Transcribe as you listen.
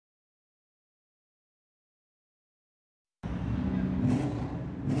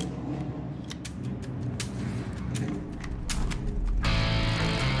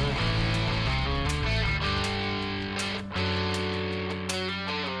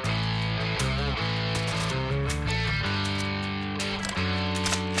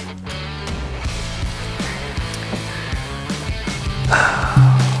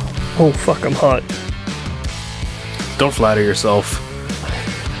Oh, fuck, I'm hot. Don't flatter yourself.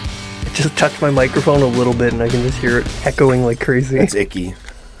 I just touched my microphone a little bit and I can just hear it echoing like crazy. It's icky.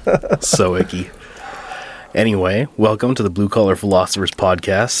 So icky. Anyway, welcome to the Blue Collar Philosophers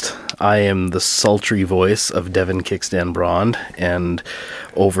podcast. I am the sultry voice of Devin Kickstand Brond, and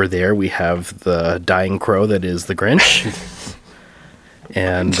over there we have the dying crow that is the Grinch.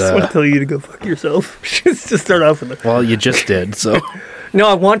 And I just want to tell you to go fuck yourself. Just to start off with it. well, you just did, so. No,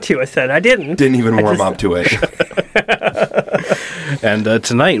 I want to. I said I didn't. Didn't even warm up to it. And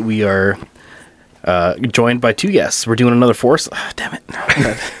tonight we are joined by two guests. We're doing another foursome. Damn it.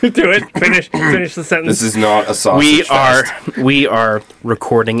 Do it. Finish the sentence. This is not a sausage fest. We are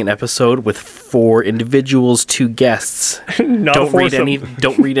recording an episode with 4 individuals, 2 guests. Not Don't read foursome.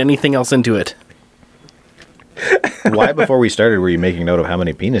 don't read anything else into it. Why, before we started, were you making note of how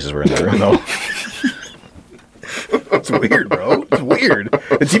many penises were in the room, though? It's weird, bro. It's weird.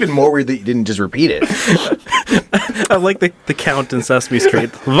 It's even more weird that you didn't just repeat it. I like the count in Sesame Street.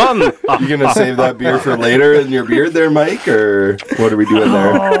 One. You gonna save that beer for later in your beard there, Mike? Or what are we doing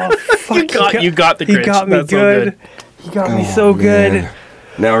there? Oh, fuck. You got the He Grinch. got me That's so good. He got me so good. Man.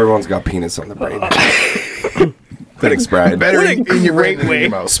 Now everyone's got penis on the brain. Thanks, Brian. Better What a in your brain great than in way. your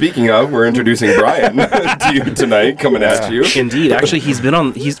mouth. Speaking of, we're introducing Brian to you tonight, coming at you. Indeed. Actually,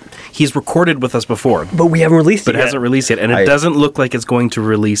 he's recorded with us before, But we haven't released but it yet. hasn't released yet. And it doesn't look like it's going to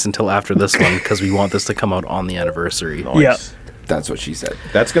release until after this one because we want this to come out on the anniversary. Yeah. That's what she said.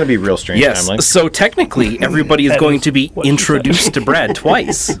 That's going to be real strange. Yes. Timeline. So technically, everybody is That going is to be what she introduced to Brad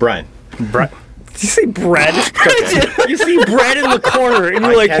twice. Brian. Did you say bread? You see bread in the corner, and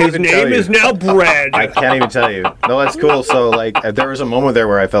you're like, can't his even tell name you. is now Bread. I can't even tell you. No, that's cool. So, like, there was a moment there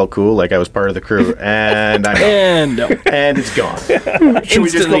where I felt cool, like I was part of the crew, and I'm And it's gone. Should we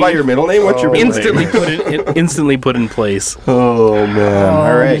just go by your middle name? What's your middle name? instantly put in place. Oh, man.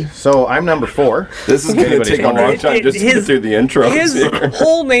 All right. So I'm number 4. This is going to Anybody's take a wondering. long time just to get His- through the intros His here.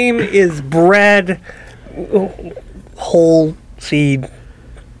 whole name is Bread Whole Seed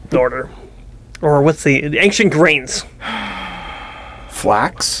Order. Or what's the ancient grains?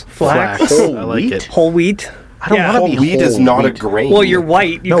 Flax? Flax. Whole I like wheat? it. Whole wheat. I don't want to Whole be wheat is whole not a wheat. grain. Well, you're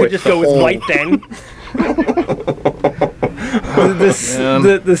white. You No, could it's just go the with whole- white then.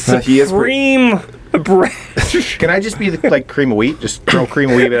 The He is supreme bread. Can I just be like cream of wheat? Just throw cream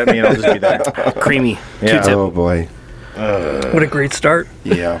of wheat at me and I'll just be there. Creamy. Yeah. Q-tip. Oh, boy. What a great start.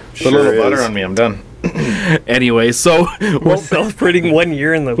 Yeah. Put a little butter on me. I'm done. Anyway, so We're celebrating 1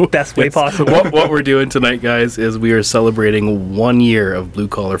 year in the best way possible. what we're doing tonight, guys, is we are celebrating 1 year of Blue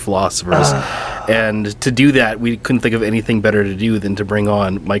Collar Philosophers. And to do that, we couldn't think of anything better to do than to bring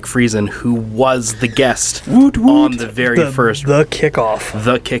on Mike Friesen, who was the guest on the very first The kickoff.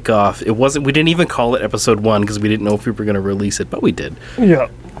 the kickoff. It wasn't. We didn't even call it episode 1 because we didn't know if we were going to release it, but we did. Yeah.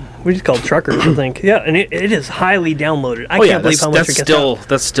 We just called Truckers, I think. Yeah, and it is highly downloaded. I Oh yeah, can't believe that's, how much it that's gets still out.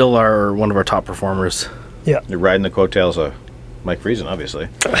 that's still one of our top performers. Yeah. You're riding the coattails of Mike Friesen, obviously.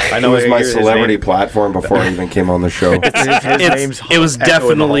 I It know was my his celebrity name. platform bore I even came on the show. His name's It was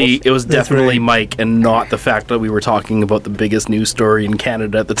echoed in the halls. definitely right. Mike, and not the fact that we were talking about the biggest news story in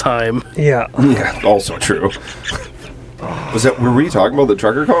Canada at the time. Yeah. Yeah, also true. Were we talking about the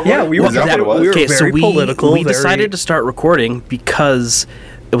trucker convoy? Yeah, we were- Was that what it was? we were Okay, so very political, we very- decided to start recording because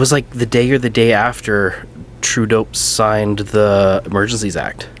it was like the day or the day after Trudeau signed the Emergencies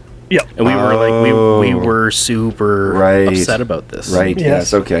Act, Yeah. and we were like we were super Right. upset about this. Right, Yes.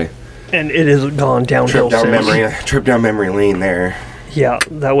 yes, okay. And it has gone downhill Trip down memory lane there. Yeah,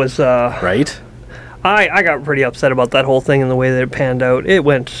 that was Right. I got pretty upset about that whole thing and the way that it panned out. It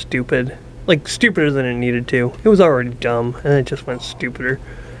went stupid. Like stupider than it needed to. It was already dumb and it just went stupider.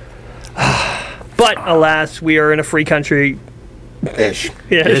 But alas, we are in a free country. Ish.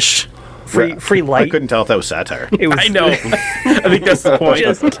 Ish. Free I light. couldn't tell if that was satire. It was I know. I think that's the point.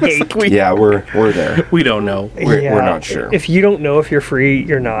 just cake. Yeah, we're there. We don't know. We're not sure. If you don't know if you're free,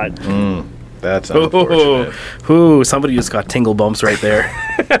 you're not. That's Ooh, unfortunate. ooh, somebody just got tingle bumps right there.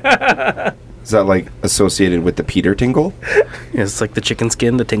 Is that like associated with the Peter Tingle? It's like the chicken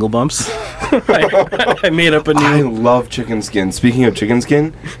skin, the tingle bumps. I made up a I new. love chicken skin. Speaking of chicken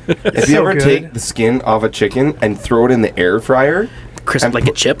skin, if you so ever good. take the skin off a chicken and throw it in the air fryer, Crisp and like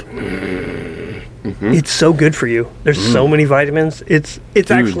a chip. It's so good for you. There's so many vitamins. It's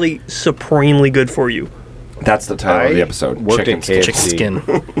actually supremely good for you. that's the title of the episode. worked in Chicken Chicken skin.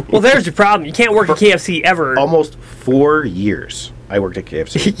 skin. Well, there's your problem. You can't work at KFC ever. Almost 4 years I worked at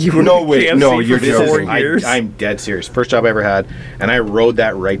KFC. You were No, at wait, KFC no, for you're 4 joking. years. I'm dead serious. First job I ever had, and I rode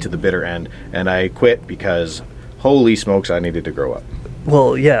that right to the bitter end, and I quit because, holy smokes, I needed to grow up.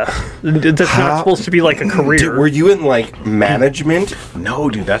 Well, yeah. That's not supposed to be like a career. Were you in like management? No,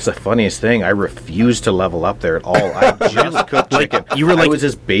 dude, that's the funniest thing. I refused to level up there at all. I just cooked chicken. you were I like- was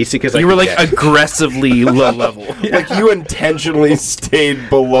as basic as I You could were like get. aggressively low level. Like you intentionally stayed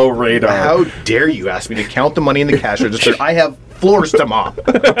below radar. How dare you ask me to count the money in the cash register? I have floors to mop.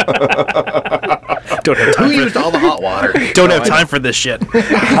 Don't have Who time. used all the hot water? Don't have time for this shit.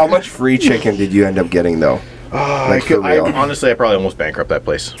 How much free chicken did you end up getting though? Like for real. Honestly, I probably almost bankrupt that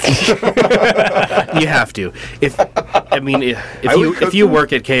place. You have to. If you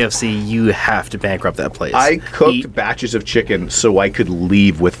work at KFC, you have to bankrupt that place. I cooked batches of chicken so I could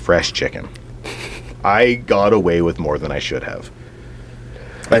leave with fresh chicken. I got away with more than I should have.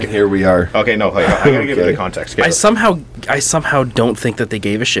 And here we are. Okay, no, I gotta give it Okay. the context. I somehow don't think that they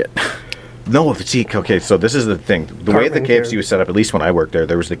gave a shit. No, see, okay, so this is the thing. The way the KFC was set up, at least when I worked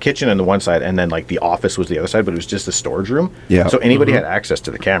there was the kitchen on the one side, and then like the office was the other side, but it was just a storage room. Yeah. So anybody had access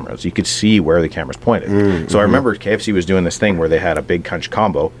to the cameras. You could see where the cameras pointed. So I remember KFC was doing this thing where they had a big crunch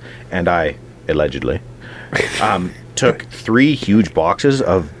combo, and I, allegedly, took 3 huge boxes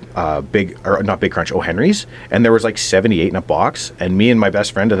of not Big Crunch, Henry's, and there was like 78 in a box, and me and my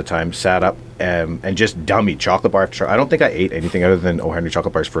best friend at the time sat up and just dummied chocolate bar after I don't think I ate anything other than Henry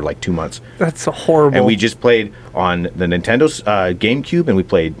chocolate bars for like 2 months. That's a horrible. And we just played on the Nintendo's GameCube, and we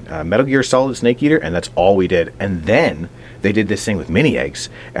played Metal Gear Solid Snake Eater, and that's all we did. And then they did this thing with mini eggs,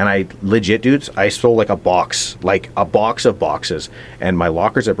 and I legit, dudes, I stole like a box of boxes, and my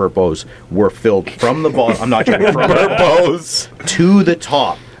lockers at Burpo's were filled from the bottom. I'm not joking, from Burpo's to the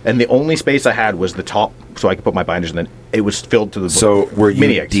top. And the only space I had was the top, so I could put my binders, and then it was filled to the So were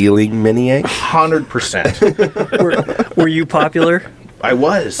mini you eggs. dealing mini eggs? 100%. were you popular? I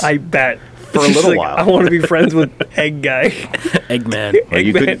was. I bet. For a It's little like, while. I want to be friends with Egg Guy. Eggman. Well,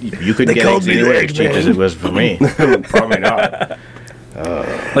 you Eggman. couldn't They get called eggs me the anywhere as cheap Eggman. as it was for me. Probably not.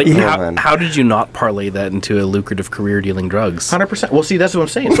 Like, Yeah, man. how did you not parlay that into a lucrative career dealing drugs? 100%. Well, see, that's what I'm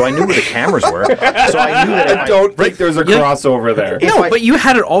saying. So I knew where the cameras were. So I knew that if I don't think there's a Yeah. crossover there. No, but you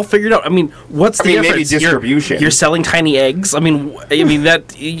had it all figured out. I mean, what's the maybe difference? distribution. You're selling tiny eggs. I mean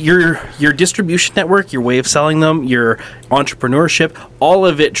that your distribution network, your way of selling them, your entrepreneurship, all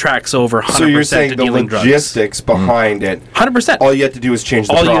of it tracks over 100% So you're saying to the dealing drugs. logistics behind it, 100%. all you had to do was change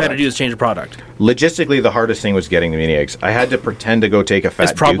the All product. you had to do is change the product. logistically, the hardest thing was getting the mini eggs. I had to pretend to go take a fat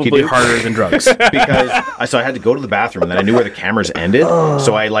It's probably dookie-doo. harder than drugs. Because I had to go to the bathroom, and then I knew where the cameras ended.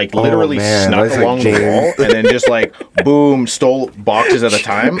 So I literally man, snuck that's like along the James. wall, and then just boom, stole boxes at a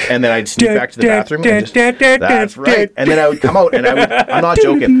time, and then I'd sneak back to the bathroom. And just, that's right. And then I would come out, and I'm not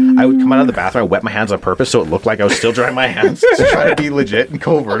joking. I would come out of the bathroom, I wet my hands on purpose, so it looked like I was still drying my hands to try to be legit and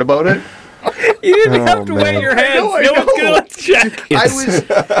covert about it. You didn't have to wet man. your hands. I No know. one's gonna let you check. I was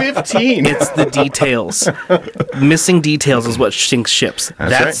 15. It's the details. Missing details is what sinks ships.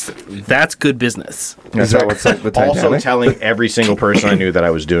 That's good business. Is that what's like the Also Titanic? telling every single person I knew that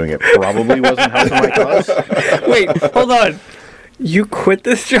I was doing it probably wasn't helping my cause. Wait, hold on. You quit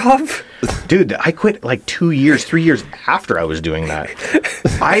this job? Dude, I quit 3 years after I was doing that.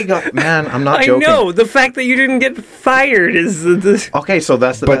 I'm not I joking. know. The fact that you didn't get fired is the Okay, so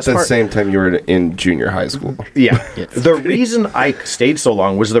that's the But best at the part. same time, you were in junior high school. Yeah. The reason I stayed so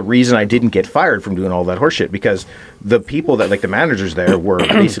long was the reason I didn't get fired from doing all that horseshit, because the people that, the managers there were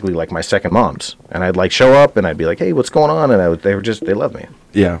basically like my second moms. And I'd show up and I'd be like, hey, what's going on? And they loved me.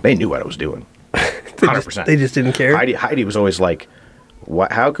 Yeah. They knew what I was doing. 100%. they just didn't care. Heidi was always like,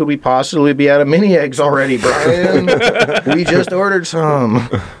 "What? How could we possibly be out of mini eggs already, Brian? We just ordered some.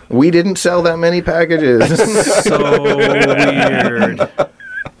 We didn't sell that many packages." So weird.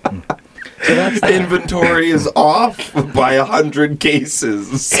 Inventory is off by 100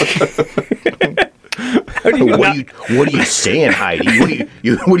 cases. What are you saying, Heidi?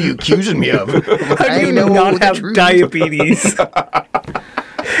 What are you accusing me of? How do you not have diabetes?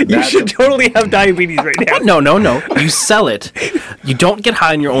 You should totally have diabetes right now. No. You sell it. You don't get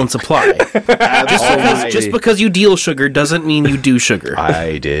high on your own supply. Just because you deal sugar doesn't mean you do sugar.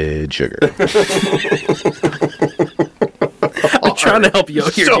 I did sugar. I'm trying to help you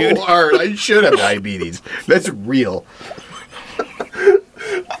out here, So dude. hard. I should have diabetes. That's real.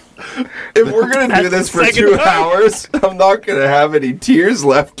 If we're going to do this for second 2 time. hours, I'm not going to have any tears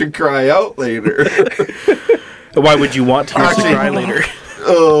left to cry out later. Why would you want to cry later?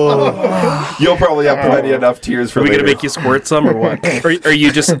 You'll probably have plenty enough tears for Are we later. gonna make you squirt some or what? Are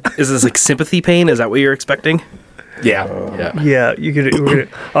you just? Is this sympathy pain? Is that what you're expecting? Yeah. Yeah, we're gonna.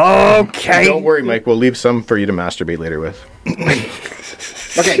 Okay. Don't worry, Mike. We'll leave some for you to masturbate later with.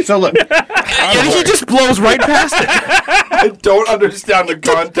 Okay, so look. He just blows right past it. I don't understand the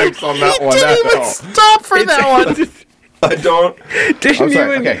context on that one at all. Stop for that one. I don't.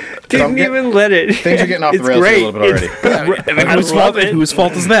 Didn't even let it. Things are getting off the rails here a little bit already. Whose fault? Whose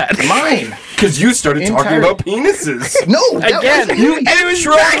fault is that? Mine. Because you started talking about penises. No, Again, You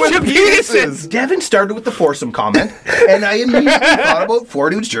intro with penises. Devin started with the foursome comment, and I immediately thought about four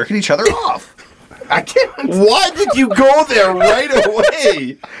dudes jerking each other off. I can't. Why did you go there right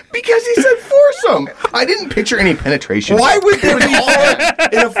away? Because he said foursome. I didn't picture any penetration. Why would there be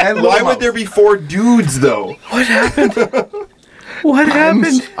why would there be 4 dudes though? What happened? What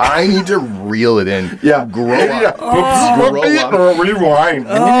happened? I need to reel it in. Yeah, Grow up. Grow up. Rewind.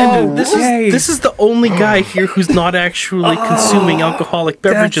 And this is the only guy here who's not actually consuming alcoholic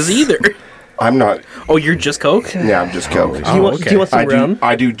beverages either. I'm not. Oh, you're just Coke? Yeah, I'm just Coke. Do you want some rum?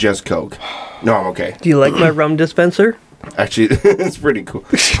 I do just Coke. No, I'm okay. Do you like my rum dispenser? Actually, it's pretty cool.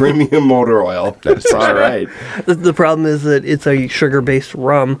 Premium motor oil. That's all right. The problem is that it's a sugar-based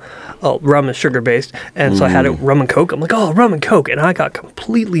rum. Oh, rum is sugar-based, and so I had it rum and Coke. I'm like, oh, rum and Coke, and I got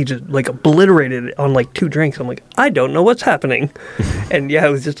completely just like obliterated on like 2 drinks. I'm like, I don't know what's happening, and yeah,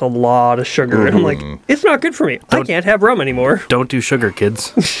 it was just a lot of sugar. And I'm like, it's not good for me. I can't have rum anymore. Don't do sugar,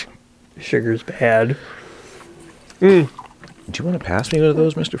 kids. Sugar's bad. Do you want to pass me one of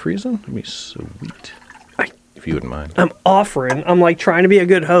those, Mr. Friesen? That'd be sweet. If you wouldn't mind. I'm offering. I'm like trying to be a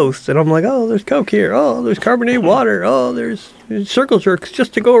good host, and I'm like, oh, there's Coke here. Oh, there's carbonated water. Oh, there's circle jerks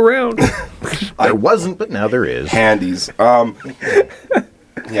just to go around. There wasn't, but now there is. Handies.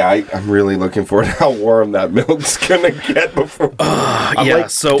 Yeah, I'm really looking forward to how warm that milk's gonna get before. I'm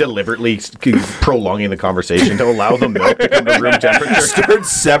deliberately prolonging the conversation to allow the milk to come to room temperature. Start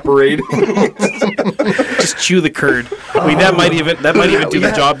separating. Just chew the curd. I mean, that might even do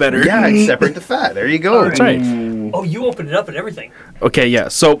the job better. Yeah, separate the fat. There you go. That's right. Oh, you opened it up and everything. Okay, yeah.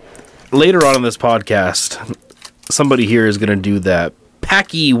 So later on in this podcast, somebody here is going to do that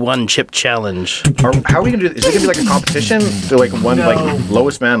Packy one chip challenge. How are we gonna do this? Is it gonna be like a competition? So like like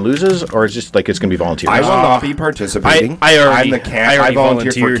lowest man loses, or is just like it's gonna be volunteer? I will not be participating. I already I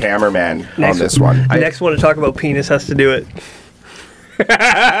volunteered for cameraman on this one. The next one to talk about penis has to do it.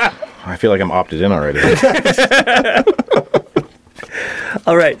 I feel like I'm opted in already.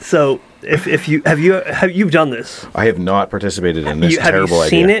 All right, so if you've done this? I have not participated in this terrible idea.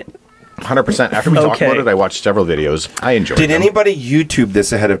 Have you seen it? 100%. After we talked about it, I watched several videos. I enjoyed it. Did anybody YouTube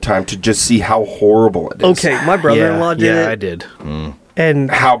this aahead of time to just see how horrible it is? Okay, my brother-in-law did it. Yeah, I did.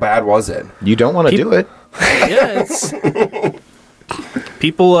 And how bad was it? You don't want to do it. Yeah, it's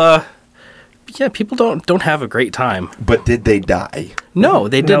people. People don't have a great time. But did they die? No,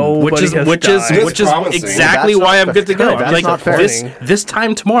 they didn't. Which is exactly why I'm good to go. That's like not fair. this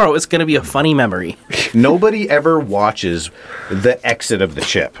time tomorrow is going to be a funny memory. Nobody ever watches the exit of the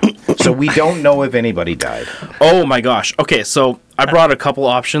chip, so we don't know if anybody died. Oh my gosh. Okay, so I brought a couple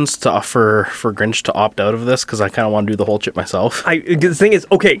options to offer for Grinch to opt out of this because I kind of want to do the whole chip myself. The thing is,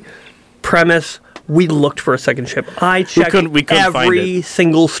 okay, premise. We looked for a second chip. I checked every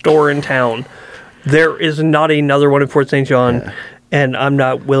single store in town. There is not another one in Fort St. John, and I'm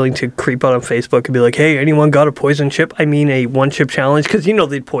not willing to creep out on Facebook and be like, hey, anyone got a poison chip? I mean a one-chip challenge, because you know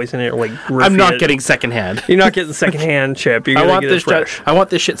they'd poison it or like I'm not getting secondhand. You're not getting secondhand chip. You're I want this fresh. I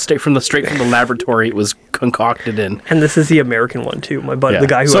want this shit straight from the laboratory it was concocted in. And this is the American one, too. My buddy, the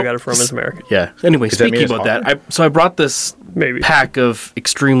guy who I got it from is American. Yeah. Anyway, speaking about that, I brought this pack of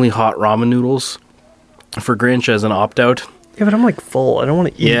extremely hot ramen noodles for Grinch as an opt-out. Yeah, but I'm like full. I don't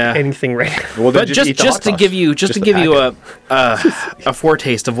want to eat anything right now. Well, but just to give you a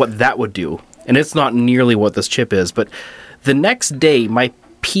foretaste of what that would do, and it's not nearly what this chip is, but the next day my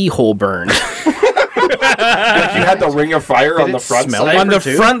pee hole burned. Like you had the ring of fire on the front side? On the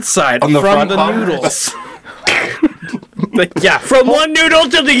front side, from the noodles. From one noodle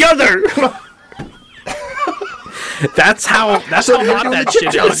to the other. That's how hot that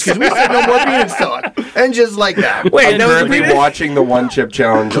shit is. Because we said no more penis talk. And just like that. Wait, I'm currently watching the one chip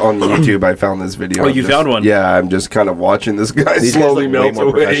challenge on YouTube. I found this video. Oh, you found one? Yeah, I'm just kind of watching this guy slowly melt way more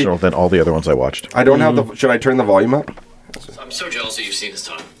away. Professional than all the other ones I watched. I don't have the. Should I turn the volume up? I'm so jealous that you've seen his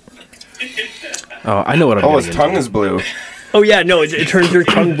tongue. Oh, I know what I'm doing. Oh, his tongue is blue. Oh yeah, no, it turns your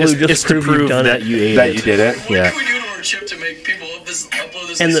tongue blue just to prove you've done that it. You ate that it. you did it. Yeah. What can we do to our chip to make people upload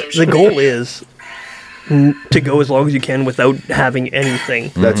this? And the goal is to go as long as you can without having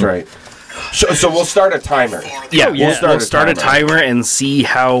anything. That's right. So we'll start a timer. Yeah, we'll start a timer and see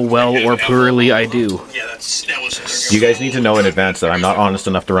how well or poorly I do. Yeah, that was. You guys need to know in advance that I'm not honest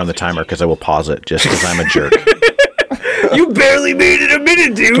enough to run the timer because I will pause it just because I'm a jerk. You barely made it a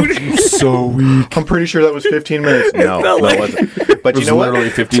minute, dude. So weak. I'm pretty sure that was 15 minutes. No, it wasn't. But you was know what? literally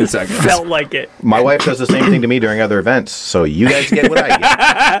 15 seconds. Felt like it. My wife does the same thing to me during other events, so you guys get what I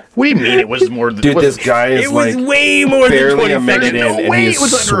get. What do you mean it was more than... Dude, this guy is It was like way more than barely 20 a minute seconds. in, No and way he's it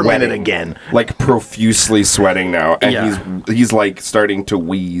was under a minute sweating again. like profusely sweating now, and Yeah. he's like starting to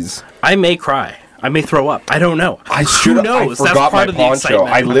wheeze. I may cry. I may throw up. I don't know. I Who knows? I forgot my poncho.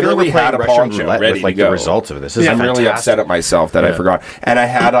 I literally had a poncho ready with, like, to go. the results of this. This I'm is really fantastic. upset at myself that I forgot. And I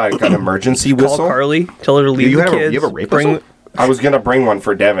had like an emergency Call whistle. Carly. Tell her to leave You the have kids. you have a rape bring, whistle? I was gonna bring one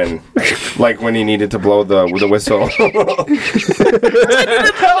for Devin, like when he needed to blow the whistle.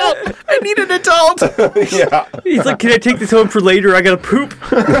 I need an adult. Yeah. He's like, can I take this home for later? I gotta poop.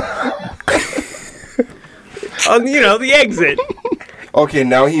 On the exit. Okay,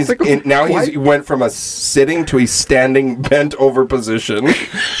 now he's he went from a sitting to a standing bent over position.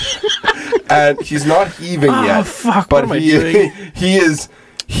 And he's not heaving yet. Fuck, but what am I doing?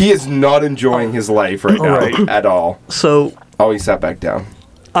 he is not enjoying his life right now Alright. at all. So Oh, he sat back down.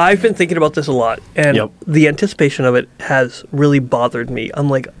 I've been thinking about this a lot, and Yep. the anticipation of it has really bothered me. I'm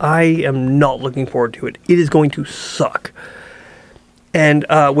like, I am not looking forward to it. It is going to suck. And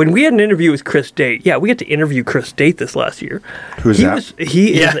when we had an interview with Chris Date, we got to interview Chris Date this last year. Who's that?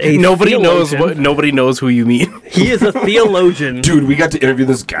 He is a Nobody knows theologian. nobody knows who you mean. He is a theologian. Dude, we got to interview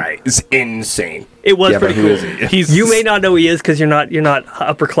this guy. It's insane. It was Yeah, but pretty who cool. is he? He's You may not know who he is because you're not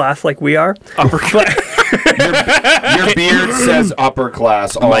upper class like we are. upper class. Your beard says upper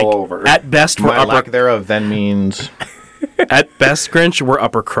class all Like, over. At best, we're My lack upper. thereof then means... At best, Grinch, we're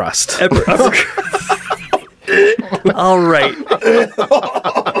upper crust. All right.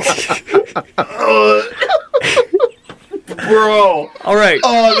 Bro. All right.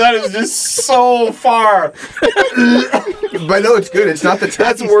 Oh, that is just so far. But no, it's good. It's not the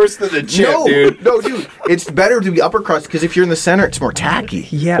That's worse than the chip, No, dude. no, dude. It's better to be upper crust because if you're in the center, it's more tacky.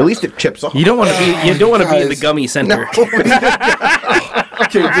 Yeah. At least it chips off. You don't want to be. You don't want to be in the guys. gummy center.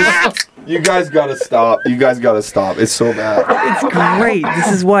 Okay, you guys gotta stop. You guys gotta stop. It's so bad. It's great.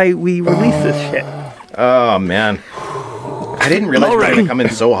 This is why we release this shit. Oh man, I didn't realize we were gonna come in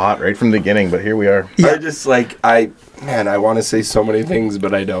so hot right from the beginning, but here we are. I just I want to say so many things,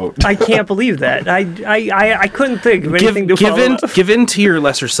 but I don't. I can't believe that. I couldn't think of anything to follow up. Give in to your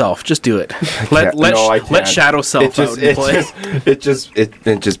lesser self. Just do it. I Let can't. shadow self out and play. It just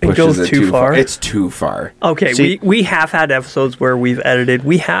pushes goes it too far? It's too far. Okay, See- we have had episodes where we've edited.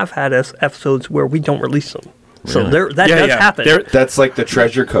 We have had episodes where we don't release them. So that does happen. That's like the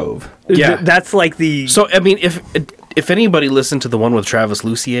Treasure Cove. Yeah. That's like the... So I mean, if anybody listened to the one with Travis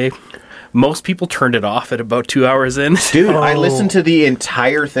Lucier, most people turned it off at about 2 hours in. Dude, I listened to the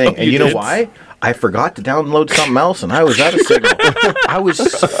entire thing, and you you know did? why? I forgot to download something else, and I was out of signal. I was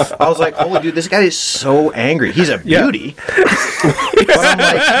like, "Holy dude, this guy is so angry. He's a beauty." But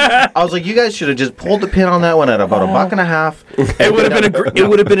I was like, "You guys should have just pulled the pin on that one at about $1.50." It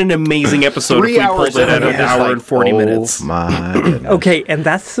would have been an amazing episode if 3 we hours pulled it at in, an I'm just hour like, and 40 oh minutes. My goodness. Okay, and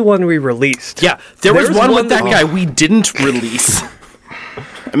that's the one we released. Yeah, there was There's one one with that guy we didn't release.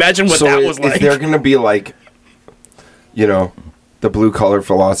 Imagine what that was like. Is there going to be like, the Blue Collar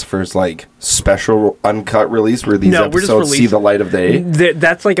Philosophers like special uncut release where these No, we're just episodes see releasing- the light of day?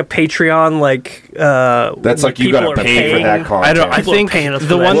 That's like a Patreon, That's like you people got to are pay for paying- that content. I People are think paying us the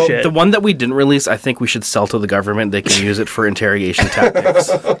for that one shit. the one that we didn't release, I think we should sell to the government. They can use it for interrogation tactics.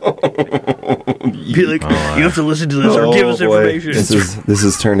 Be like, you have to listen to this or give us information. This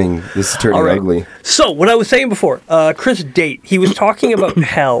is turning All right. ugly. So, what I was saying before, Chris Date, he was talking about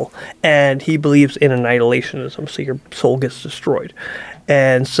hell, and he believes in annihilationism, so your soul gets destroyed.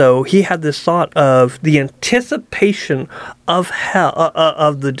 And so he had this thought of the anticipation of hell,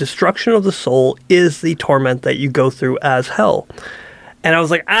 of the destruction of the soul, is the torment that you go through as hell. And I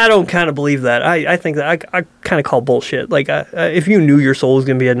was like, I don't kind of believe that. I think that I kind of call bullshit. Like, if you knew your soul was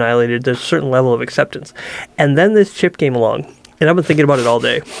going to be annihilated, there's a certain level of acceptance. And then this chip came along, and I've been thinking about it all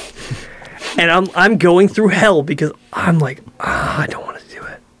day. And I'm going through hell because I'm like, I don't want to do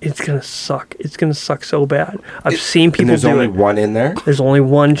it. It's gonna suck. It's gonna suck so bad. I've seen people And there's do only it. one in there. There's only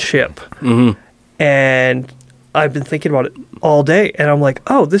one chip, and I've been thinking about it all day. And I'm like,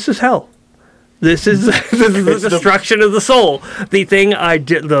 oh, this is hell. This is the destruction of the soul. The thing I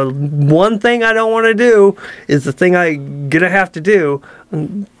did, the one thing I don't want to do, is the thing I'm gonna have to do.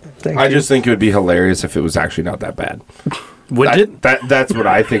 I just think it would be hilarious if it was actually not that bad. Would it? That's what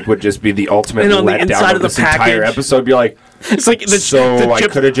I think would just be the ultimate And on the inside letdown of of the this entire package- episode. Be like, It's like I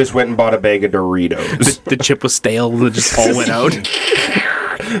chip, could have just went and bought a bag of Doritos. the chip was stale and it just all went out.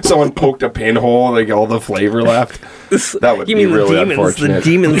 Someone poked a pinhole, like all the flavor left. That would You be mean really the demons? unfortunate. The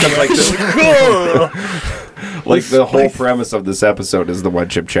demons are like, Like the whole premise of this episode is the one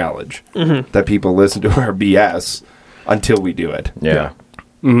chip challenge. That people listen to our BS, until we do it. Yeah.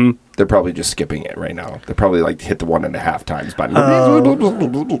 They're probably just skipping it right now. They're probably like hit the 1.5 times button.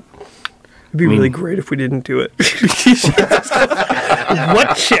 It'd be really great if we didn't do it.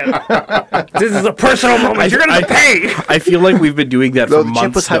 What chip? This is a personal moment. You're going to pay. I feel like we've been doing that for The chip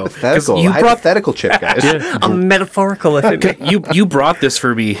months was though. 'Cause hypothetical. You brought Hypothetical chip, guys. A metaphorical, if it may. you brought this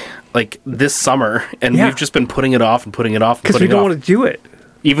for me like this summer, and Yeah. we've just been putting it off and putting it off and Because we putting it don't off. want to do it.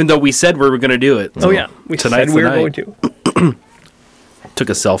 Even though we said we were going to do it. Oh, yeah. We Tonight's said we the were night. going to. Took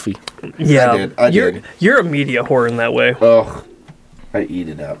a selfie. Yeah. I you're, did. You're a media whore in that way. Oh, I eat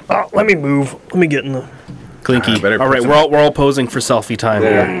it up. Oh, let me move. Let me get in the... Clinky. better All put right, some- we're all posing for selfie time.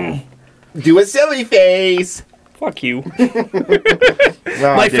 There. Do a silly face. Fuck you.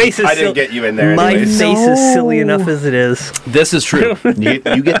 No, My face is I didn't sil- get you in there. My anyways. face is silly enough as it is. This is true.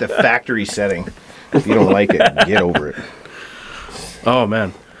 You get the factory setting. If you don't like it, get over it. Oh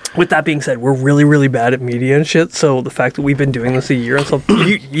man. With that being said, we're really, really bad at media and shit. So the fact that we've been doing this a year and so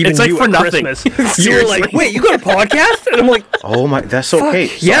even It's like you for at nothing. Christmas, you were like, "Wait, you got a podcast?" And I'm like, Oh my, that's okay.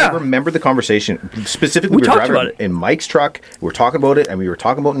 So yeah. I remember the conversation. Specifically, We we were talked driving about it. in Mike's truck. We were talking about it, and we were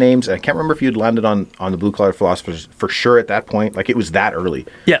talking about names. And I can't remember if you'd landed on the Blue Collar Philosophers for sure at that point. Like it was that early.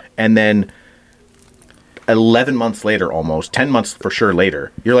 Yeah. And then 11 months later, almost 10 months for sure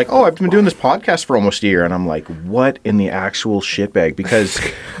later, you're like, "Oh, I've been doing this podcast for almost a year," and I'm like, "What in the actual shitbag?" Because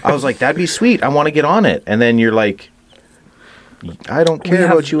I was like, "That'd be sweet. I want to get on it." And then you're like, "I don't care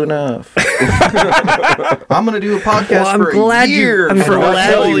have- about you enough. I'm going to do a podcast "Well, I'm for glad a year." I'm for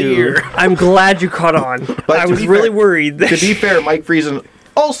glad a you. year. I'm glad you caught on. I to was be really fair- worried. That To be fair, Mike Friesen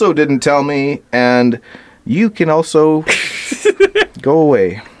also didn't tell me, and you can also go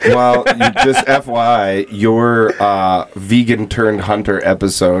away. Well, just FYI, your vegan turned hunter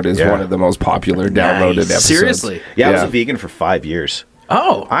episode is Yeah. one of the most popular downloaded episodes. Seriously? Yeah, I was a vegan for 5 years.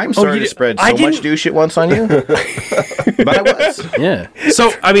 Oh. I'm sorry you to spread I so much didn't- douche at once on you, but I was. Yeah.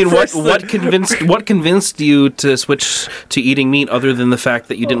 So I mean, First what convinced you to switch to eating meat other than the fact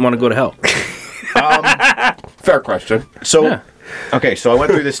that you didn't want to go to hell? Fair question. So, Yeah. okay, so I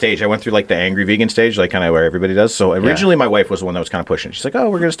went through this stage. I went through like the angry vegan stage, like kind of where everybody does. So originally, my wife was the one that was kind of pushing. She's like, "Oh,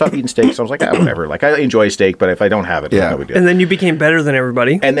 we're gonna stop eating steak." So I was like, "Ah, whatever." Like I enjoy steak, but if I don't have it, Yeah. no big deal. and then you became better than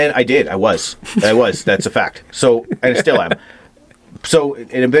everybody. And then I did. I was. That's a fact. So, and I still am. So it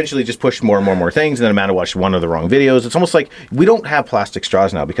eventually just pushed more and more things, and then Amanda watched one of the wrong videos. It's almost like we don't have plastic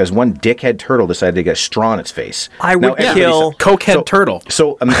straws now because one dickhead turtle decided to get a straw in its face. I would everybody's- kill- Cokehead turtle.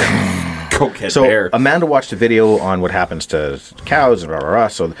 So, Cokehead so bear. Amanda watched a video on what happens to cows and rah, rah, rah.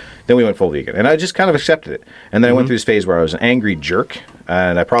 So then we went full vegan, and I just kind of accepted it. And then I went through this phase where I was an angry jerk,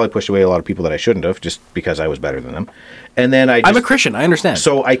 and I probably pushed away a lot of people that I shouldn't have, just because I was better than them. And then I'm a Christian. I understand.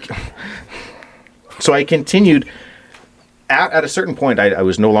 So I continued. At a certain point, I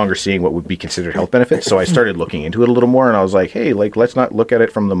was no longer seeing what would be considered health benefits, so I started looking into it a little more, and I was like, hey, like, let's not look at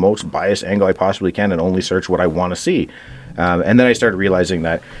it from the most biased angle I possibly can and only search what I want to see. And then I started realizing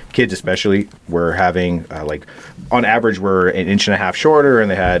that kids especially were having, on average, were an inch and a half shorter, and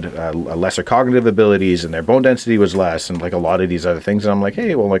they had lesser cognitive abilities, and their bone density was less, and like a lot of these other things. And I'm like,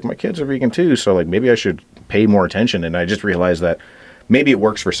 hey, well, like my kids are vegan too, so like maybe I should pay more attention. And I just realized that maybe it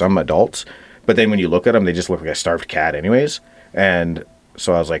works for some adults, but then when you look at them, they just look like a starved cat anyways. And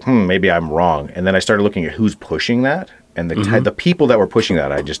so I was like, maybe I'm wrong. And then I started looking at who's pushing that. And the people that were pushing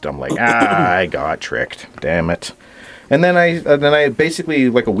that, I'm like, I got tricked. Damn it. And then I basically,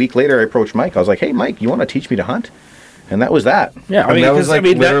 like a week later, I approached Mike. I was like, hey, Mike, you want to teach me to hunt? And that was that. yeah, I mean, that was 'cause, like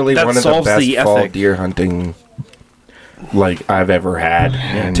that- literally that one of the solves best fall ethic. deer hunting like I've ever had,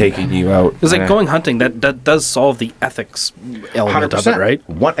 and taking you out. It's like going hunting. That does solve the ethics element of it, right?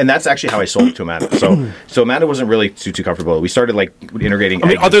 And that's actually how I sold it to Amanda. So Amanda wasn't really too comfortable. We started like integrating. I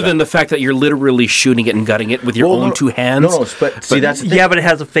mean, eggs and other stuff. than the fact that you're literally shooting it and gutting it with your Well, own no, two hands. No, but see, that's the thing. Yeah, but it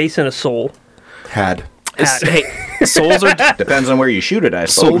has a face and a soul. Had. Hey, souls are Depends on where you shoot it, I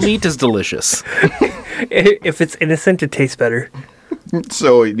soul suppose. meat is delicious. If it's innocent, it tastes better.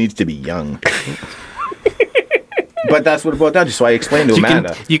 So it needs to be young. But that's what it boiled down to. So I explained to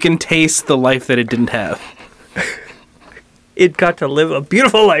Amanda. You can taste the life that it didn't have. It got to live a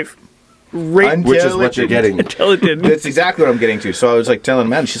beautiful life. Right Until Which is what you're getting. until it didn't. That's exactly what I'm getting to. So I was like telling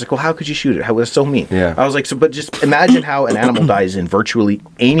Amanda, she's like, well, how could you shoot it? How was it so mean? Yeah. I was like, but just imagine how an animal dies in virtually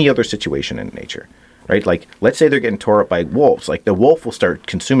any other situation in nature. Right? Like, let's say they're getting tore up by wolves. Like, the wolf will start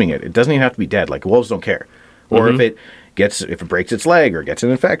consuming it. It doesn't even have to be dead. Like, wolves don't care. Or if it breaks its leg or gets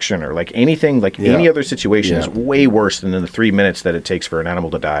an infection or like anything, like any other situation is way worse than the 3 minutes that it takes for an animal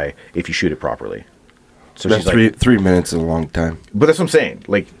to die if you shoot it properly. So That she's 3 minutes is a long time. but that's what I'm saying.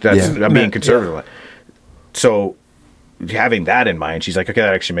 Like, that's Yeah. I'm being conservative. So having that in mind, she's like, okay,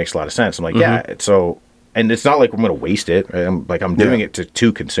 that actually makes a lot of sense. I'm like, yeah. So and it's not like I'm going to waste it. I'm doing it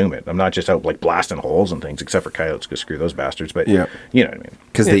to consume it. I'm not just out like blasting holes and things, except for coyotes, because screw those bastards. But you know what I mean?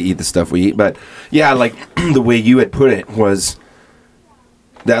 Because they eat the stuff we eat. But yeah, like the way you had put it was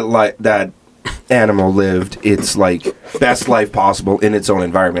that animal lived its like best life possible in its own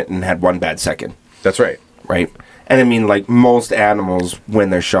environment and had one bad second. That's right. Right. And I mean, like most animals, when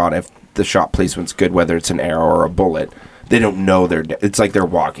they're shot, if the shot placement's good, whether it's an arrow or a bullet, they don't know they're dead. It's like they're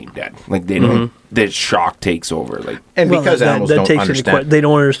walking dead. Like they don't. The shock takes over. Like, and because animals don't understand, they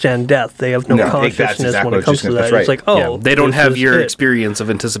don't understand death. They have no consciousness when it comes to that. It's like, they don't have your experience of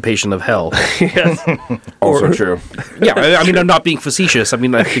anticipation of hell. Yes. Also true. Yeah, I mean, I'm not being facetious. I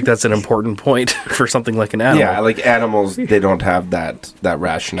mean, I think that's an important point for something like an animal. Yeah, like animals, they don't have that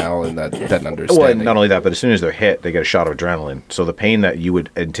rationale and that understanding. Well, and not only that, but as soon as they're hit, they get a shot of adrenaline. So the pain that you would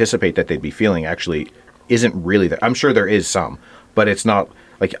anticipate that they'd be feeling actually isn't really there. I'm sure there is some, but it's not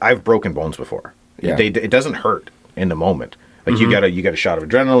like I've broken bones before. Yeah. It doesn't hurt in the moment. Like you get a shot of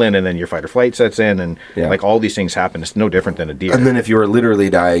adrenaline, and then your fight or flight sets in, and like all these things happen. It's no different than a deer. And then if you were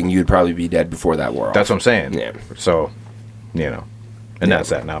literally dying, you'd probably be dead before that wore off. That's what I'm saying. Yeah. So, and that's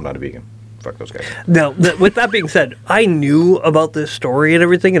that. Now I'm not a vegan. Fuck those guys. Now, with that being said, I knew about this story and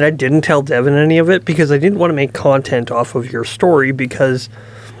everything, and I didn't tell Devin any of it because I didn't want to make content off of your story because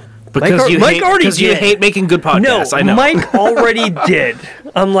you hate making good podcasts. No, I know. Mike already did.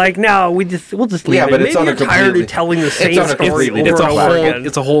 I'm like, no, we'll just leave it. But maybe you're tired of telling the same story over and over again.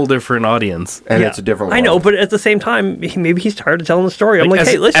 It's a whole different audience, and it's a different world. I know, but at the same time, maybe he's tired of telling the story. I'm like,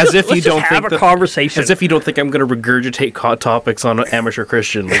 hey, let's just have a conversation. As if you don't think I'm going to regurgitate hot topics on Amateur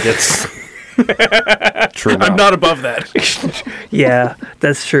Christian. Like it's true. I'm not above that. Yeah,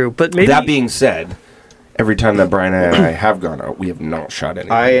 that's true. But maybe that being said, every time that Brian and I have gone out, we have not shot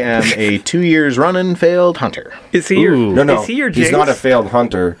anything. I am a 2 years running failed hunter. Is he your No. Is he your he's Jinx? not a failed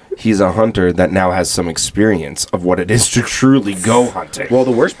hunter. He's a hunter that now has some experience of what it is to truly go hunting. Well,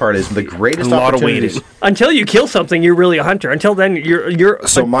 the worst part is the greatest opportunities. Until you kill something, you're really a hunter. Until then, you're.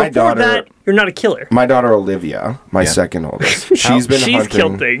 So my daughter, that, you're not a killer. My daughter Olivia, my second oldest, she's hunting.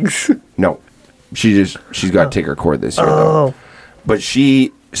 Killed things. No, she's got to take her cord this year though. But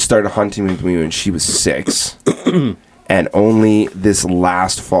she started hunting with me when she was 6, and only this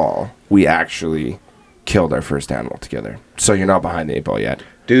last fall we actually killed our first animal together. So you're not behind the 8 ball yet,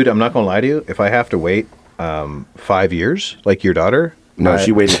 dude. I'm not gonna lie to you. If I have to wait 5 years, like your daughter, no,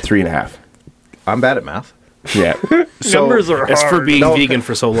 she waited 3.5. I'm bad at math. Yeah, so numbers are hard. It's for being vegan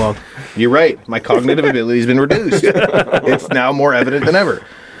for so long. You're right. My cognitive ability's been reduced. It's now more evident than ever.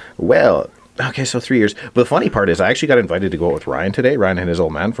 Well. Okay, so 3 years. But the funny part is I actually got invited to go out with Ryan today, Ryan and his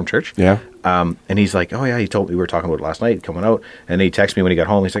old man from church. Yeah. And he's like, oh, yeah, he told me, we were talking about it last night, coming out. And he texted me when he got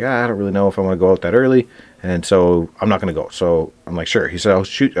home. He's like, I don't really know if I want to go out that early. And so I'm not going to go. So I'm like, sure. He said, I'll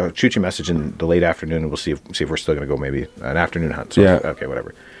shoot you a message in the late afternoon, and we'll see if we're still going to go maybe an afternoon hunt. So okay,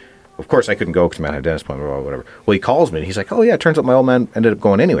 whatever. Of course, I couldn't go because man had a dentist appointment or whatever. Well, he calls me, and he's like, oh, yeah, it turns out my old man ended up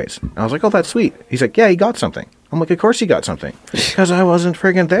going anyways. And I was like, oh, that's sweet. He's like, yeah, he got something. I'm like, of course he got something. Because I wasn't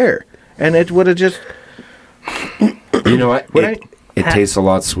friggin' there. And it would have just... You know what? It tastes a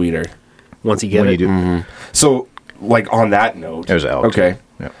lot sweeter once you get it. You do. Mm-hmm. So, like on that note, there's elk. Okay,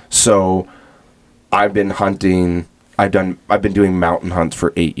 yeah. So I've been hunting. I've been doing mountain hunts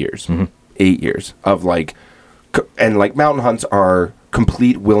for 8 years. 8 years of and mountain hunts are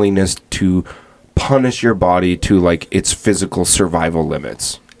complete willingness to punish your body to like its physical survival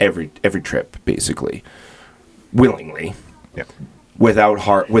limits every trip, basically, willingly. Yeah.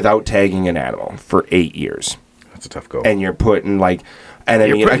 Without tagging an animal for 8 years. That's a tough goal. And you're putting you're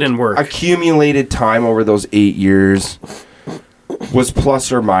putting in work. Accumulated time over those 8 years was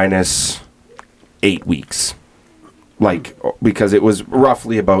plus or minus 8 weeks. Because it was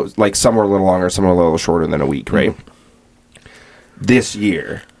roughly about some were a little longer, some were a little shorter than a week, right? This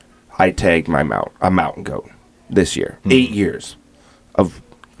year, I tagged a mountain goat. This year, 8 years of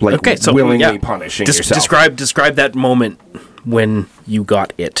willingly punishing yourself. Describe that moment when you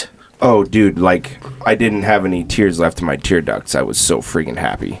got it. Oh, dude, I didn't have any tears left in my tear ducts. I was so freaking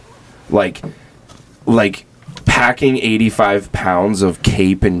happy. Like packing 85 pounds of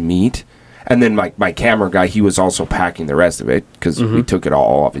cape and meat. And then my camera guy, he was also packing the rest of it because we took it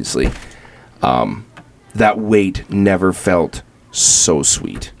all, obviously. That weight never felt so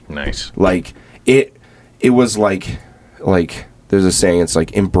sweet. Nice. It was like there's a saying, it's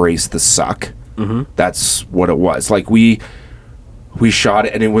embrace the suck. That's what it was. We shot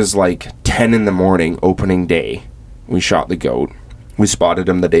it, and it was 10 in the morning, opening day. We shot the goat. We spotted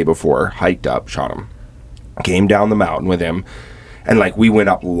him the day before, hiked up, shot him. Came down the mountain with him, and we went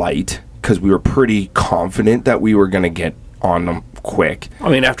up light because we were pretty confident that we were going to get on them quick. I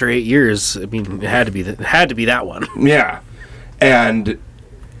mean, after 8 years, I mean, it had to be that one. Yeah. And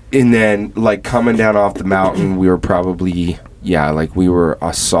then, like, coming down off the mountain, we were probably, we were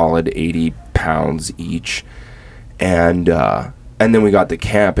a solid 80 pounds each. And then we got to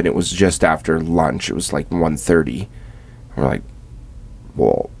camp, and it was just after lunch. It was like 1:30. We're like,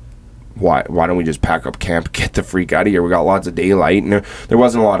 well, why don't we just pack up camp, get the freak out of here? We got lots of daylight, and there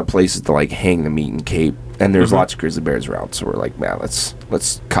wasn't a lot of places to, like, hang the meat and cape. And there's lots of grizzly bears around, so we're like, man,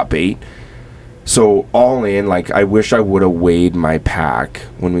 let's cut bait. So all in, like, I wish I would have weighed my pack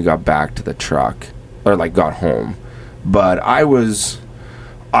when we got back to the truck, or like got home. But I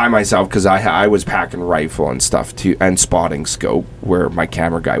myself, because I was packing rifle and stuff too, and spotting scope where my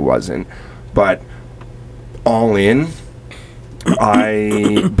camera guy wasn't. But all in,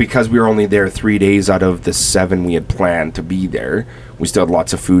 because we were only there 3 days out of the 7 we had planned to be there, we still had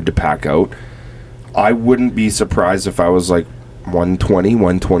lots of food to pack out. I wouldn't be surprised if I was like 120,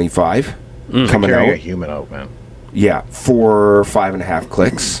 125 coming out. A human out, man. Yeah, for 5.5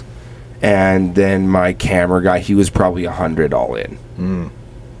 clicks. And then my camera guy, he was probably 100 all in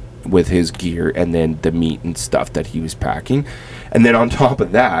with his gear and then the meat and stuff that he was packing. And then on top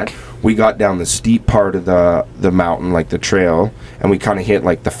of that, we got down the steep part of the mountain, like the trail, and we kind of hit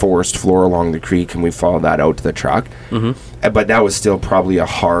like the forest floor along the creek, and we followed that out to the truck. But that was still probably a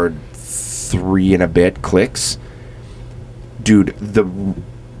hard 3 and a bit clicks. Dude,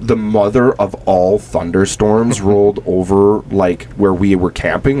 the mother of all thunderstorms rolled over, like, where we were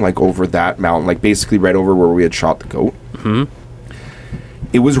camping, like, over that mountain, like, basically right over where we had shot the goat.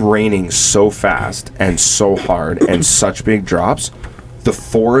 It was raining so fast and so hard and such big drops, the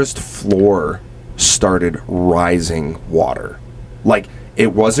forest floor started rising water. Like,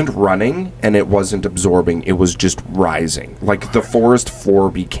 it wasn't running and it wasn't absorbing, it was just rising. Like, the forest floor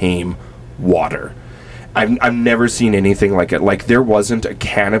became water. I've never seen anything like it. Like, there wasn't a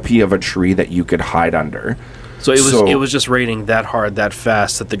canopy of a tree that you could hide under. So it was just raining that hard, that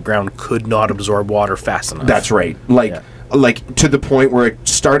fast, that the ground could not absorb water fast enough. That's right. Like to the point where it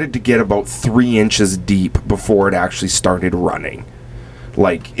started to get about 3 inches deep before it actually started running.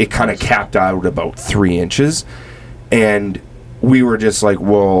 Like, it kind of capped out about 3 inches, and we were just like,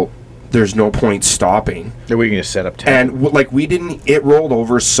 well, there's no point stopping. Are we going to set up tent? And like, it rolled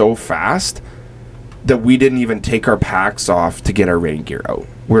over so fast that we didn't even take our packs off to get our rain gear out.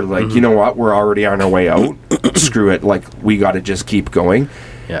 We're like, you know what? We're already on our way out. Screw it. Like, we got to just keep going.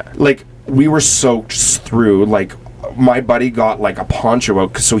 Yeah. Like, we were soaked through. Like, my buddy got like a poncho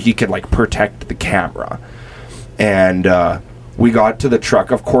out so he could like protect the camera. And we got to the truck.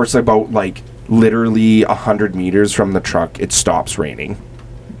 Of course, about like literally 100 meters from the truck, it stops raining.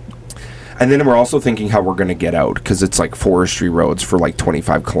 And then we're also thinking how we're going to get out, because it's like forestry roads for like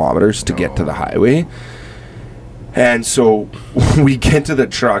 25 kilometers to get to the highway. And so we get to the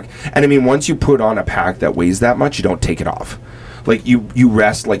truck, and I mean, once you put on a pack that weighs that much, you don't take it off. Like, you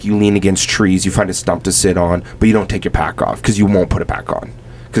rest, like, you lean against trees, you find a stump to sit on, but you don't take your pack off, because you won't put it back on,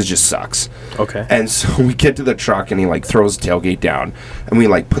 because it just sucks. Okay. And so we get to the truck, and he like throws the tailgate down, and we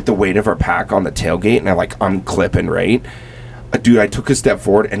like put the weight of our pack on the tailgate, and I like unclipping, right? Dude, I took a step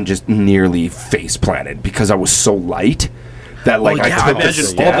forward and just nearly face planted because I was so light that, like, I imagine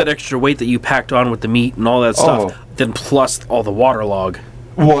all that extra weight that you packed on with the meat and all that stuff, then plus all the waterlog.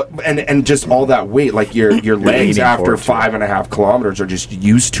 Well, and just all that weight, like your legs after 5.5 kilometers are just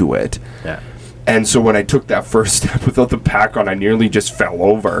used to it. Yeah. And so when I took that first step without the pack on, I nearly just fell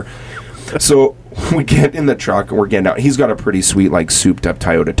over. So we get in the truck and we're getting out. He's got a pretty sweet, like, souped up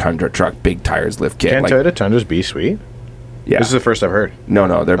Toyota Tundra truck, big tires, lift kit. Can like, Toyota Tundras be sweet? Yeah. This is the first I've heard.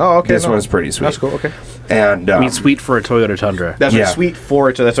 No, they're. Oh, okay. This one's pretty sweet. That's cool. Okay. And I mean, sweet for a Toyota Tundra. That's Yeah. what sweet for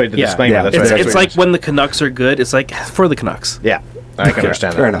it. So that's why I did the disclaimer. Yeah. That's It's like when the Canucks are good. It's like for the Canucks. Yeah, I can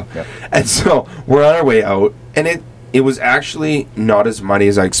understand fair that. enough. Yeah. And so we're on our way out, and it was actually not as muddy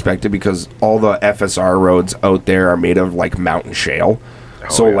as I expected, because all the FSR roads out there are made of like mountain shale,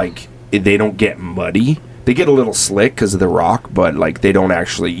 so like they don't get muddy. They get a little slick because of the rock, but like you don't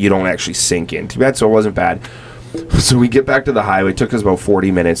actually sink in too bad. So it wasn't bad. So we get back to the highway. It took us about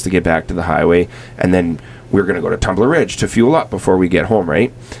 40 minutes to get back to the highway, and then we were going to go to Tumbler Ridge to fuel up before we get home,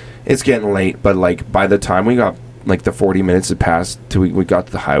 right? It's getting late, but like by the time we got, like, the 40 minutes had passed till we got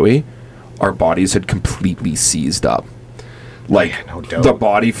to the highway, our bodies had completely seized up. Like, no doubt. the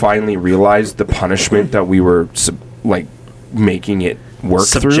body finally realized the punishment that we were like making it work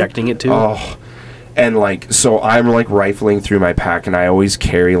through. Subjecting it to. Oh. And, like, so I'm, like, rifling through my pack, and I always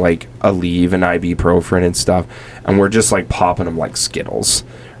carry, like, a leave and ibuprofen and stuff, and we're just, like, popping them like Skittles,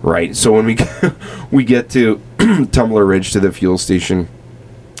 right? So when we get to Tumbler Ridge, to the fuel station,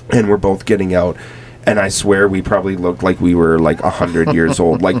 and we're both getting out, And I swear we probably looked like we were like 100 years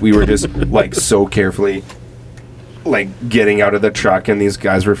old. Like we were just like so carefully like getting out of the truck, and these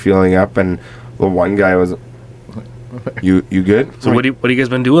guys were fueling up, and the one guy was, you good? So what do you guys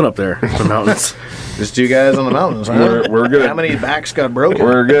been doing up there in the mountains? Just two guys on the mountains, huh? We're good. How many backs got broken?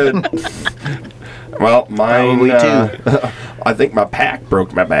 We're good. Well, mine, Probably two. I think my pack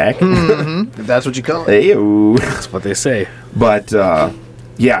broke my back. If that's what you call it. Hey-o. That's what they say. But,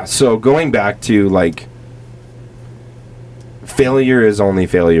 yeah, so going back to, like, failure is only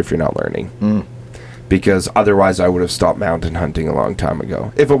failure if you're not learning. Because otherwise I would have stopped mountain hunting a long time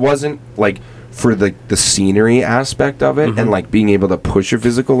ago. If it wasn't, like, for the scenery aspect of it, and, like, being able to push your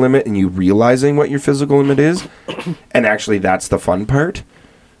physical limit and you realizing what your physical limit is, and actually that's the fun part,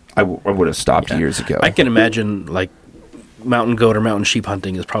 I would have stopped years ago. I can imagine, like, mountain goat or mountain sheep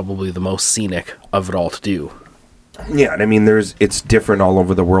hunting is probably the most scenic of it all to do. Yeah, and I mean, it's different all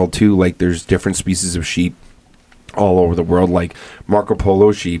over the world, too. Like, there's different species of sheep all over the world. Like, Marco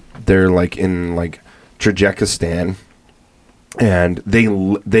Polo sheep, they're, like, in, like, Tajikistan, and they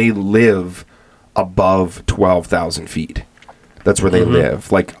live above 12,000 feet. That's where they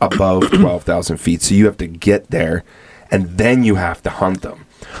live, like, above 12,000 feet. So you have to get there, and then you have to hunt them.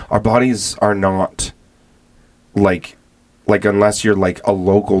 Our bodies are not, like unless you're, like, a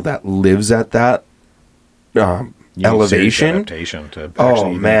local that lives at that elevation. Adaptation to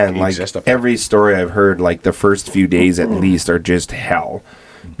Oh man, like every story I've heard, like the first few days at least are just hell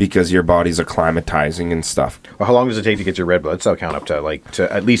because your body's acclimatizing and stuff. Well, how long does it take to get your red blood cell count up to, like,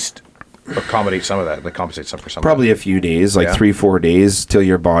 to at least accommodate some of that, like compensate some for some? Probably of a few days, like 3-4 days till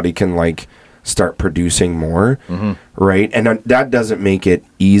your body can, like, start producing more, right? And that doesn't make it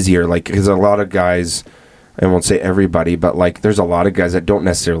easier, like, because a lot of guys, I won't say everybody, but, like, there's a lot of guys that don't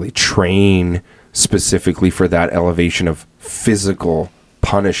necessarily train specifically for that elevation of physical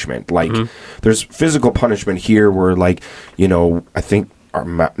punishment. Like, there's physical punishment here where, like, you know, I think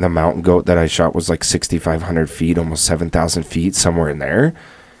the mountain goat that I shot was like 6,500 feet, almost 7,000 feet, somewhere in there.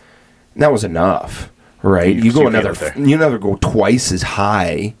 And that was enough, right? You never go twice as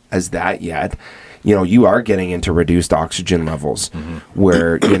high as that yet. You know, you are getting into reduced oxygen levels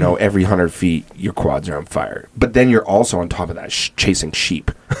where, you know, every 100 feet, your quads are on fire. But then you're also on top of that chasing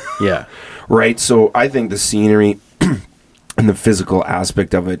sheep. Yeah. Right? So I think the scenery and the physical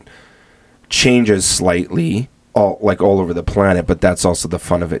aspect of it changes slightly all over the planet, but that's also the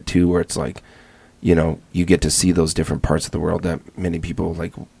fun of it too, where it's like, you know, you get to see those different parts of the world that many people,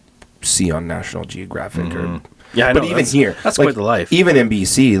 like, see on National Geographic or... Yeah, I but know, even here, that's like, quite the life. Even in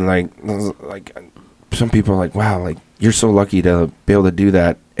BC, like some people are like, wow, like, you're so lucky to be able to do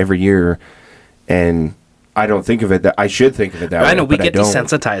that every year, and I don't think of it that I should think of it that way. I know we but get I don't.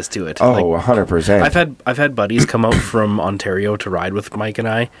 desensitized to it. Oh, like, 100%. I've had buddies come out from Ontario to ride with Mike and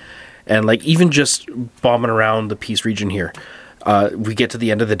I, and, like, even just bombing around the Peace region here, we get to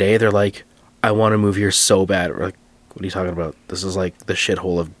the end of the day, they're like, I want to move here so bad. We're like, what are you talking about? This is like the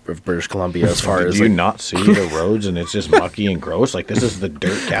shithole of British Columbia as far as... Do you like, not see the roads and it's just mucky and gross? Like, this is the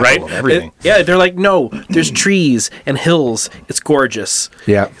dirt capital of everything. Yeah, they're like, no, there's trees and hills. It's gorgeous.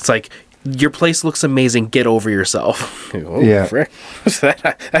 Yeah. It's like, your place looks amazing. Get over yourself. Oh, Yeah. Frick.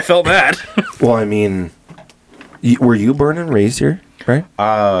 I felt bad. Well, I mean, were you born and raised here, right?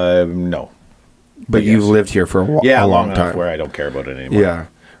 No. But you've lived here for a long enough time. where I don't care about it anymore. Yeah.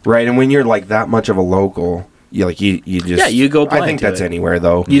 Right, and when you're, like, that much of a local... You just you go blind I think to that's it. anywhere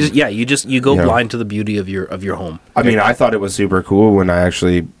though. You go blind to the beauty of your home. I mean, I thought it was super cool when I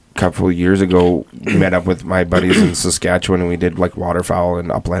actually a couple of years ago met up with my buddies in Saskatchewan and we did, like, waterfowl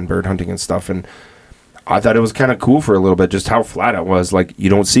and upland bird hunting and stuff, and I thought it was kind of cool for a little bit just how flat it was. Like, you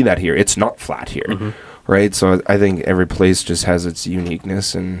don't see that here. It's not flat here, right? So I think every place just has its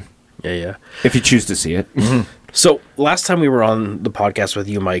uniqueness, and Yeah. if you choose to see it. So last time we were on the podcast with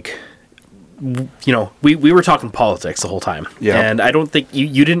you, Mike, you know, we were talking politics the whole time. Yeah. And I don't think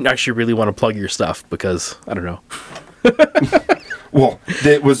you didn't actually really want to plug your stuff because, I don't know. Well,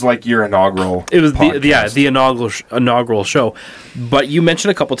 it was like your inaugural It was podcast. the inaugural show. But you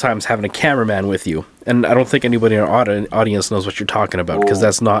mentioned a couple times having a cameraman with you. And I don't think anybody in our audience knows what you're talking about because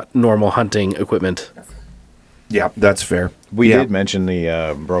that's not normal hunting equipment. Yeah, that's fair. We did mention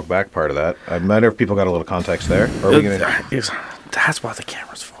the broke back part of that. I wonder if people got a little context there. Or are we gonna... That's what the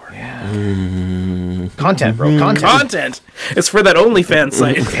camera's for. Yeah. Content, bro. Content. It's for that OnlyFans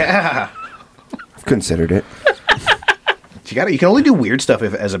site. Yeah. I've considered it. You can only do weird stuff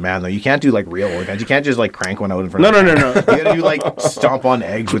as a man, though. You can't do, like, real OnlyFans. You can't just, like, crank one out in front of No. You gotta do, like, stomp on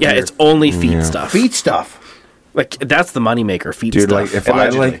eggs with your it's only feet stuff. feet stuff. Like that's the moneymaker, feet Dude, stuff. like if I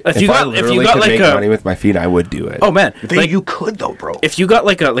literally could make money with my feet, I would do it. Oh man, Like, you could though, bro. if you got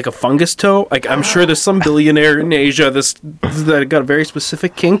like a fungus toe, like I'm sure there's some billionaire in Asia that got a very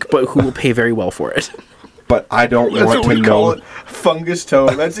specific kink, but who will pay very well for it. But I don't want to know. Fungus toe.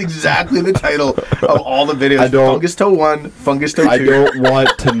 That's exactly the title of all the videos. I don't- Fungus toe 1, fungus toe 2. I don't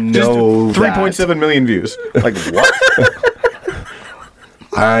want to know. 3.7 million views. Like what?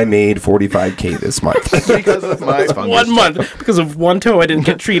 I made 45K this month. Because of my fungus. 1 month because of one toe I didn't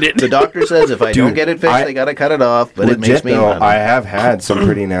get treated. The doctor says if I don't get it fixed, they gotta cut it off. But it makes Legit me though, money. I have had some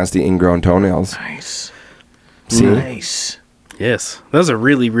pretty nasty ingrown toenails. Nice. See? Nice. Yes, that was a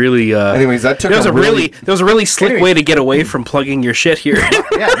really, really. Anyways, that took that was a really slick way to get away from plugging your shit here.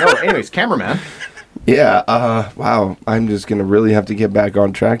 Yeah. No. Anyways, cameraman. Yeah. Wow. I'm just gonna really have to get back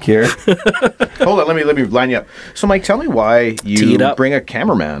on track here. Hold on. Let me line you up. So, Mike, tell me why Tee you it up. bring a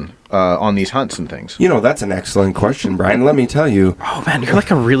cameraman on these hunts and things. You know, that's an excellent question, Brian. Let me tell you. Oh man, you're like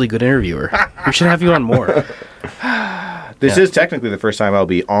a really good interviewer. We should have you on more. This is technically the first time I'll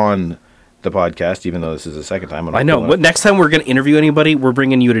be on the podcast, even though this is the second time. I know. But next time we're going to interview anybody, we're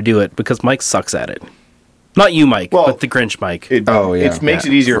bringing you to do it because Mike sucks at it. Not you, Mike, Well, but the Grinch, Mike. It makes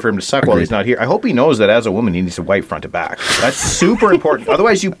it easier for him to suck while he's not here. I hope he knows that as a woman, he needs to wipe front to back. That's super important.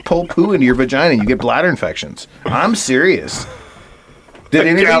 Otherwise, you pull poo into your vagina and you get bladder infections. I'm serious. Did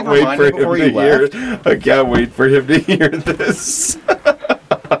anything remind you before you left? I can't wait for him to hear this.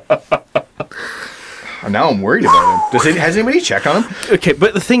 Now I'm worried about him. Has anybody checked on him? Okay,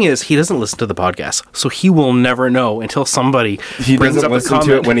 but the thing is, he doesn't listen to the podcast, so he will never know until somebody He brings doesn't up a listen comment.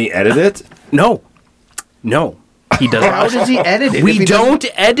 to it when he edit it. No, he doesn't. How does he edit it? We don't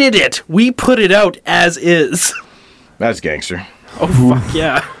edit it. We put it out as is. That's gangster. Oh fuck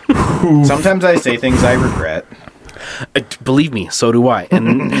yeah! Sometimes I say things I regret. Believe me, so do I.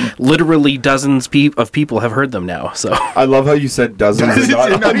 And literally dozens of people have heard them now. So I love how you said dozens and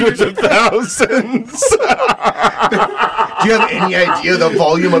not hundreds of thousands. Do you have any idea the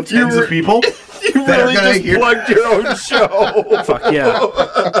volume of tens of people? You really just plugged your own show. fuck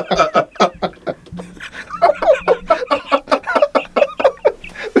yeah.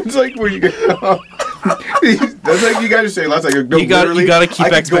 It's like where you go. That's like you guys say last. Like no, You gotta keep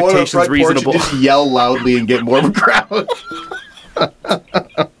I could go on a expectations front porch and reasonable. just yell loudly and get more of a crowd.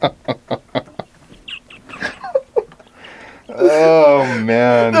 Oh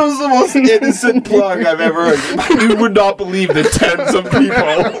man, That was the most innocent plug I've ever heard. You would not believe the tens of people.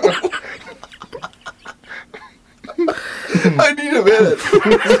 I need a minute.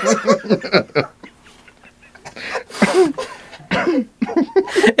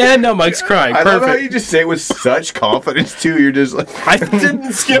 And now Mike's crying. I love how Perfect. you just say it with such confidence too. You're just like I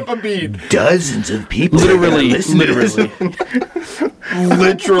didn't skip a beat. dozens of people. Literally.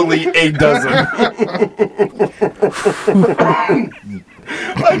 Literally a dozen.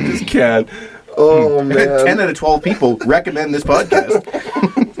 I just can't. Oh man. 10 out of 12 people recommend this podcast.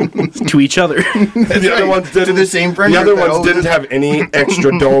 To each other. The other ones didn't. To the same friend The other group that ones didn't have any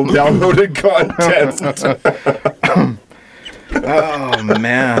extra downloaded content. Oh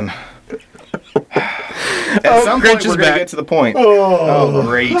man. At some Grinch point, is we're gonna back. get to the point. Oh,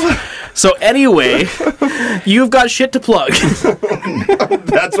 great! So anyway, you've got shit to plug.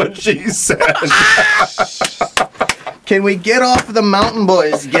 That's what she said. Can we get off the mountain,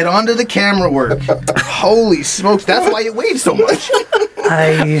 boys? Get onto the camera work. Holy smokes! That's why it weighed so much.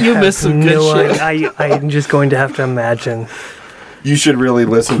 You missed some good shit. I'm just going to have to imagine. You should really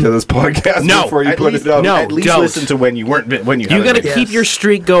listen to this podcast No, before you At put least, it up. no. at least don't. listen to when you weren't when you. You got to Yes. keep your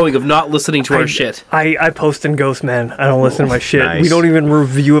streak going of not listening to our shit. I post in Ghost, man. I don't listen to my shit. Nice. We don't even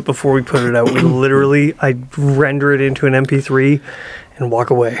review it before we put it out. We literally, I render it into an MP3 and walk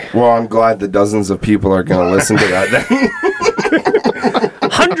away. Well, I'm glad that dozens of people are going to listen to that then.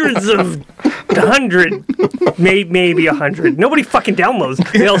 Maybe 100. Nobody fucking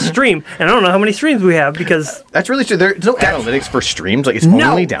downloads. They all stream, and I don't know how many streams we have because That's really true. There's no analytics for streams. Like it's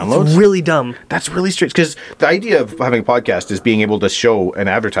no, only downloads. it's really dumb. That's really strange because the idea of having a podcast is being able to show an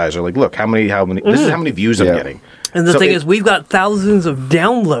advertiser, like, look, how many. This is how many views I'm Yeah. getting. And the So thing it- is, we've got thousands of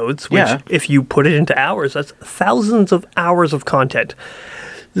downloads, which, Yeah. if you put it into hours, that's thousands of hours of content.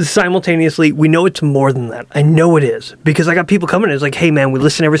 Simultaneously, we know it's more than that. I know it is. Because I got people coming in, it's like, hey man, we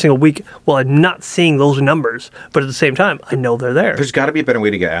listen every single week. Well, I'm not seeing those numbers, but at the same time, I know they're there. There's got to be a better way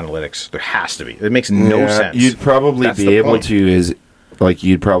to get analytics. There has to be. It makes no Yeah, sense. You'd probably That's be the able point. to is like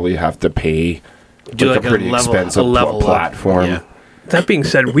you'd probably have to pay Do like a pretty expensive level up. platform. Yeah. That being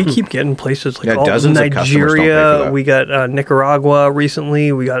said, we keep getting places like all dozens of customers don't pay for Nigeria. that. We got Nicaragua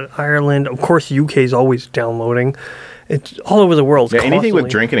recently. We got Ireland. Of course, UK is always downloading. It's all over the world. Yeah, anything with constantly.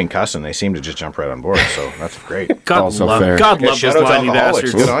 drinking and cussing, they seem to just jump right on board. So that's great. God Also love, fair. God Yeah, love shout those out to lying alcoholics.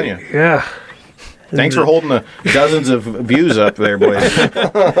 bastards. Good on you. Yeah. Thanks for holding the dozens of views up there, boys.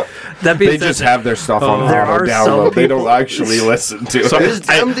 That being They said, just have their stuff on there auto are some download. They people- don't actually listen to So it.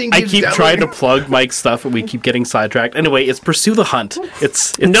 I keep trying to plug Mike's stuff, and we keep getting sidetracked. Anyway, it's Pursue the Hunt.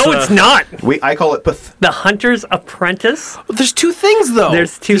 It's it's not. I call it The Hunter's Apprentice. There's two things though.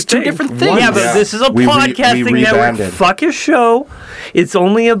 There's two things. different things. Yeah, but Yeah. this is a We podcasting network. rebranded. Fuck a show. It's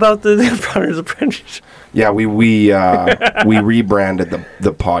only about the Hunter's Apprentice. Yeah, we rebranded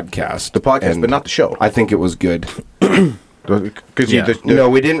the podcast. the podcast, and but not the show. I think it was good. Because Yeah. No,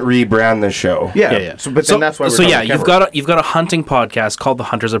 we didn't rebrand the show. yeah, Yeah. So, but then that's why. We're so talking yeah, camera. you've got a hunting podcast called The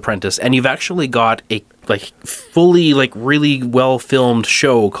Hunter's Apprentice, and you've actually got a fully really well filmed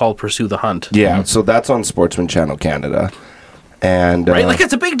show called Pursue the Hunt. Yeah, so that's on Sportsman Channel Canada. And Right, like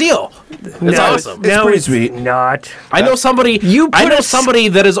it's a big deal. It's awesome. It's pretty sweet. Not. I know somebody. I know somebody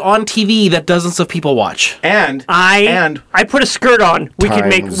that is on TV that dozens of people watch. and I put a skirt on. We could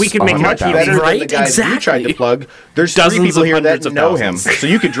make Times it 100,000. much better better. than Right? the guys you tried Exactly. to plug. There's Dozens three people of here hundreds that of know him. thousands. So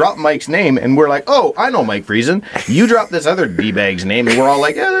you could drop Mike's name, and we're like, oh, I know Mike Friesen. You drop this other D-bag's name, and we're all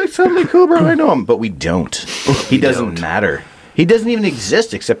like, yeah, that's somebody cool, bro. I know him. But we don't. He doesn't matter. He doesn't even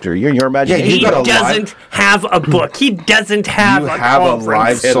exist except for your imagination. you He got a doesn't have a book. He doesn't have You a have a conference.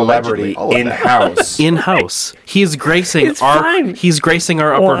 live celebrity Allegedly, all of in house. In house, he's gracing It's fine. He's gracing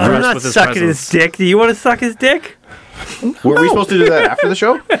our upper Well, I'm crust not with his sucking presence. his dick. Do you want to suck his dick? Were we supposed to do that after the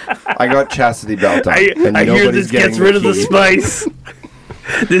show? I got chastity belt on. and I hear nobody's this gets getting rid of the key. spice.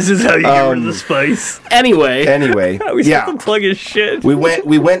 This is how you get rid of the spice. Anyway, Anyway, Are we yeah, supposed to plug his shit? we went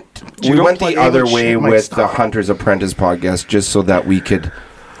don't the plug other any way shit, Mike, with the stop. Hunter's Apprentice podcast, just so that we could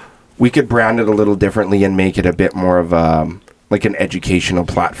brand it a little differently and make it a bit more of like an educational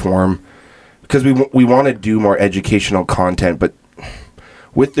platform, because we want to do more educational content, but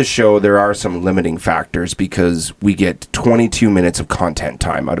with the show there are some limiting factors because we get 22 minutes of content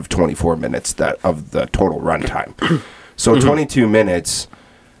time out of 24 minutes of the total runtime. So 22 minutes,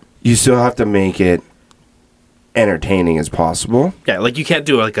 you still have to make it entertaining as possible. yeah, like you can't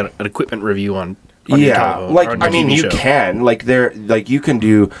do like an equipment review on your Yeah, telephone like or on I your mean, TV you show. can you can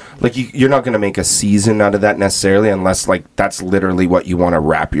do you're not going to make a season out of that necessarily unless that's literally what you want to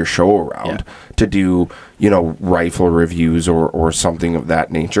wrap your show around to do rifle reviews or something of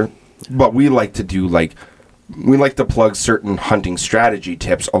that nature. But we like to do we like to plug certain hunting strategy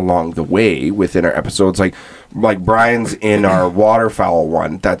tips along the way within our episodes. Like Brian's in our waterfowl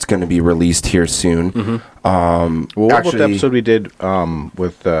one that's going to be released here soon. Well, what about the Actually- episode we did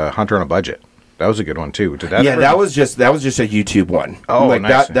with Hunter on a Budget? That was a good one too. Did that? Yeah, ever- that was just a YouTube one. Oh,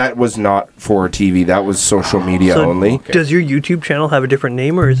 nice. that was not for TV. That was social media So only. Does your YouTube channel have a different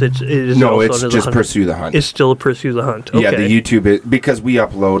name, or is it? No, also it's under the just Hunter? Pursue the Hunt. It's still a Pursue the Hunt. Okay. Yeah, the YouTube is because we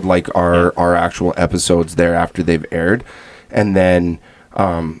upload our actual episodes there after they've aired, and then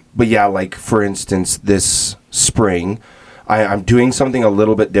but yeah, for instance, this spring, I'm doing something a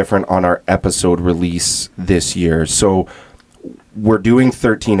little bit different on our episode release this year. So we're doing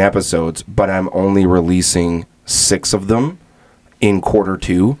 13 episodes, but I'm only releasing 6 of them in quarter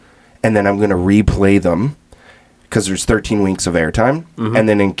 2, and then I'm going to replay them because there's 13 weeks of airtime, and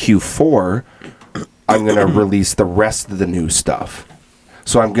then in Q4 I'm going to release the rest of the new stuff.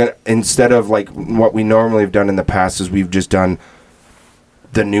 So I'm going to, instead of what we normally have done in the past, is we've just done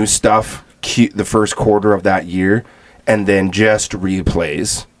the new stuff the first quarter of that year and then just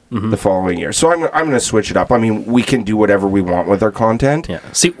replays the following year. So I'm going to switch it up. I mean, we can do whatever we want with our content. Yeah.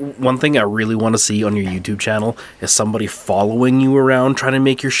 See, one thing I really want to see on your YouTube channel is somebody following you around, trying to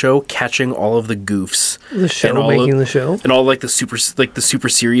make your show, catching all of the goofs, The show, and all making the show? and all the super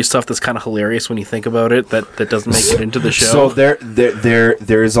serious stuff that's kind of hilarious when you think about it. That doesn't make it into the show. So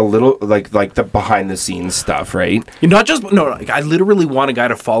there is a little like the behind the scenes stuff, right? You're not just I literally want a guy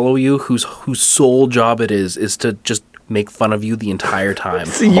to follow you whose sole job it is to just make fun of you the entire time.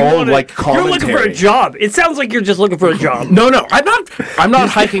 You Oh, wanna- like You're looking for a commentary. job. It sounds like you're just looking for a job. No, I'm not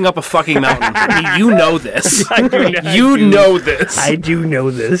hiking up a fucking mountain. I mean, you know this. I do You know this. I do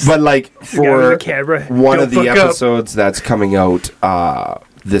know this. But for the camera. one Don't of the fuck up. episodes that's coming out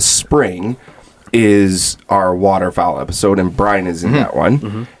this spring is our waterfowl episode, and Brian is in that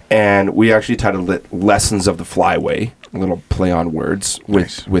one. And we actually titled it "Lessons of the Flyway," a little play on words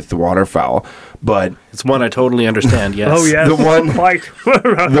with the waterfowl. But It's one I totally understand. Yes. Oh yeah, the one- Quite.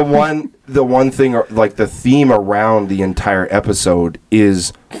 the one thing, the theme around the entire episode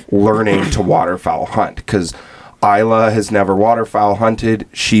is learning to waterfowl hunt, because Isla has never waterfowl hunted.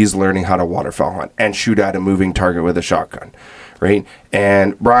 She's learning how to waterfowl hunt and shoot at a moving target with a shotgun, right?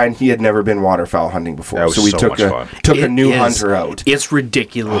 And Brian, he had never been wawaterfowl hunting before, That was so we so took much fun. a new hunter out. It's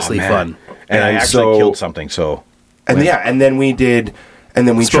ridiculously fun. And I And actually so- killed something, so... And and then we did, and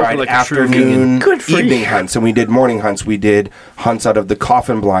then we Spoken tried like a true afternoon, Good for evening you. hunts, and we did morning hunts. We did hunts out of the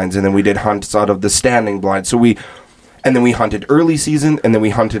coffin blinds, and then we did hunts out of the standing blinds. And then we hunted early season, and then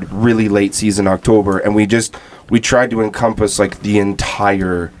we hunted really late season, October, and we tried to encompass like the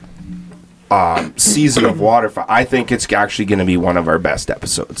entire season of waterfowl. I think it's actually going to be one of our best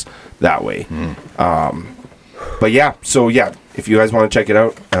episodes that way. But yeah, so yeah, if you guys want to check it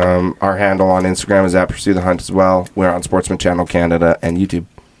out, our handle on Instagram is @PursueTheHunt as well. We're on Sportsman Channel Canada and YouTube.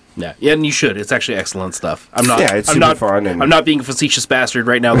 Yeah, and you should. It's actually excellent stuff. I'm not. Yeah, it's I'm super not, fun and- I'm not being a facetious bastard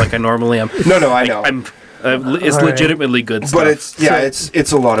right now like I normally am. No, I know. It's All right. legitimately good stuff. But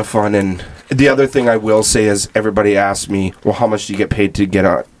it's a lot of fun. And the other thing I will say is everybody asks me, well, how much do you get paid to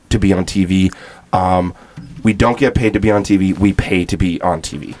to be on TV? We don't get paid to be on TV. We pay to be on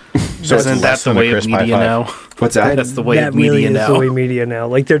TV. So Isn't it's that less the than a way of crisp high media five. now? What's that? That's the way that of media really is now. the way media now.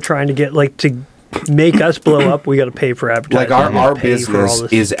 Like they're trying to get to make us blow up. We got to pay for advertising. Like our pay for all business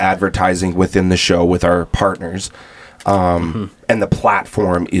this. is advertising within the show with our partners, and the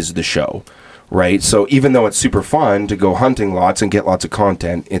platform is the show, right? So even though it's super fun to go hunting lots and get lots of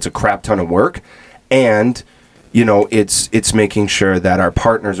content, it's a crap ton of work, and it's making sure that our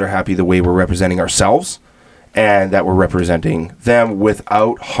partners are happy the way we're representing ourselves, and that we're representing them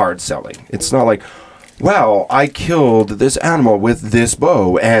without hard selling. It's not like, well, I killed this animal with this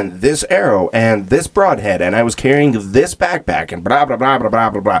bow and this arrow and this broadhead, and I was carrying this backpack and blah, blah, blah, blah, blah,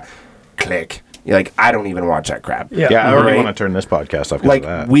 blah, blah. Click. You're like, I don't even watch that crap. Yeah, I already Right? want to turn this podcast off because Like, of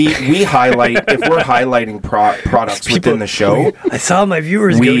that. we highlight, if we're highlighting products within the show, I saw my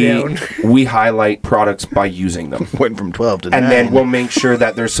viewers go down. we highlight products by using them. Went from 12 to 9. And then we'll make sure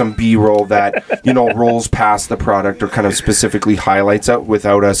that there's some B-roll that, rolls past the product or kind of specifically highlights it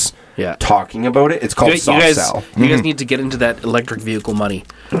without us talking about it. It's called soft sell. You guys need to get into that electric vehicle money.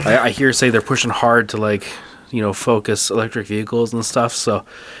 I hear say they're pushing hard to focus electric vehicles and stuff. So,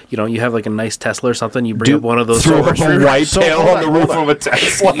 you have like a nice Tesla or something. You bring up one of those. Throw up a white So tail hold on the on, roof hold of a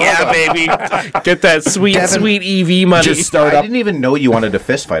Tesla. Yeah, baby. Get that sweet EV money. Just start I up. didn't even know you wanted to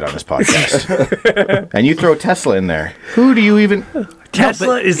fist fight on this podcast. And you throw Tesla in there. Who do you even...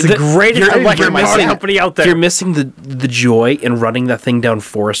 Tesla is the greatest electric car company out there. You're missing the joy in running that thing down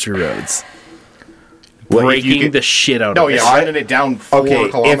forestry roads. Well, Breaking the shit out No, of it. yeah, running it down 4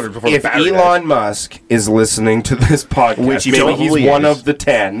 kilometers before if the battery Elon dies. Musk is listening to this podcast, Which he maybe he's probably one is. of the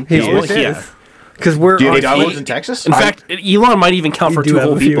 10. He Yeah. always Yeah. is. Because we're Do you on have downloads in Texas? In fact, Elon might even count for do two have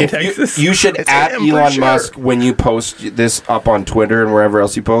whole a few people. in Texas. You should at him for Elon sure. Musk when you post this up on Twitter and wherever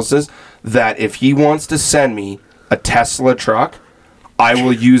else he posts this, that if he wants to send me a Tesla truck, I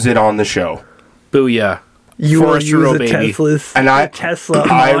will use it on the show. Booyah. you will Forest use Row, a baby. Tesla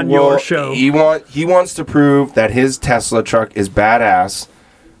I on will- your show. He wants to prove that his Tesla truck is badass.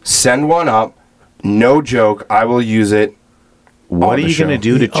 Send one up. No joke. I will use it. What are you going to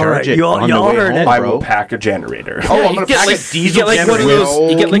do to All right, charge it y'all- on y'all the way heard home, it. I bro? will pack a generator. Oh, I'm you going to get pack like- a you diesel get like one of generator.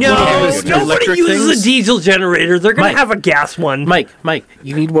 those- you get like No, one of those nobody electric uses things. a diesel generator. They're going Mike. to have a gas one. Mike,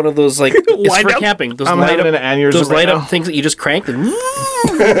 you need one of those like it's Wind for up. camping. Those I'm light having up, an aneurysm those light right up now. things that you just crank and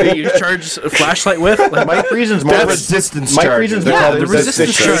you charge a flashlight with. Like, Mike Reason's more That's of a resistance Mike charger. Reason's They're more called of the a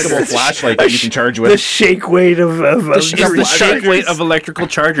resistance shakable charger. flashlight that you can charge The with. shake weight of it's the shake weight of electrical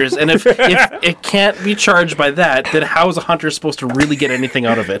chargers, and if it can't be charged by that, then how is a hunter supposed to really get anything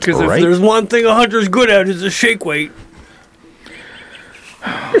out of it? Because Right. if there's one thing a hunter's good at, is a shake weight.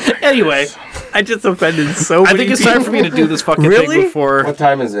 Anyway, I just offended so I many think it's people. time for me to do this fucking Really? thing before. What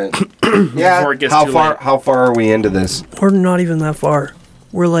time is it? Before it gets how too far? late. How far are we into this? We're not even that far.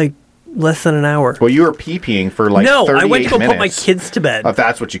 We're like less than an hour. Well, you were pee-peeing for like No, 38 I went to go put my minutes. kids to bed. If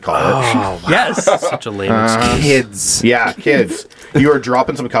that's what you call it. Yes. Such a lame excuse. Kids. Yeah, kids. You were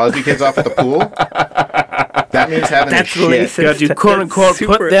dropping some Cosby kids off at the pool? That means having That's a shit. racist. You gotta do quote That's unquote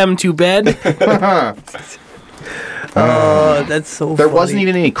super- put them to bed. Oh, that's so There funny. wasn't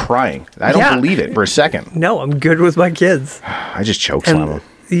even any crying. I don't Yeah. believe it for a second. No, I'm good with my kids. I just chokeslam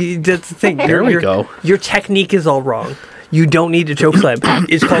them. That's the thing. There we go. Your technique is all wrong. You don't need to choke slam.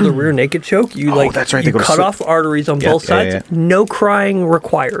 It's called a rear naked choke. You that's right, they You go to cut sleep. off arteries on both yeah, sides. yeah. No crying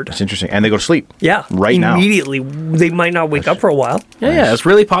required. It's interesting. And they go to sleep. Yeah, Right now. immediately. They might not wake up for a while. Yeah, it's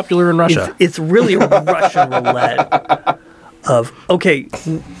really popular in Russia. It's really a Russian roulette of okay.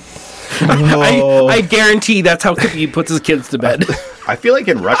 I guarantee that's how he puts his kids to bed. I feel like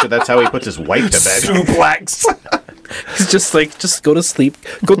in Russia, that's how he puts his wife to bed. Suplex. He's just like, just go to sleep.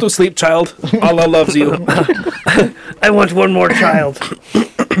 Go to sleep, child. Allah loves you. I want one more child.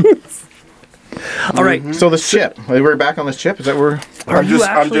 All right. So this chip, we're back on this chip. Is that where? Are you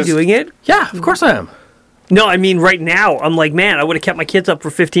actually doing it? Yeah, of course I am. No, I mean right now. I'm like, man, I would have kept my kids up for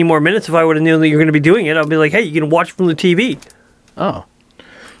 15 more minutes if I would have known that you're going to be doing it. I'll be like, hey, you can watch from the TV. Oh.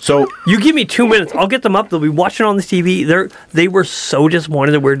 So You give me 2 minutes, I'll get them up. They'll be watching on the TV. They were so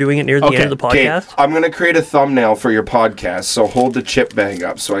disappointed that we're doing it near the end of the Okay, podcast. I'm going to create a thumbnail for your podcast, so hold the chip bag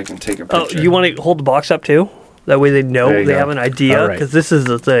up so I can take a Oh, picture. you want to hold the box up too? That way they know There you they go. have an idea. All right. Because this is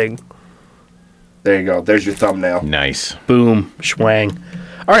the thing. There you go. There's your thumbnail. nice. Boom. Schwang.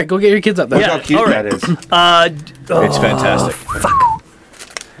 All right, go get your kids up there. Look Yeah, how cute all right. that is. It's fantastic.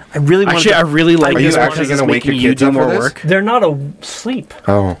 I really want Actually, I really like Are you this actually because it's gonna wake making your you kids do up for more this? work. They're not asleep.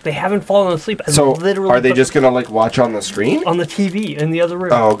 Oh. They haven't fallen asleep. I So literally are they put just going to like watch on the screen? on the TV in the other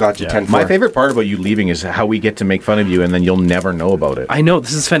room? Oh, gotcha. 10 My favorite part about you leaving is how we get to make fun of you, and then you'll never know about it. I know,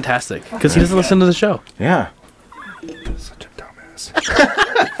 this is fantastic. Because he doesn't listen to the show. Yeah. Such a dumbass.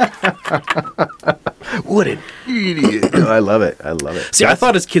 What an idiot! I love it. I love it. See, I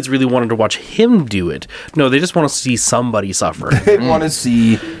thought his kids really wanted to watch him do it. No, they just want to see somebody suffer. They want to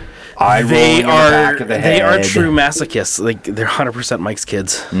see eye rolling They in the back are of the head. they are true masochists. Like they're 100% Mike's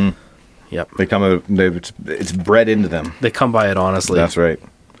kids. Yep, They come. It's bred into them. they come by it honestly. That's right.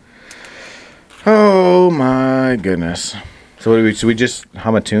 Oh my goodness! So what do we? Should we just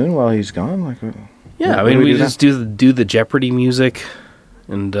hum a tune while he's gone? Like, Yeah, I what mean do we do just do the Jeopardy music,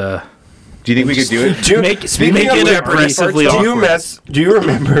 and do you think we could do it? Do you, Make- speaking make of it Jeopardy, aggressively do you awkward. do you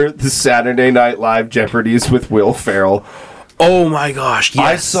remember the Saturday Night Live Jeopardies with Will Ferrell? oh my gosh, yes.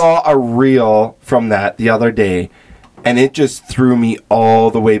 I saw a reel from that the other day, and it just threw me all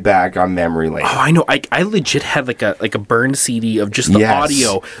the way back on memory lane. Oh, I know. I legit had like a burned CD of just the Yes.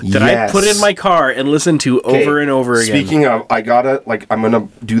 audio that Yes. I put in my car and listened to over and over again. Speaking of, I gotta I'm gonna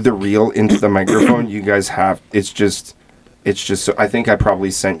do the reel into the microphone. You guys have it's just so I think I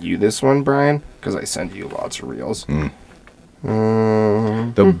probably sent you this one, Brian, because I send you lots of reels.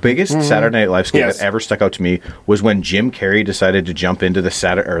 The biggest Saturday Night Live skit Yes. that ever stuck out to me was when Jim Carrey decided to jump into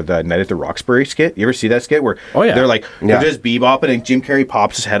the Night at the Roxbury skit. You ever see that skit where Oh, yeah. they're like Yeah. they're just bebopping and Jim Carrey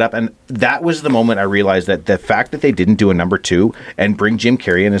pops his head up, and that was the moment I realized that the fact that they didn't do a number 2 and bring Jim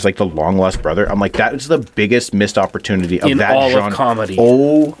Carrey in as like the long lost brother, I'm like, that is the biggest missed opportunity of In that all of genre. comedy.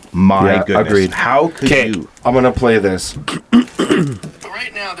 Oh my Yeah, goodness! agreed. How could Okay, you? I'm gonna play this.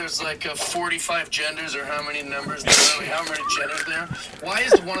 Right now, there's like 45 genders, or how many numbers there are, like how many genders there. Why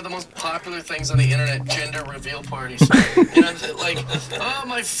is one of the most popular things on the internet gender reveal parties? You know, like, oh,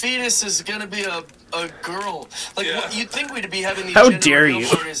 my fetus is gonna be a girl. Like, what, you'd think we'd be having these How gender dare reveal you.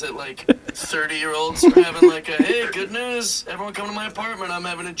 parties at like 30-year-olds are having like a, hey, good news, everyone come to my apartment, I'm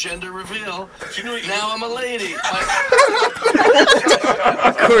having a gender reveal. Now I'm a lady.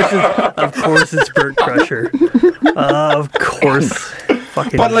 Of course it's Bert Crusher. Of course.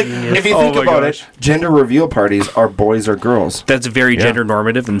 Fucking But like, genius. if you Oh think my about gosh. it, gender reveal parties are boys or girls. That's very gender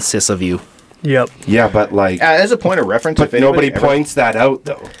normative and cis of you. Yep. Yeah, but like, As a point of reference, but if anybody nobody ever- points that out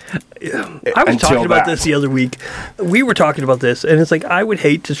though. I was Until talking about that. this the other week. We were talking about this, and it's like I would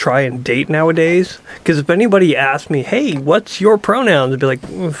hate to try and date nowadays because if anybody asked me, "Hey, what's your pronouns?" I'd be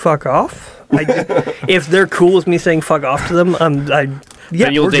like, "Fuck off." If they're cool with me saying "fuck off" to them, yeah,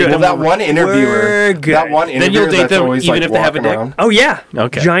 Then you'll we're date good. them. Well, that one interviewer, We're good. that one Then interviewer you'll date that's them always even like if they have a walking dick? around. Oh yeah,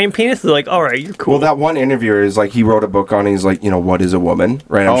 Okay. giant penis. They're like, all right, you're cool. Well, that one interviewer is like he wrote a book on. He's like, what is a woman?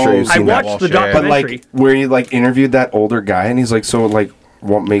 Right? I'm sure you've I seen that. watched the bullshit. But documentary. like, where he like interviewed that older guy, and he's like, so like,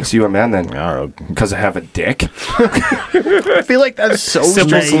 what makes you a man then? Because I have a dick. I feel like that's so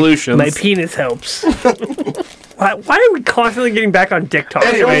Simple my, solutions. My penis helps. Why are we constantly getting back on dick talk?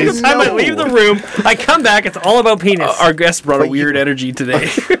 Anyways, Every time I no. leave the room, I come back, it's all about penis. Our guest brought a weird energy today.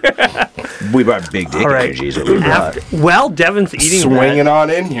 We brought big dick All right. energies. What we brought. Well, Devin's eating Swinging that. on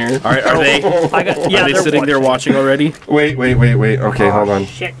in here. All right, are they? Yeah, Are they they're sitting there watching already? Wait. Okay, hold on.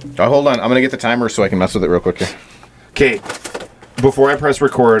 Shit. Oh, hold on. I'm gonna get the timer so I can mess with it real quick here. Okay. Before I press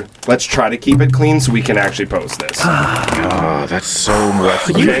record, let's try to keep it clean so we can actually post this. Oh, that's so much.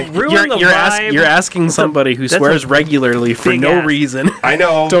 You Okay. ruined the vibe. You're asking somebody who that's swears a regularly for big no ass. reason I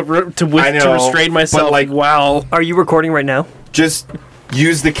know. to I know, restrain myself. but, like- wow. Are you recording right now? Just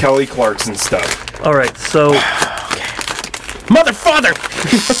use the Kelly Clarkson stuff. All right, so Mother, father!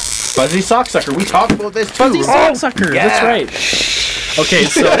 Fuzzy socksucker. We talked about this too. Fuzzy remember? socksucker. That's right. Okay,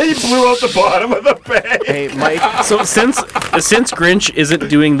 so he blew out the bottom of the bag. Hey, Mike. so since Grinch isn't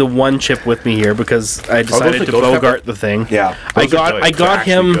doing the one chip with me here because I decided are to ghost bogart pepper? the thing. Yeah. I Those are got good. I got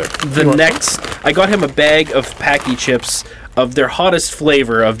They're him actually the next. I got him a bag of Packy chips of their hottest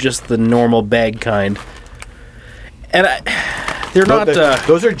flavor of just the normal bag kind. And they're not...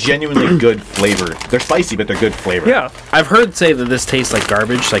 those are genuinely good flavor. They're spicy, but they're good flavor. Yeah. I've heard say that this tastes like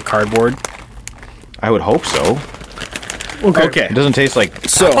garbage, like cardboard. I would hope so. Okay. It doesn't taste like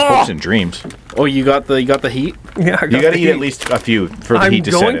hopes and dreams. Oh, you got the heat? Yeah, You got to eat at least a few for the heat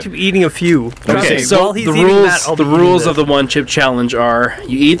to set in. I'm going to be eating a few. Okay, While so he's the eating rules that, I'll the be eating rules this. of the one chip challenge are: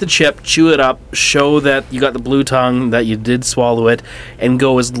 you eat the chip, chew it up, show that you got the blue tongue, that you did swallow it, and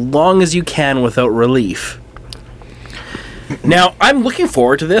go as long as you can without relief. Now, I'm looking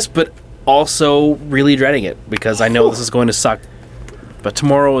forward to this, but also really dreading it because I know this is going to suck. But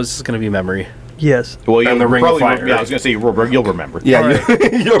tomorrow is going to be memory. Yes. Well, And the Ring of Fire. Yeah, I was going to say you'll remember. Yeah, All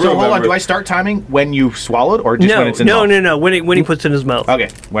right. you'll So hold on, remember. do I start timing when you swallowed or just when it's in the mouth? No. When he puts it in his mouth. Okay,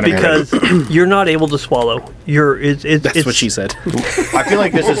 whenever you're ready. Because you're not able to swallow. That's what she said. I feel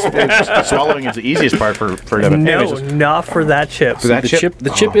like swallowing is the easiest part for Devin. No, Anyways, just- not for that chip. For that The chip?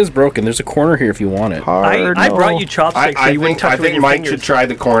 chip is broken. There's a corner here if you want it. I brought you chopsticks so I you wouldn't think, touch it with your Mike fingers. should try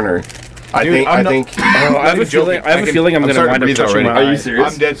the corner. I Dude, think. I'm I not- think. I have a feeling I'm going to wind up touching my Are you eye.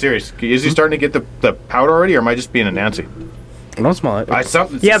 serious? I'm dead serious. Is he starting to get the powder already, or am I just being a Nancy? Don't smell it.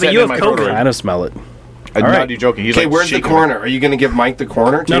 Yeah, but you have COVID. I don't smell it. I'm All not right. you joking. He's Okay, like where's the shaking corner? Are you going to give Mike the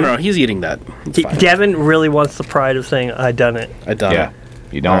corner too? No, he's eating that. It's fine. Devin really wants the pride of saying, I done it. I done Yeah,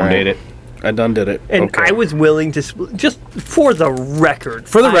 it. you don't All right. date it. I done did it. And Okay. I was willing to, just for the record.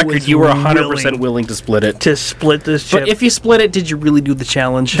 For the I record, was you were 100% willing willing to split it. to split this chip. But if you split it, did you really do the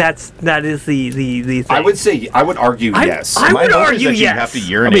challenge? that is the thing. I would argue yes. I My would hope is argue that you yes. have to I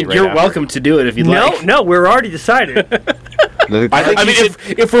urinate mean, right you're after. welcome to do it if you'd like. No, we're already decided. I think I mean, he should,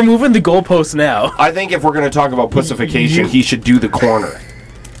 if we're moving the goalposts now, I think if we're going to talk about pussification, he should do the corner.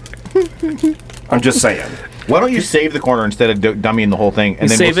 I'm just saying. Why don't you save the corner instead of dummying the whole thing? and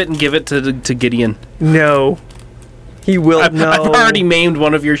save it and give it to Gideon. No. He will I've already maimed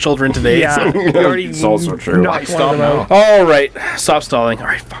one of your children today. Yeah. So. He already It's also true. knocked one Stop of them now. out. All right, stop stalling. All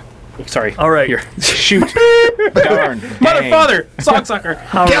right, fuck. Sorry. All right. Here. Shoot. Darn. Mother, Dang. father, socksucker.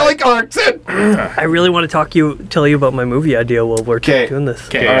 All right. Kelly Clarkson! I really want to tell you about my movie idea while we're 'Kay. doing this.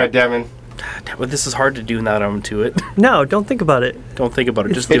 Okay. All right, Devin. Well, this is hard to do now that I'm to it. No, don't think about it. Don't think about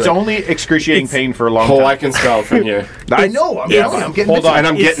it. Just do It's it. only excruciating pain for a long Oh, time. I can spell from here. I know. I'm getting Hold on,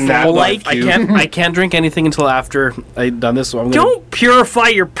 I'm It's getting that. like- I can't drink anything until after I've done this. So I'm gonna. Don't purify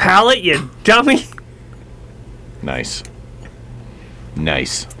your palate, you dummy. Nice.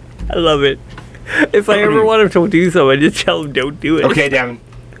 Nice. I love it. If I ever want him to do something, I just tell him don't do it. Okay, Devin.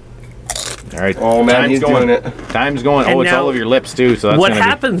 All right. Oh, man, Time's he's going. doing it. Time's going. And Oh, it's now- all over your lips too. So that's What gonna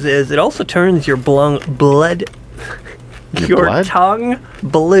happens is it also turns your blood, your blood? tongue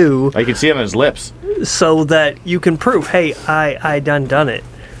blue, Be, I can see it on his lips. so that you can prove, hey, I done it.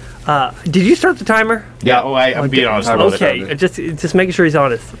 Did you start the timer? Yeah. Oh, I'm being honest about it. Okay, just making sure he's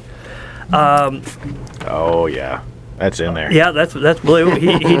honest. Oh yeah, that's in there. Yeah, that's blue.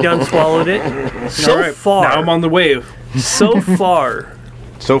 He done swallowed it. So All right, far, Now I'm on the wave. so far,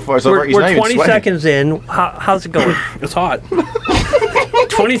 So far, he's not we're even 20 sweating. seconds in. How's it going? It's hot.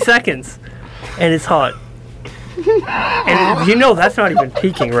 20 seconds, and it's hot. And you know that's not even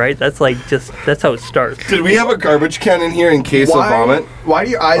peaking, right? That's like that's how it starts. Did we have a garbage can in here in case of vomit? Why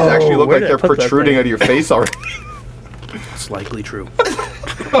do your eyes Oh, actually look where like did I they're put that protruding thing? out of your face already? It's likely true.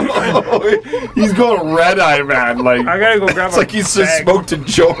 He's going red-eye, man. Like, I gotta go grab. it's like he's just smoked a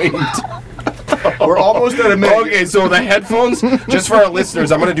joint. We're almost at a minute. Okay, so the headphones, just for our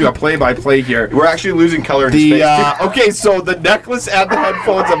listeners, I'm going to do a play-by-play here. We're actually losing color in his The face. okay, so the necklace and the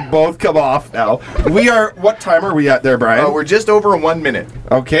headphones have both come off now. We are, what time are we at there, Brian? We're just over 1 minute.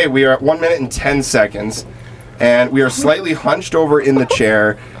 Okay, we are at 1 minute and 10 seconds, and we are slightly hunched over in the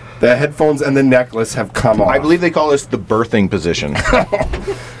chair. The headphones and the necklace have come off. I believe they call this the birthing position.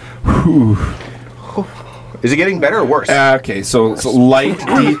 Is it getting better or worse? Okay, so light,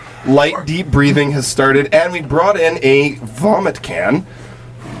 deep breathing has started, and we brought in a vomit can.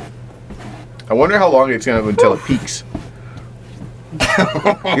 I wonder how long it's going to until it peaks.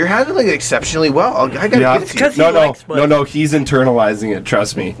 You're handling it exceptionally well. I got to Yeah. give it to you. Because he likes blood. no, he's internalizing it.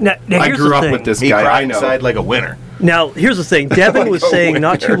 Trust me. Now I here's grew the up thing. with this He guy. cried I know. inside like a winner. Now, here's the thing. Devin was saying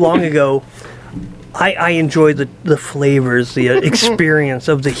not too long ago, I enjoy the flavors, the experience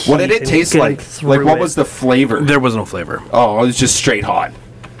of the heat. What did it and taste getting like? through Like, what it. was the flavor? There was no flavor. Oh, it was just straight hot.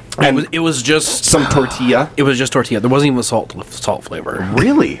 And It was just some tortilla. It was just tortilla. There wasn't even salt flavor.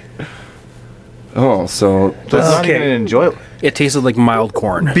 Really? Oh, so That's not Okay. even enjoyable. It tasted like mild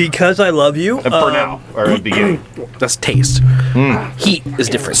corn. Because I love you. For now, or at the beginning. That's taste. Heat is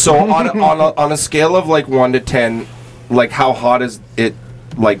different. So on a scale of like 1 to 10, like how hot is it,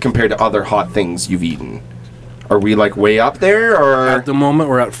 like compared to other hot things you've eaten? Are we like way up there, or At the moment,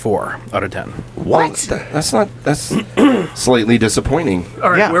 we're at 4 out of 10. what? That's slightly disappointing.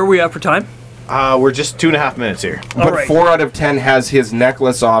 All right, Yeah. where are we at for time? We're just 2.5 minutes here. All But right. 4 out of 10 has his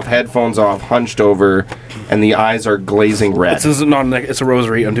necklace off, headphones off, hunched over, and the eyes are glazing red. This is not it's a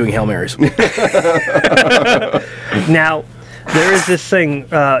rosary. I'm doing Hail Marys. Now, there is this thing,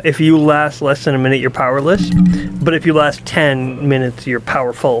 if you last less than a minute, you're powerless. But if you last 10 minutes, you're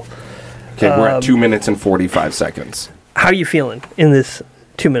powerful. Okay, we're at 2 minutes and 45 seconds. How are you feeling in this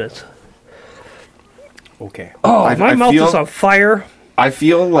 2 minutes? Okay. Oh, I my mouth feel- is on fire. I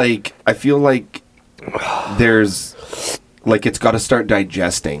feel like there's like it's got to start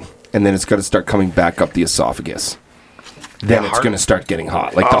digesting, and then it's got to start coming back up the esophagus. Then it's going to start getting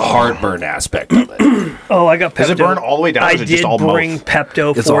hot, like the heartburn aspect of it. Oh, I got Pepto. Does it burn all the way down, or I is it just did all bring mouth?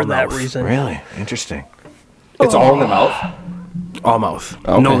 Pepto It's for all that mouth. reason. Really interesting. It's all in the mouth. All mouth.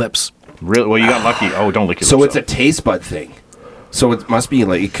 Okay. No lips. Really? Well, you got lucky. Oh, don't lick your So lips it's a taste bud thing. So it must be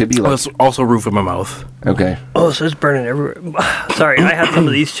like it could be Oh, like it's also roof of my mouth. okay. Oh, so it's burning everywhere. Sorry, I had some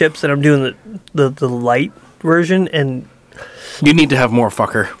of these chips, and I'm doing the light version, and You need to have more,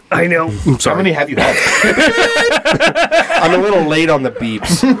 fucker. I know. I'm How sorry. many have you had? I'm a little late on the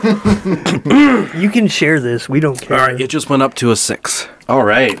beeps. You can share this. We don't care. All right, it just went up to a 6. All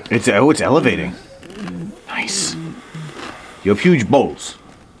right. It's elevating. Nice. You have huge bowls.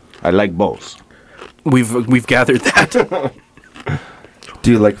 I like bowls. We've gathered that.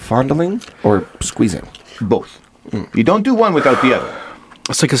 Do you like fondling or squeezing? Both. You don't do one without the other.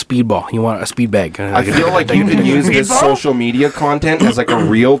 It's like a speedball. You want a speed bag. I feel like you can use this social media content as like a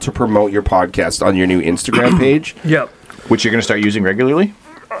reel to promote your podcast on your new Instagram page. Yep. Which you're going to start using regularly?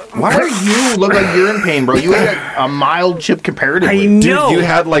 Why do you look like you're in pain, bro? You had a mild chip comparatively. I Dude, know. you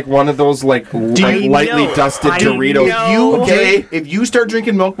had like one of those like lightly know? dusted I Doritos. know. If you start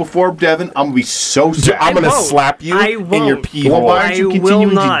drinking milk before Devin, I'm gonna be so sad. I'm gonna won't. slap you I in your won't. pee Well, hole. why aren't you I will continuing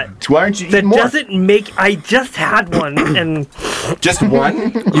to? not. Why aren't you That eating more? doesn't make. I just had one, and Just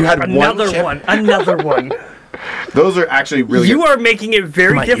one? You had another one chip? one. Another one. Those are actually really You good. are making it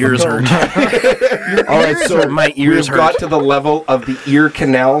very My difficult. ears hurt. All right, so My ears we've got hurt. to the level of the ear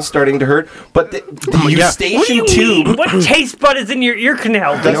canal starting to hurt, but the yeah. eustachian What do you tube. mean? What taste bud is in your ear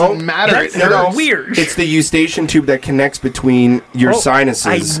canal? Doesn't matter. That's No. weird. It's the eustachian tube that connects between your Oh,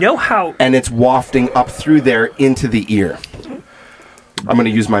 sinuses. I know how. And it's wafting up through there into the ear. I'm going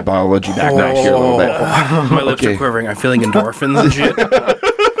to use my biology back knife here a little bit. My lips Okay. are quivering. I'm feeling endorphins and shit.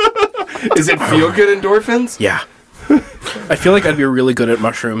 Does it feel good, endorphins? Yeah. I feel like I'd be really good at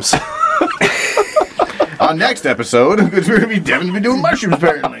mushrooms. On next episode, it's going to be Devin's been doing mushrooms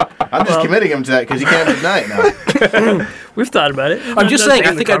apparently. I'm just committing him to that because he can't deny it now. We've thought about it. I'm just saying,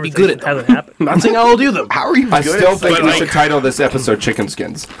 I think I'd be good at them. Hasn't happened. I'm not saying I will do them. How are you I good still at think but we like- should title this episode Chicken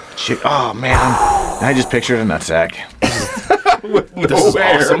Skins. shit? Oh man, I just pictured a nutsack. This is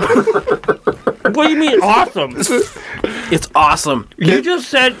awesome. What do you mean awesome? It's awesome. You just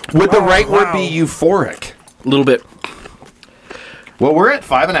said. Would the right word wow. be euphoric? A little bit. Well, we're at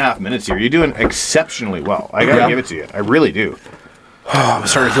 5.5 minutes here. You're doing exceptionally well. I gotta Yeah. give it to you. I really do. I'm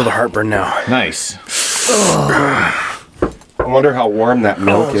starting to feel the heartburn now. Nice. I wonder how warm that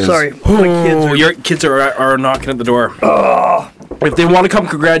milk Oh, is. sorry. My kids Oh, are. your kids are knocking at the door. If they want to come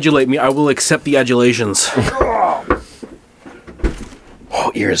congratulate me, I will accept the adulations. Oh,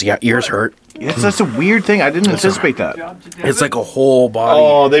 ears. Yeah, ears hurt. That's a weird thing. I didn't anticipate that. It's like a whole body.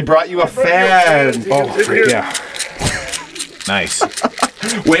 Oh, they brought you a fan. Yeah. Nice.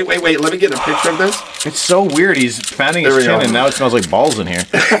 Wait. Let me get a picture of this. It's so weird. He's fanning There his we chin, go. and now it smells like balls in here.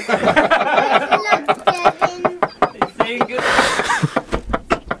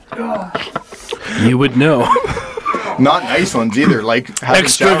 You would know. Not nice ones either. Like having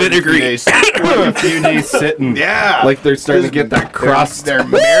Extra showered in a few vinegary. days. A few days sitting. Yeah. Like they're starting to get that crust. They're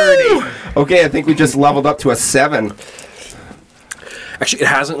marinating. Okay, I think we just leveled up to a 7. Actually, it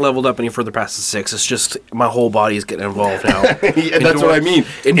hasn't leveled up any further past the 6. It's just my whole body is getting involved now. Yeah, that's what I mean.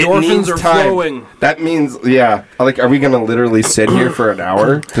 It Endorphins needs are time. flowing. That means, yeah. Like, are we going to literally sit here for an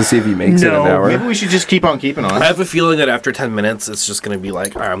hour to see if he makes it No, an hour? Maybe we should just keep on keeping on. I have a feeling that after 10 minutes, it's just going to be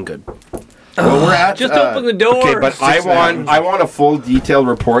like, all right, I'm good. Well, we're at Just open the door. Okay, but I want a full detailed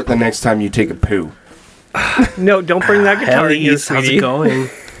report the next time you take a poo. No, don't bring that guitar in here, Hellies, how's sweetie. it going?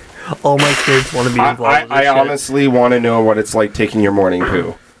 All my kids want to be involved. with I this shit. honestly want to know what it's like taking your morning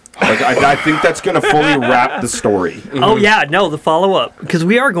poo. Like, I think that's going to fully wrap the story. Oh yeah, no, the follow up, because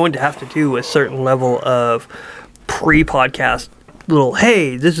we are going to have to do a certain level of pre-podcast little.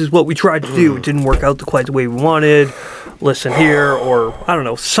 Hey, this is what we tried to do. It didn't work out quite the way we wanted. Listen here, or I don't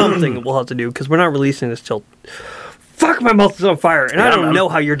know, something we'll have to do because we're not releasing this till fuck, my mouth is on fire, and I don't know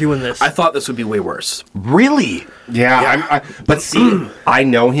how you're doing this. I thought this would be way worse. Really? Yeah, but see, I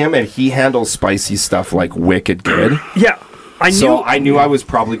know him, and he handles spicy stuff like wicked good. Yeah, I knew I was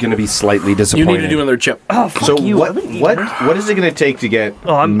probably going to be slightly You disappointed. need to do another chip. Oh, fuck So you. what is it going to take to get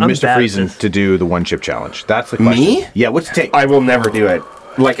I'm Mr. bad at Friesen this. to do the one chip challenge? That's the question. Me? Yeah, what's it take? I will never do it.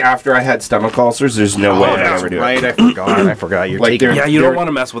 Like, after I had stomach ulcers, there's no way I'd ever do right. it. I forgot. You're Like, taking there- Yeah, you there- don't want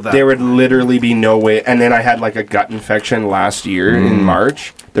to mess with that. There would literally be no way. And then I had like a gut infection last year in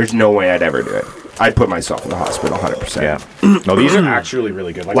March. There's no way I'd ever do it. I'd put myself in the hospital 100%. Yeah. No, these are actually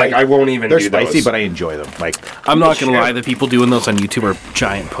really good. Like, I won't even They're do spicy, those. but I enjoy them. Like, I'm not going to lie. The people doing those on YouTube are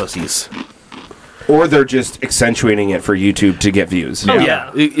giant pussies. Or they're just accentuating it for YouTube to get views. Oh, yeah.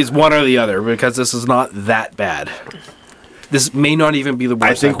 It's one or the other because this is not that bad. This may not even be the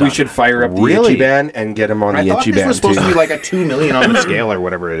worst. I think I've we done. should fire up the Really? Itchy Band and get him on I the thought Itchy this Band was supposed too. to be like a 2 million on the scale or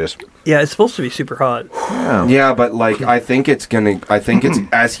whatever it is. Yeah, it's supposed to be super hot. Yeah, but like I think it's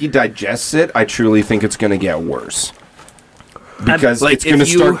as he digests it, I truly think it's gonna get worse. Because Like, it's gonna if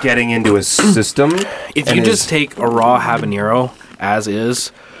you- start getting into his system. If and you his- just take a raw habanero as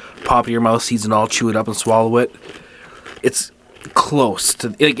is, pop it in your mouth, season all, chew it up, and swallow it, it's close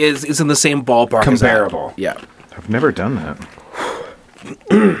to. It's in the same ballpark. Comparable. As that. Yeah. I've never done that.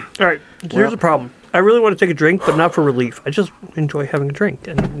 All right, here's the problem. I really want to take a drink, but not for relief. I just enjoy having a drink,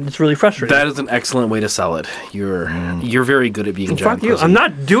 and it's really frustrating. That is an excellent way to sell it. You're very good at being a giant Fuck you. pussy. I'm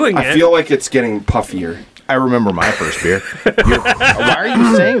not doing I it. feel like it's getting puffier. I remember my first beer. Why are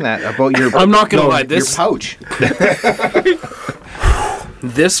you saying that about your? I'm not gonna lie, this- your pouch.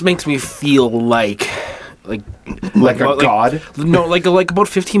 This makes me feel like Like a god. No, like about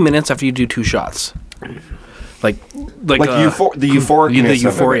 15 minutes after you do 2 shots. Like Like the euphoric. the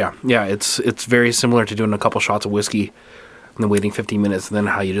euphoria. Yeah, it's very similar to doing a couple shots of whiskey and then waiting 15 minutes and then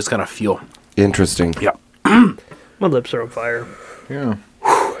how you just kind of feel. Interesting. Yeah. My lips are on fire. Yeah.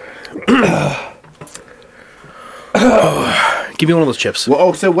 Give me one of those chips.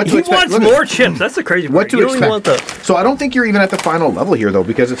 Well, so what to He expect? wants Look, more chips. That's the crazy part. What to you don't even expect? want the. So I don't think you're even at the final level here, though,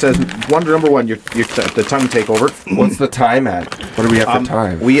 because it says number one, you're the time to take over. What's the time at? What do we have for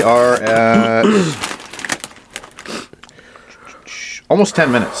time? We are at almost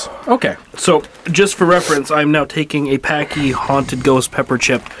 10 minutes. Okay. So, just for reference, I'm now taking a Packy Haunted Ghost Pepper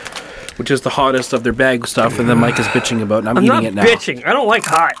Chip, which is the hottest of their bag stuff, and then Mike is bitching about, and I'm I'm eating not it now. bitching. I don't like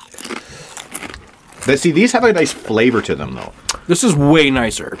hot. See, these have a nice flavor to them, though. This is way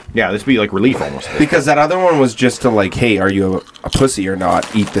nicer. Yeah, this would be like relief almost. Because that other one was just to like, hey, are you a pussy or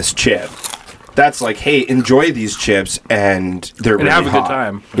not? Eat this chip. That's like, hey, enjoy these chips, and they're And really have a good hot.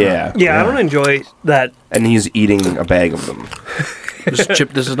 time. Yeah. Yeah, I don't enjoy that. And he's eating a bag of them.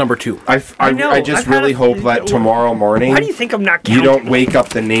 This is number 2. I know, just I've had really a- hope that tomorrow morning Why do you think I'm not you counting? don't wake up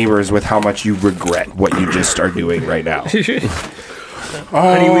the neighbors with how much you regret what you just are doing right now.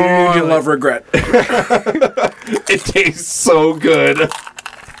 I love regret. It tastes so good.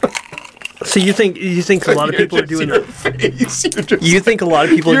 So you think a lot of people are doing your that? face. You think a lot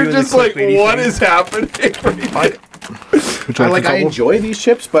of people are You're doing just the like, clickbaity what thing? is happening? I enjoy these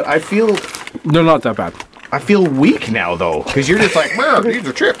chips, but I feel They're not that bad. weak now, though, because you're just like, man, these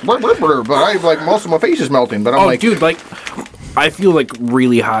are chips, but I like most of my face is melting. But I'm like, Dude, like, I feel like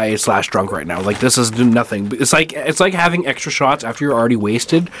really high / drunk right now. Like, this is nothing. It's like having extra shots after you're already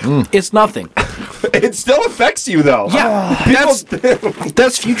wasted. It's nothing. It still affects you though. Yeah,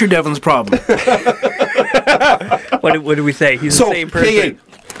 that's future Devin's problem. What do we say? He's So, the same person. hey,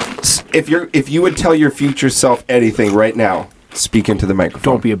 if you would tell your future self anything right now, speak into the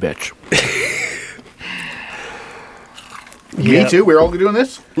microphone. Don't be a bitch. me too. We're all doing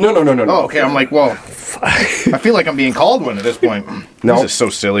this. No. Oh, okay. I'm like, well, I feel like I'm being called one at this point. No. This is so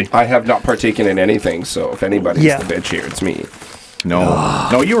silly. I have not partaken in anything, so if anybody's Yeah. the bitch here, it's me.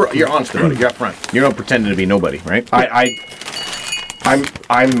 No, you're honest about it. You're upfront. You're not pretending to be nobody, right?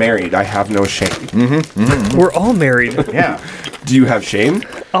 I'm married. I have no shame. We're all married. Yeah. Do you have shame?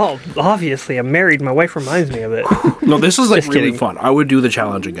 Oh, obviously, I'm married. My wife reminds me of it. No, this is like Just really kidding. fun. I would do the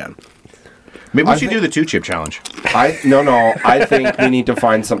challenge again. Maybe we I should thi- do the 2-chip challenge. No. I think we need to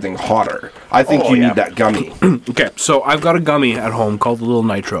find something hotter. I think you need that gummy. Okay, so I've got a gummy at home called the Little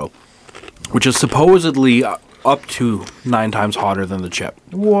Nitro, which is supposedly up to 9 times hotter than the chip.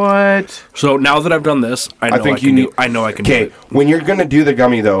 What? So now that I've done this, I know I can do Okay, it. when you're gonna do the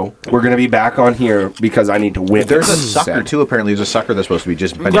gummy though, we're gonna be back on here because I need to win. There's a this sucker set. too. Apparently, there's a sucker that's supposed to be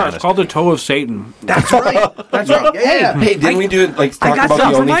just Yeah, bananas. it's called the Toe of Satan. That's right. That's right. Yeah. Hey, didn't we do like talk got about the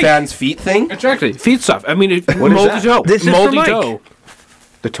something for Mike. OnlyFans feet thing? Exactly. Feet stuff. I mean, What is moldy that? toe. This is for moldy Mike. toe.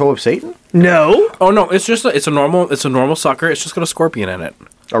 The toe of Satan. No. Oh no, it's a normal sucker. It's just got a scorpion in it.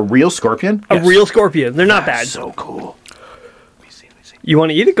 A real scorpion? A real scorpion. They're not bad. So cool. You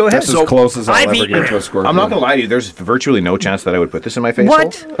want to eat it? Go ahead. That's as close as I'll I've ever eaten get to a scorpion. I'm not gonna lie to you. There's virtually no chance that I would put this in my face.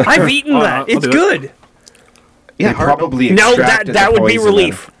 What? I've eaten that. It's do it. good. They probably No, extracted that the would be poison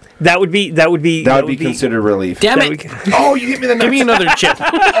relief. That would be considered relief. Damn that it! would- Oh, you hit me the nuts. Give me another chip.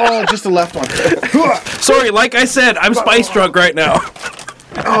 Oh, just the left one. Sorry, like I said, I'm spice drunk right now.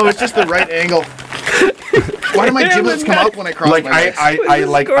 Oh, it's just the right angle. Why do my giblets come out when I cross Like my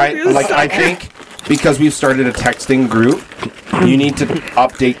legs? I think because we've started a texting group, you need to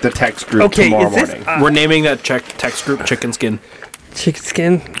update the text group Okay, tomorrow is this morning. We're naming that text group Chicken Skin. chicken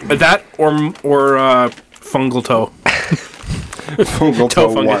skin? That or fungal toe. Fungal Toe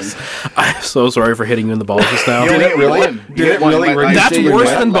toe fungus. one. I'm so sorry for hitting you in the balls just now. You only it hit really? one. Did it One. really? My Where right- did That's you say worse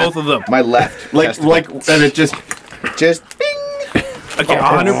you than went? both of them. My left. Like, testicle. and it just. just bing. Okay,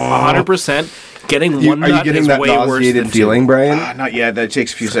 100%. Getting one Are you nut getting is that way worse nauseated than feeling, Brian? Not yet. That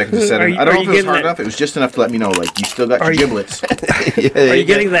takes a few seconds to set Are in. you- I don't are know you if it was getting hard that- enough. It was just enough to let me know, like, you still got Are your you- giblets. Are you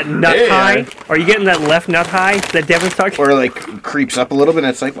getting that nut Yeah. high? Are you getting that left nut high that Devin's talking? Or, like, creeps up a little bit, and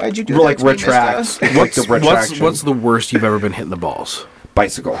it's like, why'd you do that? Like to me, mister? retracts. Like the retraction. What's the worst you've ever been hit in the balls?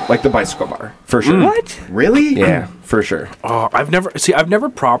 bicycle? Like the bicycle bar, for sure. What? Really? Yeah, for sure. Oh, I've never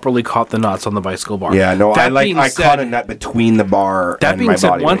properly caught the nuts on the bicycle bar. Yeah, no, That being I said- caught a nut between the bar That and being my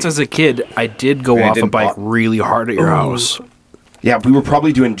said, body once weight. as a kid, I did go And it off a didn't bike pop. really hard at your house. Yeah, we were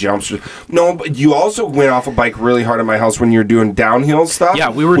probably doing jumps. No, but you also went off a bike really hard at my house when you were doing downhill stuff. Yeah,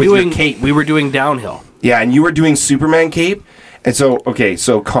 we were with your doing cape. we were doing downhill. Yeah, and you were doing Superman cape. And so, okay,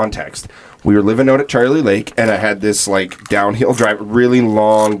 so context. We were living out at Charlie Lake, and I had this, like, downhill driver, really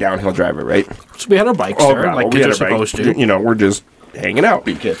long downhill driver, right? So we had our bikes there, like we kids had are a bike. supposed to. You know, we're just hanging out.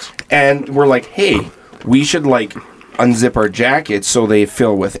 Big kids. And we're like, hey, we should, like, unzip our jackets so they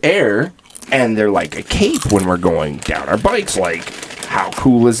fill with air, and they're like a cape when we're going down our bikes. Like, how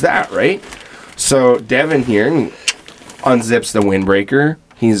cool is that, right? So Devin here unzips the windbreaker.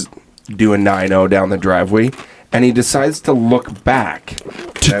 He's doing 9-0 down the driveway, and he decides to look back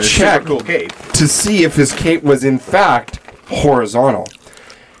to That is check super cool cape. to see if his cape was in fact horizontal,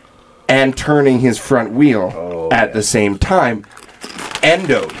 and turning his front wheel at the same time.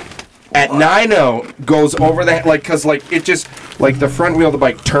 Endoed at 9-0 goes over the like, cause like it just like the front wheel of the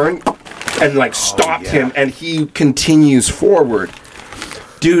bike turned and like stopped him, and he continues forward.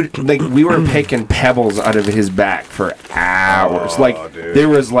 Dude, like we were picking pebbles out of his back for hours. Dude. There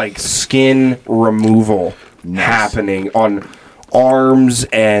was like skin removal happening on arms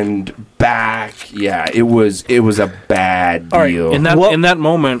and back. Yeah, it was a bad All right, deal. In that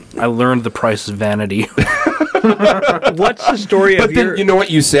moment, I learned the price of vanity. What's the story But of then your... you know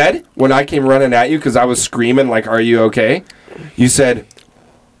what you said when I came running at you because I was screaming like, "Are you okay?" You said,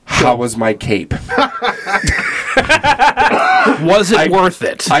 "How was my cape?" Was it worth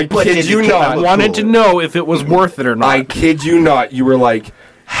it? I kid you I not. wanted to know if it was worth it or not. I kid you not. You were like,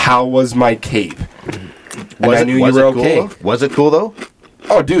 "How was my cape?" And I knew you were okay. Cool, though? Was it cool though?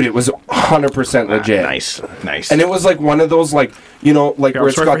 Oh, dude, it was 100% legit. Nice. And it was like one of those, like, you know, like Here, where I'm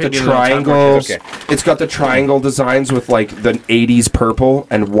it's sorry got for the hitting you in the top triangles. Okay. It's got the triangle designs with like the 80s purple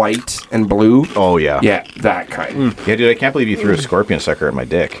and white and blue. Oh yeah. Yeah, that kind. Yeah, dude. I can't believe you threw a scorpion sucker at my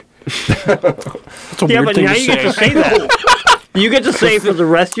dick. That's a Yeah, weird but thing now to you get to say. say that. You get to say for the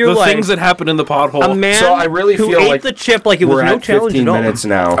rest of your The life, things that happen in the pothole. a man So I really who feel ate like the chip like it was We're no at challenge 15 at all. minutes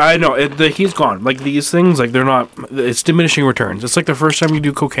now. I know he's gone. Like these things, like they're not. It's diminishing returns. It's like the first time you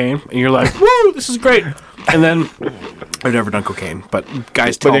do cocaine, and you're like, "Woo, this is great," and then I've never done cocaine, but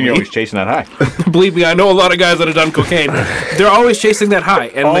guys But tell then me. you're always chasing that high. Believe me, I know a lot of guys that have done cocaine. They're always chasing that high,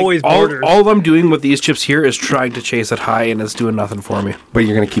 and Always like, borders. all I'm doing with these chips here is trying to chase it high, and it's doing nothing for me. But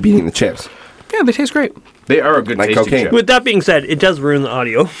you're going to keep eating the chips. Yeah, they taste great. They are a good Like tasting cocaine. chip. With that being said, it does ruin the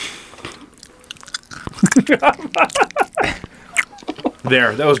audio.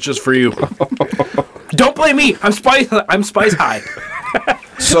 There, that was just for you. Don't blame me. I'm spice high.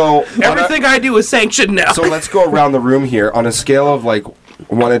 So Everything I do is sanctioned now. So let's go around the room here on a scale of like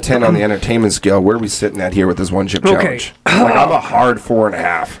 1 to 10 on the entertainment scale. Where are we sitting at here with this one chip Okay. challenge? Like I'm a hard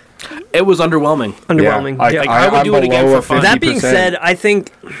 4.5. It was underwhelming. Underwhelming. Yeah, Yeah. I would I'm do it again below for a fun. That being 50%. said, I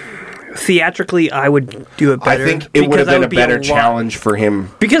think theatrically I would do it I better. think it would have because I been a be better lot- challenge for him.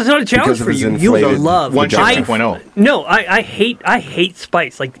 Because it's not a challenge because of for his you. You would inflated love One chip I- 2.0. No, I hate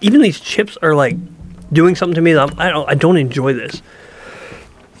spice. Like even these chips are like doing something to me that I don't enjoy this.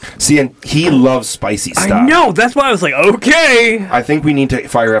 See, and he loves spicy stuff. I know. That's why I was like, okay. I think we need to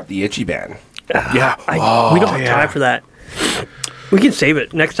fire up the itchy band. Yeah. We don't have time for that. We can save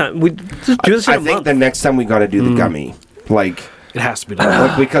it next time. We just do this in I a think month. the next time we got to do the gummy. Like, It has to be done.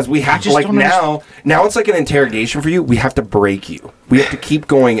 Like, because we have to, like, now it's like an interrogation for you. We have to break you. We have to keep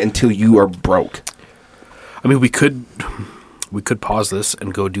going until you are broke. I mean, we could pause this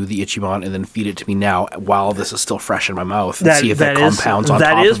and go do the Ichiban and then feed it to me now while this is still fresh in my mouth and see if that compounds on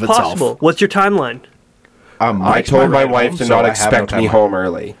top of itself. That is possible. What's your timeline? I told my wife to not expect me home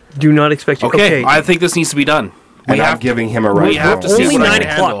early. Do not expect you. Okay, I think this needs to be done. I'm giving him a ride. We have to home. see Only what I 9 can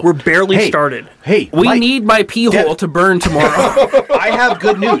o'clock. handle. We're barely started. Hey, We Mike, need my pee hole to burn tomorrow. I have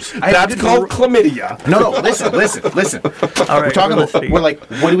good news. That's called chlamydia. No, listen. All right, We're talking about, listening. we're like,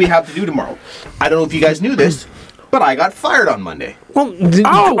 what do we have to do tomorrow? I don't know if you guys knew this, but I got fired on Monday. Well,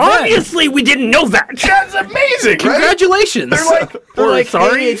 Oh, obviously we didn't know that. That's amazing, right? Congratulations. They're like,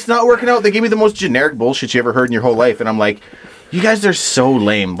 sorry. hey, it's not working out. They gave me the most generic bullshit you ever heard in your whole life. And I'm like, you guys are so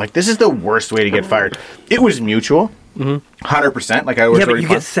lame. Like, this is the worst way to get fired. It was mutual. 100%. Like, I was Yeah, but already you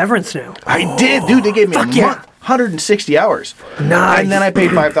get severance now. I did, dude. They gave me a month. yeah. 160 hours. Nice. And then I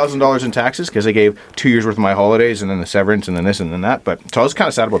paid $5,000 in taxes because they gave 2 years worth of my holidays and then the severance and then this and then that. But so I was kind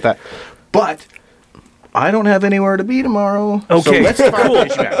of sad about that. But I don't have anywhere to be tomorrow. Okay, So let's fire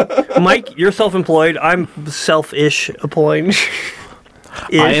the issue. Mike, you're self-employed. I'm selfish employed.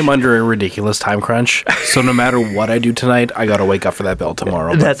 I am under a ridiculous time crunch, so no matter what I do tonight, I gotta wake up for that bell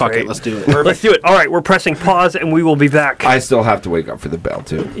tomorrow. But That's fuck right. it, let's do it. Let's do it. All right, we're pressing pause, and we will be back. I still have to wake up for the bell,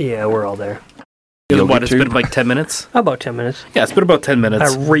 too. Yeah, we're all there. What, it's been like 10 minutes? About 10 minutes. Yeah, it's been about 10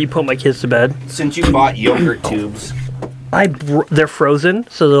 minutes. I re-put my kids to bed. Since you bought yogurt tubes. They're frozen,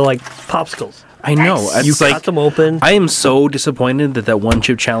 so they're like popsicles. I know. It's You like, cut them open. I am so disappointed that one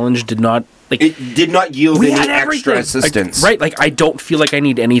chip challenge did not like. It did not yield We any had extra everything. assistance. Right, like I don't feel like I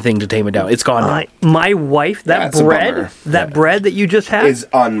need anything to tame it down. It's gone now. My wife, that That's a bread, bummer. bread that you just had, It's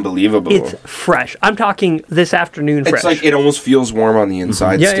unbelievable. it's fresh. I'm talking this afternoon fresh. It's like it almost feels warm on the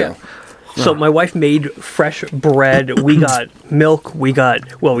inside Yeah, still. yeah. So my wife made fresh bread. We got milk. We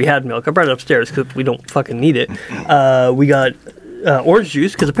had milk. I brought it upstairs because we don't fucking need it. We got orange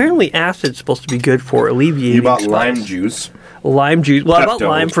juice because apparently acid's supposed to be good for alleviating. You bought spikes. lime juice. Lime juice. Well, I bought Pepto.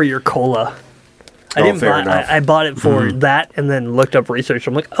 lime for your cola. I Oh, didn't fair buy. enough. I bought it for that, and then looked up research.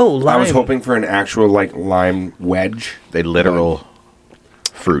 I'm like, oh, lime. I was hoping for an actual like lime wedge. They literal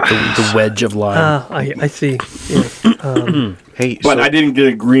fruit. The wedge of lime. I see. Yeah. Hey, But so I didn't get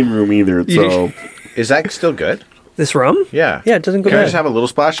a green room either, so is that still good? This rum? Yeah. Yeah, it doesn't go Can I bad. just have a little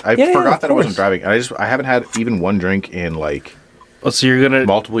splash? I Yeah, yeah, forgot of that I wasn't course. driving. I haven't had even one drink in like Oh, so you're gonna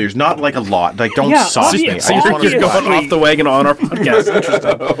multiple years. Not like a lot. Like don't Yeah, sauce me. I obvious- just want to obvious. splash. going off the wagon on our podcast.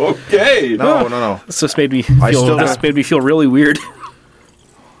 Interesting. okay. No. This just made me I still feel. This have- made me feel really weird.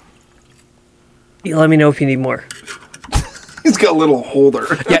 You let me know if you need more. He's got a little holder.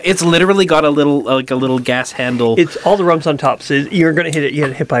 Yeah, it's literally got a little gas handle. It's all the rum's on top, so you're gonna hit it. You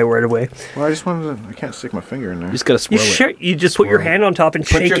get hit by it right away. Well, I just wanted to. I can't stick my finger in there. You just gotta You swirl it. you just put your hand on top and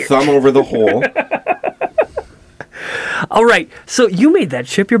Put shake your it. thumb over the hole. All right, so you made that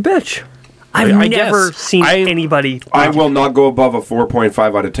chip your bitch. I've I never guess. seen anybody. I will not go above a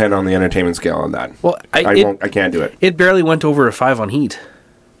 4.5 out of 10 on the entertainment scale on that. Well, I won't. I can't do it. It barely went over a 5 on heat.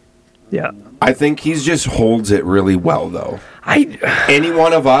 Yeah, I think he's just holds it really well, though. Any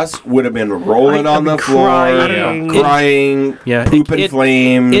one of us would have been rolling I'd on the be floor, crying. crying, Yeah, pooping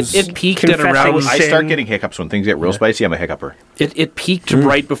flames. It peaked at Confessing around. sin. I start getting hiccups when things get real spicy. I'm a hiccuper. It peaked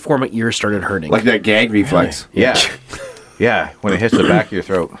right before my ears started hurting. like that gag reflex. Yeah. Yeah. When it hits the back of your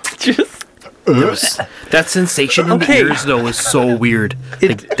throat. just that sensation in Okay. the ears though is so weird.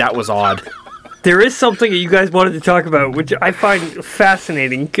 Like, that was odd. there is something that you guys wanted to talk about, which I find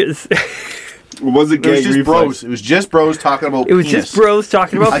fascinating because Was it It was gag just reflex? bros. It was just bros talking about it was penis. just bros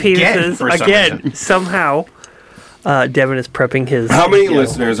talking about Again, penises for some again. reason. Somehow, Devin is prepping his. How many you know,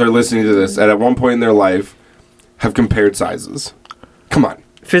 listeners are listening to this and at one point in their life have compared sizes? Come on.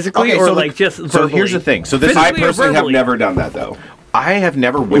 physically Okay, or so like just So verbally? here's the thing. So this is, I Physically or personally have verbally? never done that, though. I have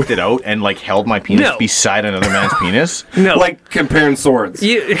never whipped it out and like held my penis No. beside another man's penis. No, Like comparing swords.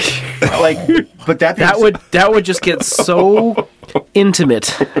 you, Like, but that That would just get so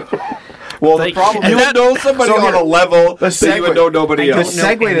intimate. Well, Like, the problem and you that- would know somebody so on here, a level that you segue- would know nobody the else.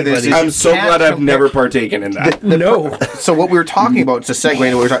 segue to this is anybody. I'm you so can't glad I've compare- never partaken in that. no. So what we were talking about, it's a segue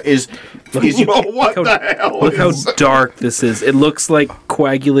into what we're talking is you What the hell? Look how is- dark this is. It looks like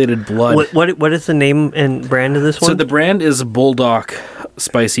coagulated blood. What is the name and brand of this one? So the brand is Bulldog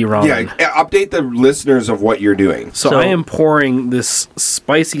Spicy Ramen. Yeah, update the listeners of what you're doing. So I am pouring this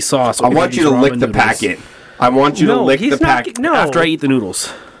spicy sauce. I over want you these to lick ramen the noodles packet. I want you to No, lick he's the not packet. no. after I eat the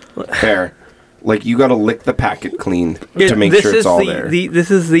noodles. Fair. Like, you got to lick the packet clean Yeah, to make this sure is it's all the, there. this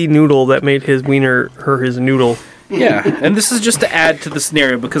is the noodle that made his wiener his noodle. Yeah, and this is just to add to the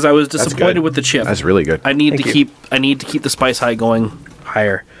scenario because I was disappointed good. with the chip. That's really good. I need Thank to you. keep the spice high going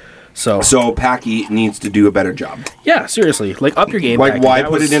higher. So Packy needs to do a better job. yeah, seriously, like up your game. Like, Packy. why That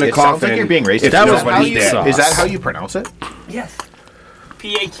put was- it in a It sounds coffin? like you're being racist. if That was nobody's how you there? saw. Is that how you pronounce it? Yes.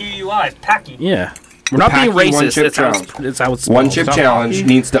 P-A-Q-U-I. Packy. Yeah, we're not being Packy one racist. chip It's how challenge. it's how it's One spelled. chip not challenge hockey.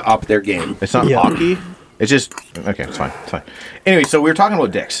 needs to up their game. It's not Yeah. hockey. It's just okay. It's fine. It's fine. Anyway, so we were talking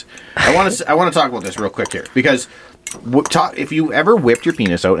about dicks. I want to talk about this real quick here because if you ever whipped your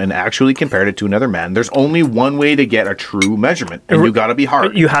penis out and actually compared it to another man, there's only one way to get a true measurement, and you got to be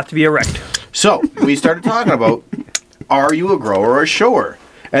hard. You have to be erect. So we started talking about, are you a grower or a shower?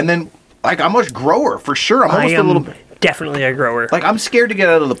 And then, like, I'm a grower for sure. I'm I almost a am little definitely a grower. like I'm scared to get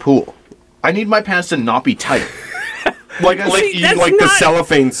out of the pool. I need my pants to not be tight. Like See, that's the not-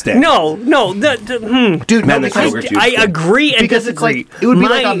 cellophane stick. no. Dude, no, that's because, so I agree and because it's disagree. like it would be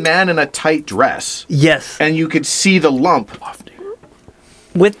like My- a man in a tight dress, Yes. and you could see the lump.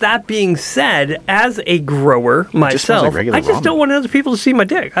 With that being said, as a grower smells like myself, regular I just don't ramen. want other people to see my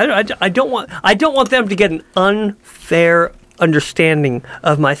dick. I don't want them to get an unfair understanding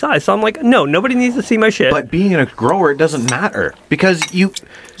of my size. So I'm like, no, nobody needs to see my shit. But being a grower, it doesn't matter because you.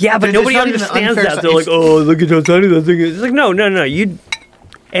 yeah, but there's nobody not even an understands unfair that. They're like, oh, look at how tiny that thing is. It's like, no. You,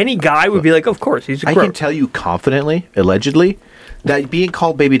 any guy would be like, of course, he's a I grower. can tell you confidently, allegedly, that being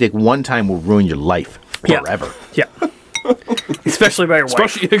called baby dick one time will ruin your life Yeah. forever. Yeah. Especially by your wife.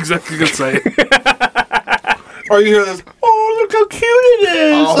 Especially exactly good say. Or you hear this? Oh, look how cute it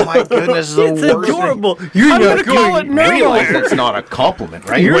is. Oh my goodness, the It's worst thing. adorable. You're I'm not gonna call it going Nemo. Realize anywhere. that's not a compliment,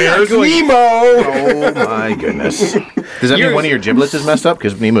 right? You're Where's not going. Nemo? Oh my goodness. Does that mean one of your giblets is messed up?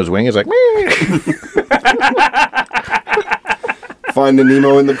 Because Nemo's wing is like. Finding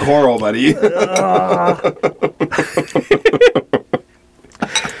Nemo in the coral, buddy.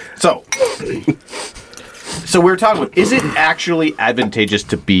 So we were talking about, is it actually advantageous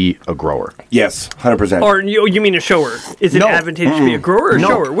to be a grower? Yes, 100%. Or you mean a shower? Is it No. advantageous to be a grower or a No.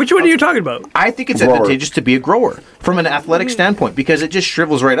 shower? Which one are you talking about? I think it's Grower. advantageous to be a grower from an athletic standpoint because it just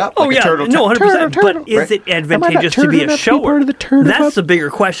shrivels right up. Oh like yeah, a turtle. no, 100%. Turtle, But is right? it advantageous to be turtle a enough to be shower? part of the turtle That's club? the bigger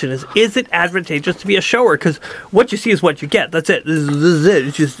question: is it advantageous to be a shower? Because what you see is what you get. That's it. This is it.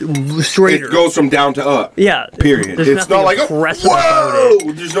 It's just straighter. It goes from down to up. Yeah. Period. There's It's nothing not like, oh, impressive about it.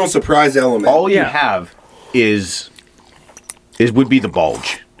 whoa! There's no surprise element. All you Yeah. have is would be the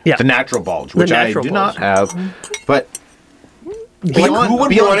bulge. Yeah. The natural bulge, which I natural do bulge. not have. But Like, who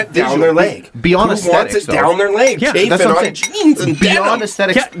would want it down their leg? Beyond Who aesthetics, wants it though? down their leg? Yeah, chafing that's what I'm on saying. jeans and Beyond denim.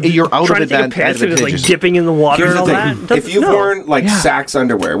 aesthetics, you're out trying of to think of pants that is like advantageous. dipping in the water Here's and the all thing. that. If you've No. worn like Yeah. Saks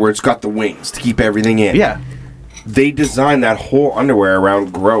underwear where it's got the wings to keep everything in, Yeah. they designed that whole underwear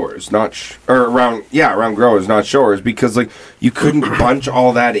around growers, not around growers, not showers, because like you couldn't bunch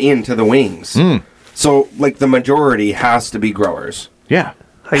all that into the wings. So like the majority has to be growers. Yeah.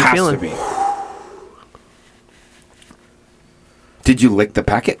 How you has feeling? to be. Did you lick the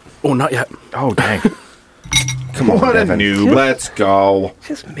packet? Oh, not yet. Oh, dang. Come on, What a Devin. noob. Let's go.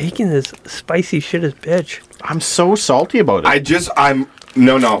 Just making this spicy shit as bitch. I'm so salty about it.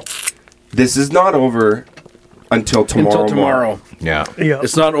 No. This is not over until tomorrow. Until tomorrow. Yeah. Yeah.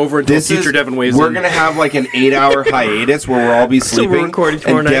 It's not over until This future is, Devin weighs we're in. gonna have like an 8-hour hiatus where we'll all be So we're sleeping, recording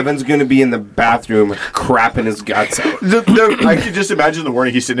tomorrow and night. Devin's gonna be in the bathroom crapping his guts out. I can just imagine the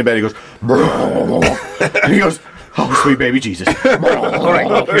morning he's sitting in bed. He goes, and he goes, "Oh, sweet baby Jesus." All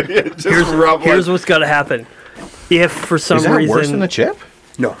right. Here's what's got to happen. If for some Is that reason worse than the chip?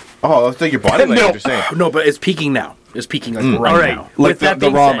 No. Oh, I think your body language is saying. No, but it's peaking now. It's peaking like right all right, now. Like with the that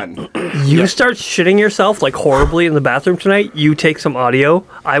being ramen. said, you start shitting yourself like horribly in the bathroom tonight. You take some audio.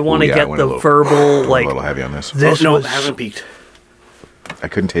 I want to Ooh, yeah, I get went a the little- verbal like. a little heavy on this. This No, was it hasn't peaked. I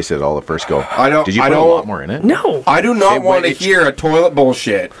couldn't taste it at all the first go. I don't- Did you I put a don't- lot more in it? no. I do not Say, want to wait, hear a toilet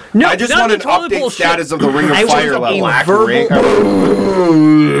bullshit. No, I just not want the an toilet update bullshit. status of the Ring of I want Fire a level.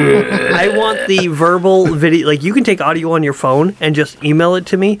 I want the verbal video. Like you can take audio on your phone and just email it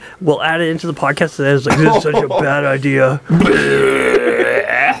to me. We'll add it into the podcast. And it's like this is such a bad idea.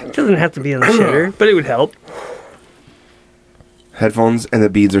 It doesn't have to be in the shitter, but it would help. Headphones and the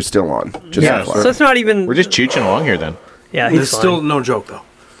beads are still on. Just Yeah, FYI. So it's not even. We're just chooching along here then. Yeah, he's It's fine. still no joke though.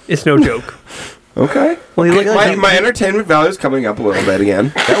 It's no joke. Okay. Well, he looked like My entertainment value is coming up a little bit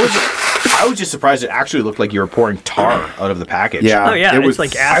again. I was just surprised it actually looked like you were pouring tar out of the package. Yeah. Oh, yeah, It it's was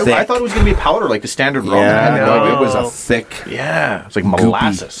like thick. acid. I thought it was going to be powder like the standard ramen. Yeah, no, No. it was a thick, Yeah. It's like goopy.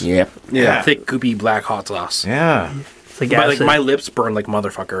 molasses. Yep. Yeah. Thick, goopy black hot sauce. Yeah. it's like Like acid. my lips burn like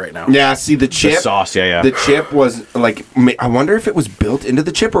motherfucker right now. Yeah, see the The chip. sauce, yeah. The chip was like, I wonder if it was built into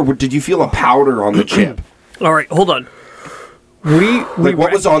the chip or did you feel a powder on the chip? All right, hold on. Like,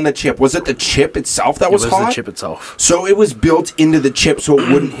 what was on the chip? Was it the chip itself that was hot? It was the chip itself. So it was built into the chip so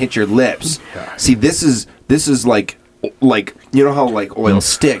it wouldn't hit your lips. Yeah. See, this is like you know how like oil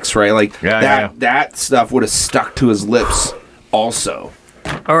sticks, right? Like that stuff would have stuck to his lips also.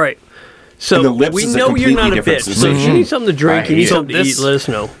 All right. So And the lips we is a know you're not a completely bitch. different So if you sensation. need something to drink, you need something to eat, this- let us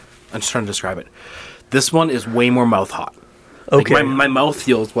know. I'm just trying to describe it. This one is way more mouth hot. Okay. Like my mouth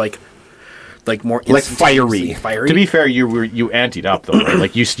feels like more Like instantaneously fiery. To be fair, you anteed up though, right?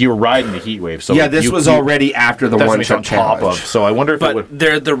 Like you were riding the heat wave. So Yeah, this was already after the that's one what it's shot on top challenge. of. So I wonder if it would.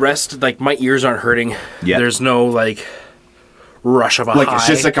 But the rest, like my ears aren't hurting. Yeah. There's no like rush of a Like high. it's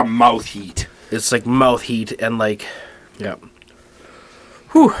just like a mouth heat. It's like mouth heat and like, yeah.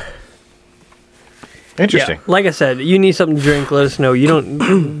 Whew. Interesting. Yeah, like I said, you need something to drink, let us know. You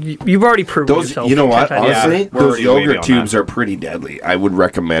don't. You've already proven Those, yourself. you know what? 10 times. Honestly, Yeah, we're those already wavy yogurt on tubes that. are pretty deadly. I would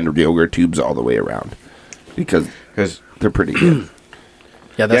recommend yogurt tubes all the way around because they're pretty good.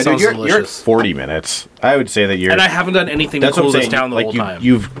 Yeah, that sounds you're at delicious. 40 minutes. I would say that you're. And I haven't done anything to that's what cool I'm this saying. down the Like whole time.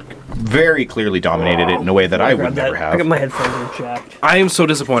 you've very clearly dominated it in a way that I Grab would that. never I got have. my headphones are jacked. I am so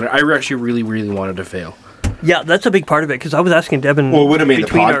disappointed. I actually really, really wanted to fail. Yeah, that's a big part of it because I was asking Devin. Well, it would have made the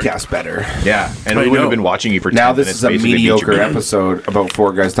between our- podcast better. Yeah, and I we would know. have been watching you for 10 Now minutes. this is a basically beat you. mediocre episode about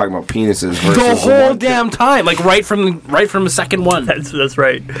four guys talking about penises versus The whole one- damn time, like right from the second one. That's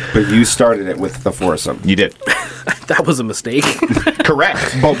right. But you started it with the foursome. You did. That was a mistake.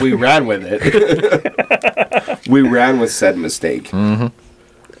 Correct. But we ran with it. We ran with said mistake.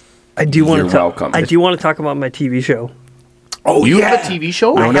 I do want You're to. welcome. I do want to talk about my TV show. Oh, You have a TV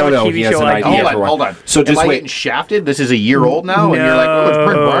show? I have a TV He has show an idea. idea Hold for on, one. hold on. So Am just I wait. getting shafted? This is a year old now, and you're like, oh, it's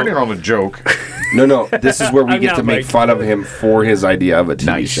Brent Barnett on a joke. No. This is where we I'm get not to make Mike. fun of him for his idea of a TV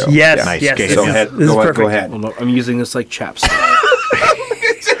Nice. show. Yes, Nice. yes. Okay, this So is- head, this is go perfect. ahead. Well, no, I'm using this like chapstick.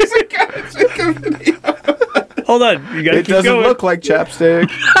 Hold on, you gotta It keep doesn't going. look like chapstick.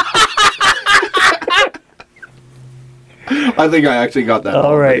 I think I actually got that.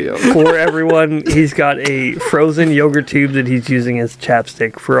 All on right, video. for everyone, he's got a frozen yogurt tube that he's using as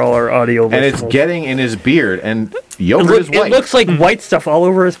chapstick for all our audio. And it's listeners. getting in his beard, and It, yogurt is it white. looks like white stuff all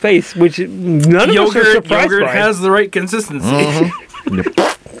over his face, which none of us are surprised by. has the right consistency.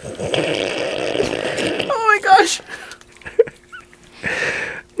 Oh my gosh!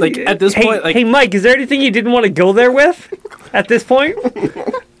 Like at this hey, point, like hey, Mike, is there anything you didn't want to go there with at this point?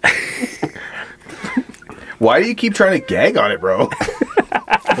 Why do you keep trying to gag on it, bro?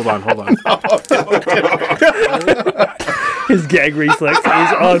 hold on. His gag reflex is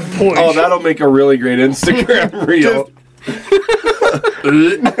on point. Oh, that'll make a really great Instagram reel.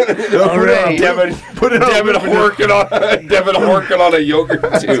 all right. Devin, Devin horking on a yogurt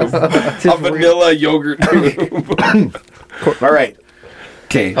tube, a vanilla yogurt tube. All right.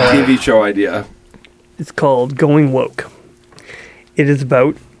 Okay, TV show idea. It's called Going Woke. It is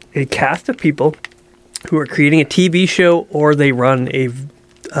about a cast of people who are creating a TV show or they run a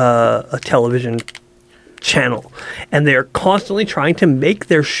television channel, and they are constantly trying to make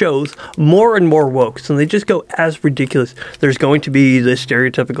their shows more and more woke. So they just go as ridiculous. There's going to be the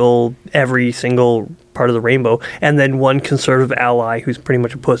stereotypical every single part of the rainbow, and then one conservative ally who's pretty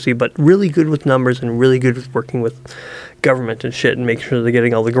much a pussy, but really good with numbers and really good with working with government and shit and making sure they're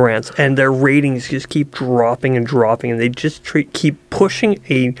getting all the grants. And their ratings just keep dropping and dropping, and they just keep pushing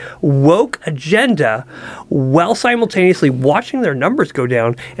a woke agenda while simultaneously watching their numbers go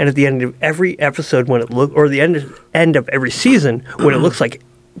down. And at the end of every episode, when it look, or the end of every season, when it looks like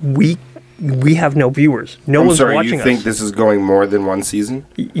we have no viewers, no I'm one's sorry, watching you us. think this is going more than one season?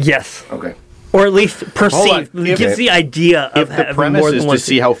 Yes, Okay. or at least perceive. Hold on. It gives the idea of If the having premise more is than one to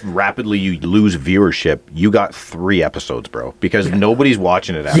see how rapidly you lose viewership, you got 3 episodes, bro. Because nobody's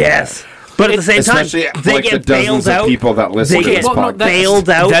watching it after yes. But at the same time, Especially they like the get dozens bailed of out. people that listen They to get this Well, no, podcast. that- bailed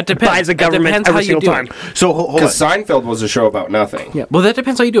out that depends. by the That government depends every how you single do time. it. So hold on. Because Seinfeld was a show about nothing. Yeah, well, that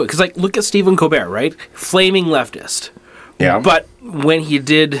depends how you do it. Because, like, look at Stephen Colbert, right? Flaming leftist. Yeah. But when he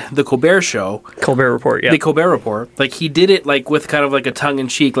did the Colbert Show, Colbert Report, yeah. the Colbert Report, like, he did it, like, with kind of, like, a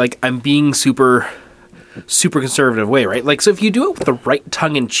tongue-in-cheek, like, I'm being super conservative way, right? Like, so if you do it with the right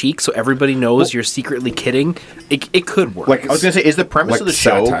tongue-in-cheek so everybody knows you're secretly kidding, it could work. Like I was gonna say, is the premise like of the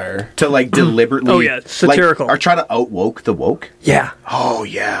show satire. to like deliberately? Oh, yeah, satirical. Like, are trying to out woke the woke? Yeah. Oh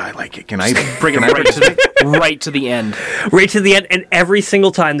yeah, I like it. Can I bring it right to the end. Right to the end, and every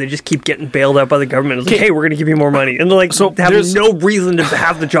single time they just keep getting bailed out by the government. It's like, hey, we're going to give you more money. And they're like, So they have there's- no reason to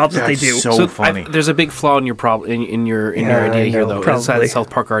have the jobs that they do. That's so funny. There's a big flaw in your in your Yeah, idea I here, know, though. probably. South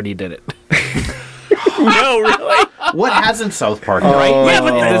Park already did it. No, really. What hasn't South Park? Right? Yeah,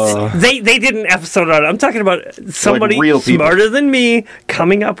 but they did an episode on it. I'm talking about somebody real people. smarter than me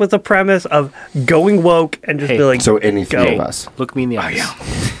coming up with a premise of going woke and just Hey, be like, So any three Go. of us. Look me in the eyes.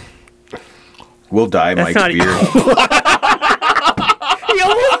 We'll dye That's Mike's not- beard. he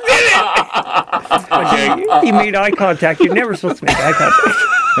almost did it. Okay, he made eye contact. You're never supposed to make eye contact.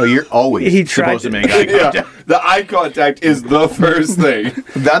 No, you're always He tried supposed to to- make eye contact. The eye contact is the first thing.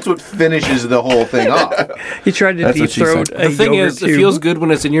 That's what finishes the whole thing off. He tried to That's deep what she throat said. a The thing yogurt is, it tube. feels good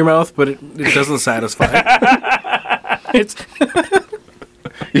when it's in your mouth, but it doesn't satisfy. It's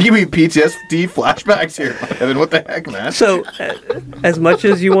You give me PTSD flashbacks here, Devin. What the heck, man? So, as much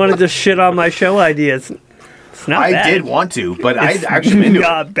as you wanted to shit on my show ideas, it's not I bad. did want to, but It's I actually am into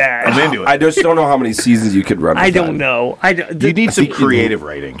not it. bad. I'm into it. I just don't know how many seasons you could run. I with don't that. know. You need some think you creative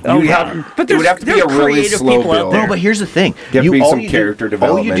writing. Oh, You'd yeah. have- But it would have to be there's a really creative slow people out build. there. No, but here's the thing. You have to be all some you character do,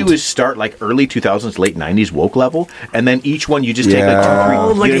 All you development. do is start like early 2000s, late 90s woke level, and then each one you just take like Yeah. 2, 3. Oh, like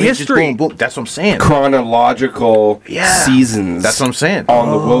you know what I mean? Just history. boom, boom. That's what I'm saying. Chronological Yeah. seasons. That's what I'm saying. On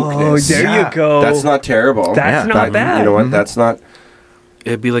the wokeness. Oh, there Yeah. you go. That's not terrible. That's Yeah. not bad. You know what? That's not.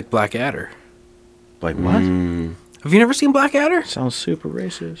 it'd be like Blackadder. Like what? Have you never seen Blackadder? Sounds super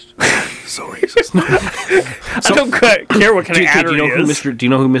racist. So racist. I don't care what kind do, of okay, adder do you know he who is. Do you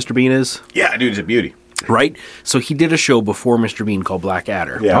know who Mr. Bean is? Yeah, dude, it's a beauty. Right. So he did a show before Mr. Bean called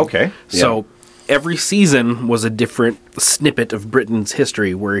Blackadder. Yeah. Okay. So every season was a different snippet of Britain's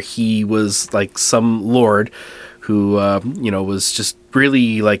history, where he was like some lord who, was just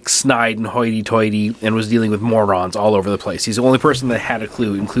really like snide and hoity-toity and was dealing with morons all over the place. He's the only person that had a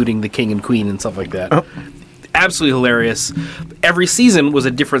clue, including the king and queen and stuff like that. Absolutely hilarious. Every season was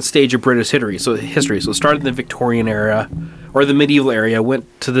a different stage of British history. So it started in the Victorian era or the medieval era, went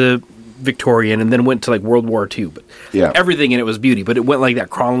to the Victorian, and then went to like World War II. But Yeah. everything in it was beauty. But it went like that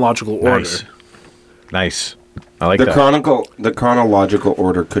chronological order. Nice. I like The that. the chronological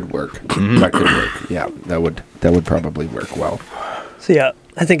order could work. That could work. Yeah, that would probably work well. So yeah,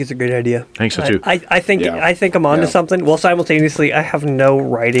 I think it's a great idea. I think so, too. I think Yeah. I think I'm onto Yeah. something. Well, simultaneously, I have no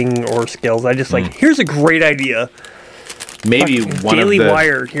writing or skills. I just here's a great idea. Maybe one Daily of the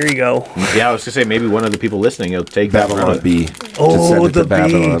Wire. Here you go. Yeah, I was gonna say maybe one of the people listening will take that Babylon from B. Oh, Just send it the to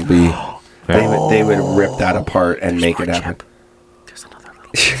Babylon B. Yeah. They would rip that apart and make it happen.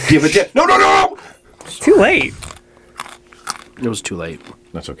 Give it to no. It's too late. It was too late.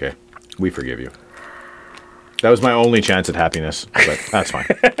 That's okay. We forgive you. That was my only chance at happiness, but that's fine.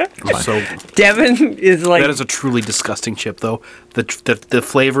 So Devin is like that is a truly disgusting chip, though. The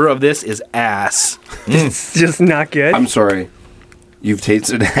flavor of this is ass. it's just not good. I'm sorry. You've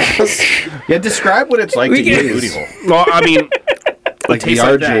tasted ass. Yeah, describe what it's like We to eat can- a booty hole. Well, I mean, Like the tastes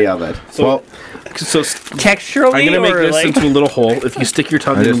like RJ that. of it. so Texturally, I'm gonna make or this like into a little hole. If you stick your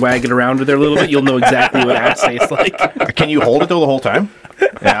tongue in and wag it around there a little bit, you'll know exactly what ass tastes like. Can you hold it though the whole time?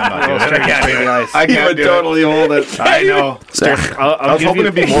 Yeah, I'm not doing it. I can't do it. I He can't would do totally hold it. I know. I'll I was hoping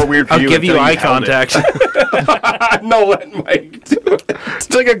it'd be more weird for I'll you. give you until eye held it. contact. No, let Mike do it.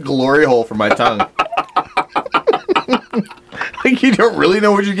 It's like a glory hole for my tongue. Like you don't really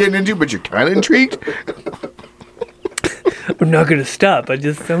know what you're getting into, but you're kind of intrigued. I'm not gonna stop. I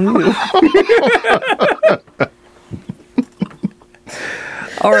just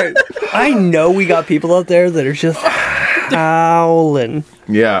All right. I know we got people out there that are just howling.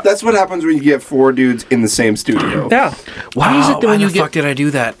 Yeah. That's what happens when you get four dudes in the same studio. Yeah. Why is it that Why when the you fuck get? did I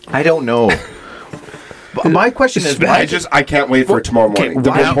do that? I don't know. But my question is, why I can't wait for tomorrow morning. The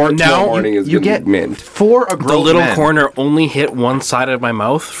why- report now tomorrow morning is you going to get be mint. for a grown The little man. corner only hit one side of my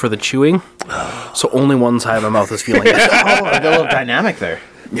mouth for the chewing, so only one side of my mouth is feeling it. Oh, the little dynamic there.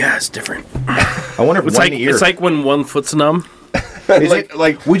 Yeah, it's different. I wonder if It's one like ear. it's like when one foot's numb.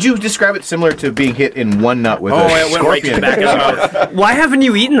 like, would you describe it similar to being hit in one nut with a It went right to scorpion? the back of the mouth. Why haven't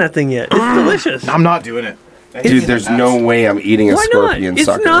you eaten that thing yet? It's delicious. I'm not doing it. Dude, there's no way I'm eating a Why not? scorpion It's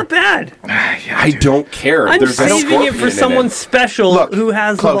sucker. not bad. I don't care. I'm There's a saving it scorpion for in someone special Look, who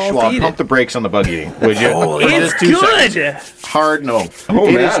has the Klaus balls to Schwab, eat pump it. the brakes on the bug eating, would you? It's Just 2 seconds. good. Hard no. Oh,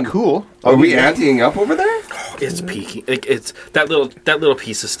 It is man. cool. Are we anteing up over there? It's peaking. It's that little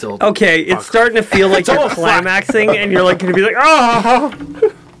piece is still. Okay, it's starting to feel like you're all fucked. climaxing, and you're like going to be like,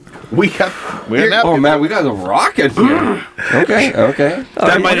 oh. We got Oh man, we got a rocket here. Okay.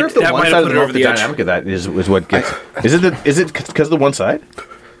 I might wonder have- if the that one might side have of put the it mouth, over the the edge. dynamic of that is what gets. Is it because of the one side?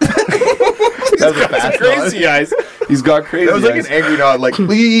 That was a fast Crazy eyes. He's got crazy That was like eyes. an angry nod, like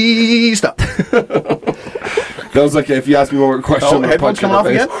please stop. That was like if you ask me one more question, Oh, I'm gonna headphones punch you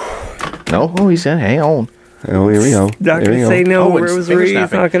coming in off the face. again? No. Oh, he said, "Hang on." Oh, here we go. Not Here we going to go. say no, Oh, it's Rosary. finger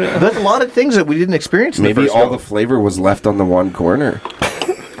It's not going snapping. to. There's a lot of things that we didn't experience. In Maybe the first all go. the flavor was left on the one corner.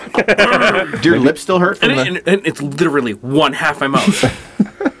 Do your lips still hurt from And it's literally one half my mouth.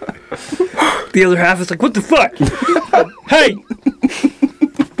 The other half is like, what the fuck? Hey!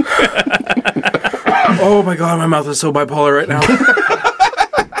 Oh my god, my mouth is so bipolar right now.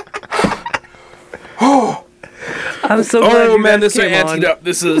 I'm so glad Oh you man, guys this is came on. anteed up.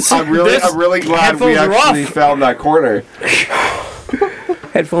 This is. I'm really glad we headphones are actually off. found that corner.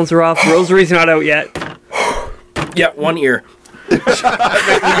 Headphones are off. Rosary's not out yet. Yeah, one ear. The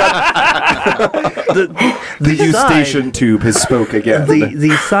side. Eustachian tube has spoke again.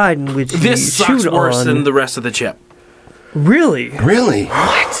 The side in which This you sucks shoot worse on. than the rest of the chip. Really? Really?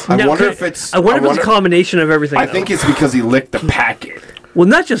 What? I wonder if it's. I wonder if it's a combination of everything. I though. think it's because he licked the packet. Well,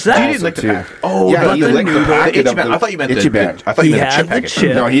 not just that. You didn't lick the too. pack. Oh, Yeah, but he the licked the noodle. packet itchy of band. the I thought you meant itchy band. I thought you He meant the had chip the packet.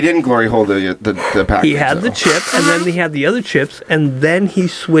 chip. No, he didn't glory hole the packet. He had the chip, and then he had the other chips, and then he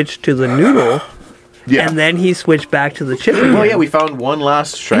switched to the noodle, Yeah. and then he switched back to the chip. Oh yeah, we found one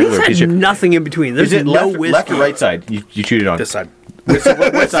last He's straggler had piece of. nothing in between. There's Is it no left, whiskey. left or right side? You chewed it on. This side.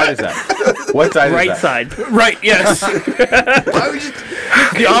 What side is that? What side Right is that? side. Right, yes. The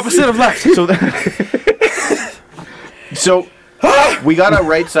opposite of left. So we got a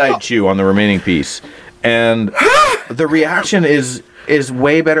right side chew on the remaining piece, and the reaction is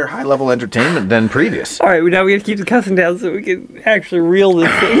way better high level entertainment than previous. All right, now we got to keep the cussing down so we can actually reel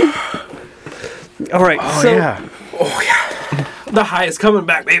this thing. All right, The high is coming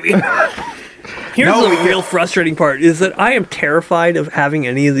back, baby. Here's the real frustrating part is that I am terrified of having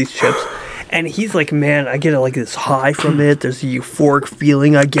any of these chips. And he's like, man, I get like this high from it. There's a euphoric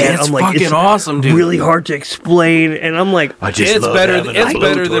feeling I get. It's I'm like, fucking awesome, dude. Really hard to explain. And I'm like, It's better than a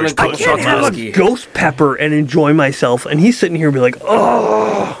I can't have a whiskey. ghost pepper and enjoy myself. And he's sitting here and be like,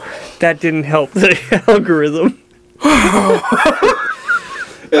 oh, that didn't help the algorithm.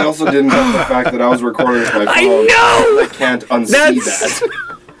 It also didn't help the fact that I was recording with my phone. I know! I can't unsee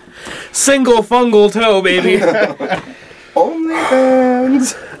that. Single fungal toe, baby. Only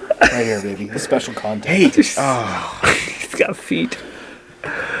hands. Right here, baby. The special content. Hey, He's got feet.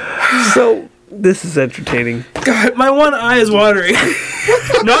 So, this is entertaining. God, my one eye is watering.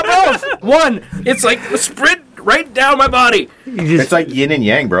 Not both. One. It's like spread right down my body. it's like yin and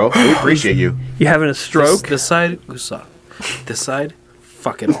yang, bro. We appreciate you. You having a stroke? This side, Usa. This side,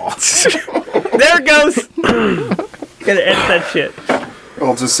 fuck it all. There it goes! Gotta edit that shit.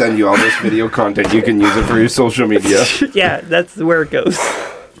 I'll just send you all this video content. You can use it for your social media. Yeah, that's where it goes.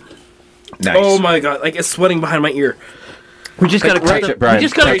 Nice. Oh my god, like it's sweating behind my ear. We just gotta cut Touch the, it, Brian. we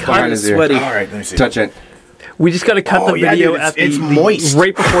just gotta Right cut behind his ear. Sweaty. All right, let me see. Touch it. we just gotta cut Oh, the yeah, video dude, at it's the moist.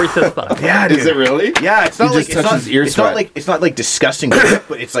 right before he says fuck. Yeah, dude. Is it really? Yeah, it's not He like just touches ear sweat. it's not like disgusting, but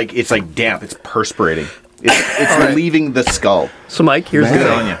it's like damp. It's perspirating. It's leaving the skull. So Mike, here's Man. the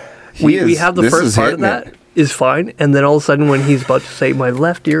Good thing. on you. We have the This first is part of hitting that it. is fine, and then all of a sudden when he's about to say my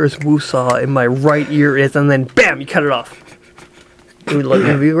left ear is woosah and my right ear is, and then bam, you cut it off. It would like,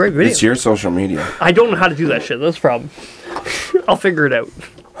 it'd be a great video. It's your social media. I don't know how to do that shit. That's the problem. I'll figure it out.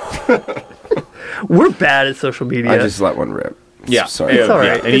 We're bad at social media. I just let one rip. Yeah, Sorry. It's all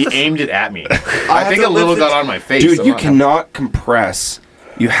right. And he It's a- aimed it at me. I I think a little got on my face. Dude, you somehow. cannot compress.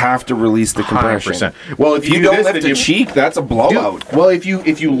 You have to release the compression. 100%. Well, if If you do don't this, lift then a cheek, that's a blowout. Well, if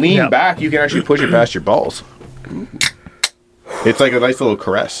you lean Yeah. back, you can actually push it past your balls. It's like a nice little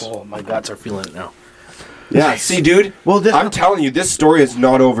caress. Oh, my guts are feeling it now. Yeah. See, dude. Well, this- I'm telling you, this story is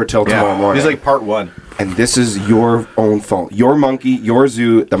not over till tomorrow morning. This is like part one. And this is your own fault. Your monkey, your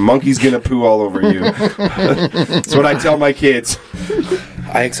zoo. The monkey's gonna poo all over you. That's what I tell my kids.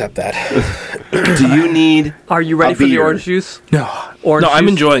 I accept that. Do you need? Are you ready a for the beer? orange juice? No. Orange No, I'm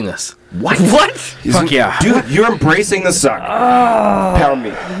juice? enjoying this. What? What? Fuck yeah. Dude, you're embracing the suck. Pound me.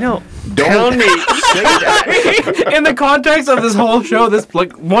 No. Don't say that. In the context of this whole show, this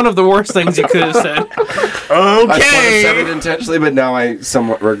like one of the worst things you could have said. I thought I said it intentionally, but now I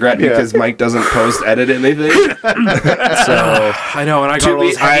somewhat regret because Mike doesn't post-edit anything. So I know, and I got all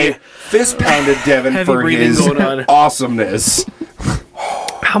those I fist pounded Devin heavy for breathing his going on. awesomeness.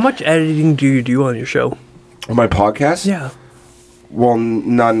 How much editing do you do on your show? On my podcast? Yeah. Well,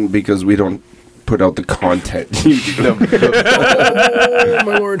 none because we don't put out the content. Oh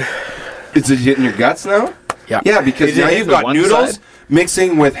my lord. Is it hitting your guts now? Yeah. Yeah, because Is it now hitting you've the got one noodles side?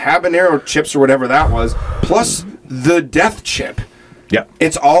 mixing with habanero chips or whatever that was, plus the death chip. Yeah.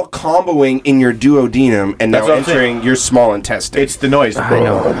 It's all comboing in your duodenum and That's now what I'm saying. entering your small intestine. It's the noise. I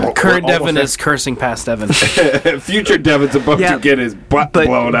know. Current Almost Devin there. is cursing past Devin. Future Devin's about Yeah, to get his butt But,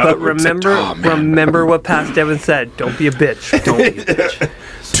 blown out. but remember what past Devin said. Don't be a bitch. Don't be a bitch.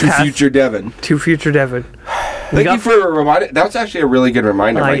 To future Devin. To future Devin. Thank you for reminding. That's actually a really good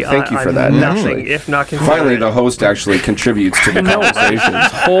reminder, Mike. Thank you for that. Nothing, actually. if not Finally, the host actually contributes to the conversation.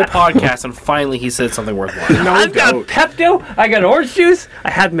 This whole podcast, and finally he said something worthwhile. I've got Pepto. I got orange juice. I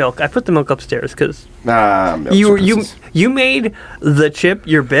had milk. I put the milk upstairs because you made the chip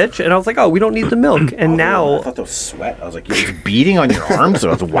your bitch, and I was like, oh, we don't need the milk. And now I thought that was sweat. I was like, it's beating on your arms. I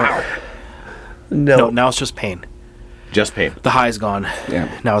was like, wow. No, now it's just pain. Just pain. The high's gone.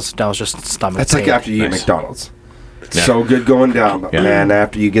 Yeah. Now it's just stomach. That's pain. like after you eat McDonald's. Yeah. So good going down, but man,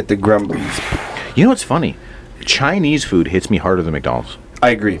 after you get the grumblies. You know what's funny? Chinese food hits me harder than McDonald's. I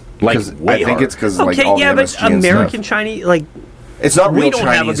agree. Like, I think it's because like all the MSG but American stuff. Chinese, like, it's not we real don't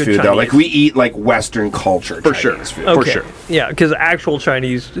have a Chinese good food though. Chinese. Like we eat like Western culture For Chinese sure. food. For sure. Yeah, because actual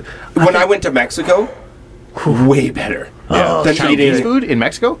Chinese. When I went to Mexico, way better. Yeah. Than Chinese eating food in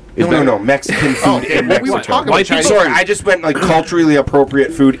Mexico? No, Mexican food in Mexico. we were talking about Chinese Sorry, food. I just meant like culturally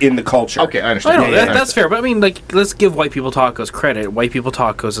appropriate food in the culture. Okay, I I understand. know, that's fair, but I mean, like, let's give white people tacos credit. White people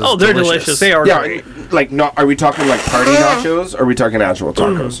tacos is They're delicious. They are Yeah, great. like not. Are we talking like party nachos? Or are we talking actual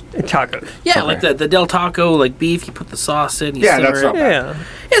tacos? Tacos. Yeah, like the Del Taco, like beef, you put the sauce in, you Yeah, simmer that's it. not bad. Yeah.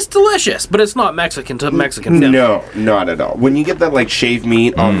 It's delicious, but it's not Mexican to Mexican food. No, not at all. When you get that like shaved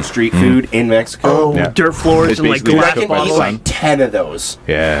meat on the street food in Mexico, Oh, Yeah. dirt floors It's and like basically I glass can cooked eat bottles. like 10 of those.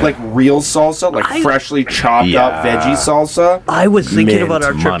 Yeah. Like real salsa, like freshly chopped up veggie salsa. I was thinking Mint about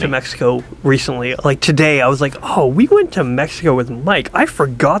our trip money. to Mexico recently. Like today, I was like, oh, we went to Mexico with Mike. I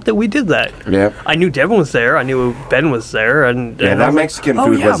forgot that we did that. Yeah. I knew Devin was there. I knew Ben was there. And Yeah, I that was like, Mexican oh,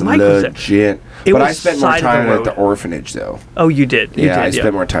 food yeah, was Mike was there. legit. It But I was spent more side of the time at road. the orphanage, though. Oh, you did. You I did,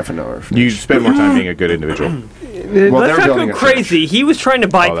 spent more time at the orphanage. You spend more time being a good individual. Well, Let's they're not building go a crazy. He was trying to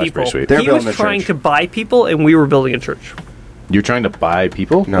buy Oh, that's people. pretty sweet. They're He was building a trying church. to buy people, and we were building a church. You're trying to buy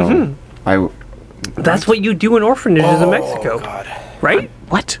people? No, That's what you do in orphanages in Mexico, right?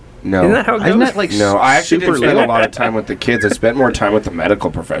 What? no. Isn't that how it Isn't goes? that like No, I actually super didn't spend legal? a lot of time with the kids. I spent more time with the medical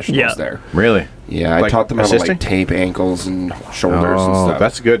professionals Yeah. there. Really? Yeah, I Like taught them how to assisting? like tape ankles and shoulders and Oh, stuff.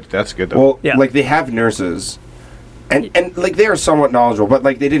 that's good. That's good though. Well, Yeah. like they have nurses, and like they are somewhat knowledgeable, but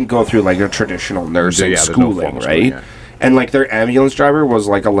like they didn't go through like a traditional nursing Yeah, there's no schooling, formal right? schooling, yeah. And like their ambulance driver was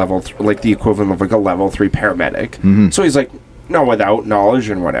like a like the equivalent of like a level 3 paramedic. So he's like, no, without knowledge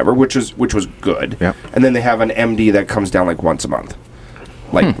and whatever, which was good. Yeah. And then they have an MD that comes down like once a month.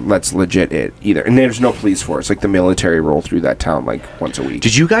 Like that's legit it either. And there's no police force. Like the military roll through that town like once a week.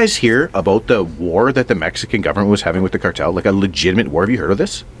 Did you guys hear about the war that the Mexican government was having with the cartel? Like a legitimate war? Have you heard of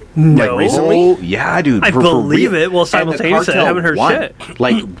this? No. recently? Oh, yeah, dude. I for believe real. it. Well, And the simultaneously, I cartel haven't heard won. shit.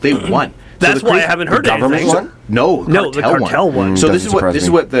 Like they won. That's why I haven't heard government anything. won? No, The cartel won. So Doesn't surprise this is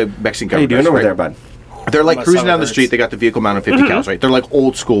me. what the Mexican How you government doing does, over right? there, bud? They're like My cruising stomach down the hurts. street. They got the vehicle mounted 50 cals, right? They're like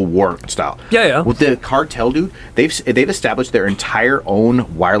old school war style. Yeah, yeah. With the cartel, dude, they've established their entire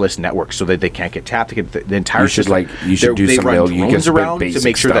own wireless network so that they can't get tapped. They get the entire You should, system. you should do they some run real- you get drones some around to basic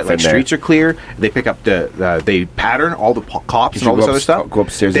make sure that stuff like in there. streets are clear. They pick up they pattern all the cops You and all should this go other up- stuff. go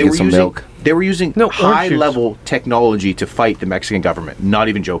upstairs They and get were some using- milk. They were using No, orange high juice. level technology to fight the Mexican government. Not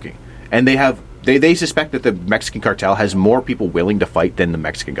even joking. And they suspect that the Mexican cartel has more people willing to fight than the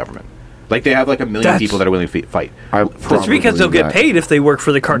Mexican government. Like they have like 1 million That's- people that are willing to fight. That's because they'll get paid if they work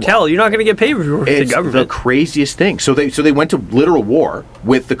for the cartel. You're not going to get paid if you work for the It's the government. craziest thing. So they went to literal war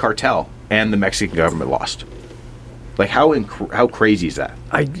with the cartel, and the Mexican government lost. Like how crazy is that?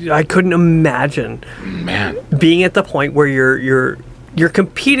 I couldn't imagine Man, being at the point where you're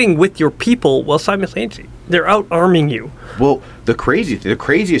competing with your people while simultaneously they're out arming you. well, the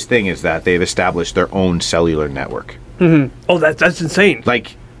craziest thing is that they've established their own cellular network. Oh, that's insane.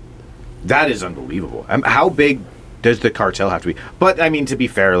 Like that is unbelievable. How big does the cartel have to be? But I mean, to be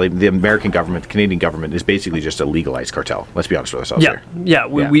fair, like, the American government, the Canadian government, is basically just a legalized cartel. Let's be honest with ourselves. Yeah, here. yeah.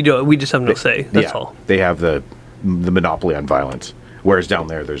 We do. We just have no say. That's Yeah, all. They have the monopoly on violence. Whereas down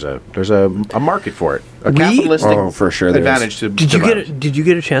there, there's a market for it, a capitalistic Oh, for sure there advantage to. Did you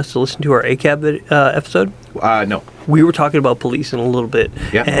get a chance to listen to our ACAB episode? No. We were talking about policing a little bit,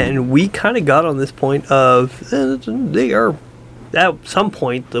 Yeah. and we kind of got on this point of they are at some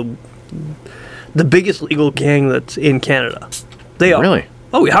point the biggest legal gang that's in Canada. They are Really?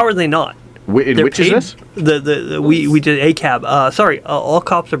 Oh, how are they not? In They're which is paid- this? We did ACAB. Sorry, all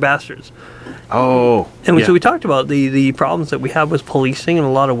cops are bastards. Oh. And yeah. so we talked about the problems that we have with policing in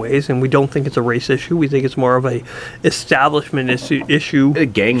a lot of ways, and we don't think it's a race issue. We think it's more of a establishment issue. A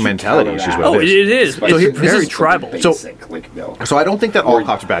gang mentality is what Oh, it it is. is. It's very is tribal. So I don't think that all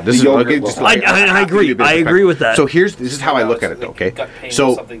cops are bad. This is yogurt okay, will just help. like- I agree. I agree with that. So this is how I look at it, though. Okay,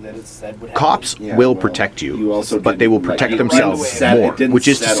 so cops will protect you, but they will protect themselves more. Which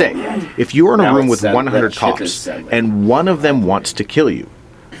is to say, if you are in a room with 100 cops and one of them wants to kill you,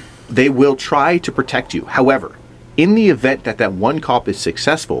 they will try to protect you. However, in the event that that one cop is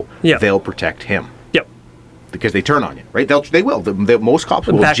successful, Yeah. they'll protect him. Yep. Because they turn on you, right? They will. Most cops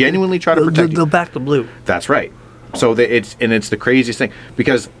will genuinely try to protect you. They'll back the blue. That's right. So it's the craziest thing,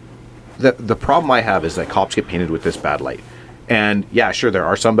 because the problem I have is that cops get painted with this bad light. And yeah, sure, there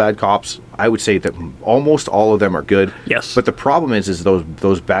are some bad cops. I would say that almost all of them are good. Yes. But the problem is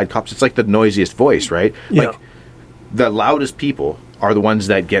those bad cops. It's like the noisiest voice, right? Yeah. Like the loudest people are the ones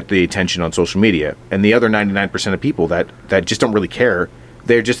that get the attention on social media, and the other 99% of people that just don't really care.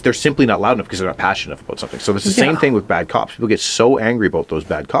 They're simply not loud enough because they're not passionate enough about something. So it's the same thing with bad cops. People get so angry about those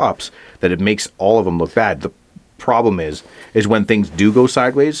bad cops that it makes all of them look bad. The problem is when things do go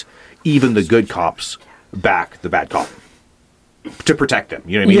sideways, even the good cops back the bad cop to protect them.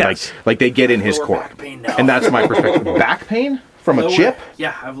 You know what I mean? Yes. Like they get in his Lower court. back pain now. And that's my perspective. Back pain from a chip? Yeah,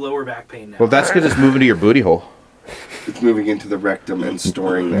 I have lower back pain now. Well, that's because it's moving to your booty hole. It's moving into the rectum and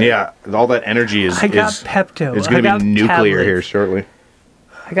storing there. Yeah, all that energy is I got Pepto. It's going I to be got nuclear tablets. here shortly.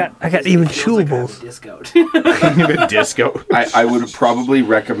 I got even Feels like I have chewables. a disco. Even disco. I would probably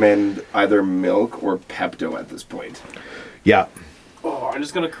recommend either milk or Pepto at this point. Yeah. Oh, I'm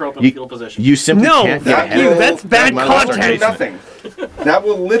just gonna curl up in a fetal position. You simply No, can't fuck get you. ahead. That's bad my That will content. do nothing. That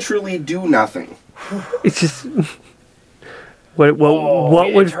will literally do nothing. It's just what it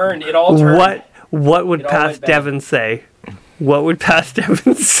would turned. It all turned. what would It all past went bad. Devin say? What would past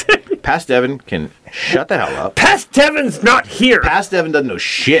Devin say? Past Devin can shut the hell up. Past Devin's not here. Past Devin doesn't know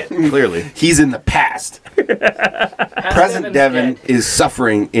shit, clearly. He's in the past. Present Devin's Devin dead. is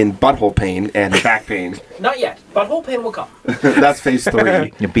suffering in butthole pain and back pain. Not yet. Butthole pain will come. That's phase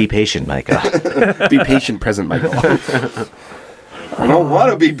 3. Be patient, Micah. Be patient, present Michael. I don't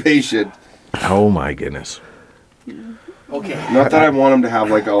want to be patient. Oh my goodness. Okay. Not that I want him to have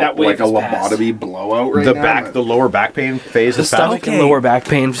like a That wave like a is past. lobotomy blowout right The now. lower back pain phase The is past. stomach Okay. and lower back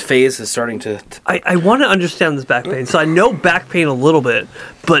pain phase is starting to. I want to understand this back pain. So I know back pain a little bit,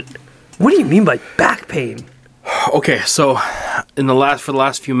 but what do you mean by back pain? Okay, so for the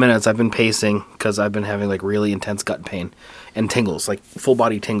last few minutes, I've been pacing because I've been having like really intense gut pain and tingles, like full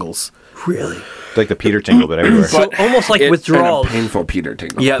body tingles. Really? Like the Peter tingle, but everywhere. So almost like it- And withdrawals. a painful Peter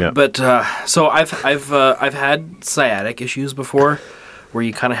tingle. Yeah, Yeah. but so I've had sciatic issues before, where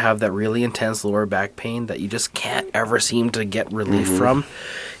you kind of have that really intense lower back pain that you just can't ever seem to get relief from.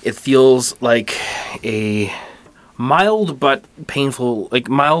 It feels like a mild but painful, like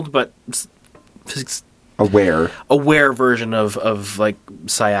mild but Aware. version of like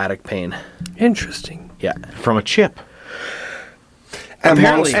sciatic pain. Interesting. Yeah. From a chip.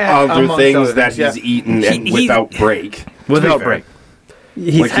 Amongst other amongst things other that things, he's eaten and He- without break. Without fair. break.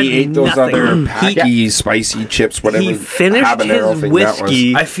 He's Like had he ate those nothing. other packy, spicy chips, whatever. He finished habanero his thing that was.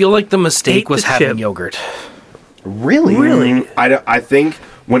 whiskey. I feel like the mistake Ate was the having chip. yogurt. Really? Really? I think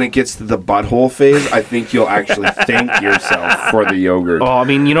when it gets to the butthole phase, I think you'll actually thank yourself for the yogurt. Oh, I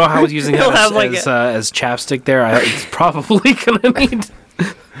mean, you know how I was using He'll it have, like, as chapstick there? It's probably going to need...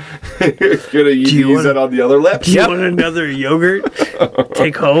 Gonna use you want- that on the other lip? Do you want another yogurt?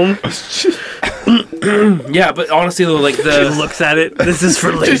 Take home. Yeah, but honestly, though, like He the... looks at it. This is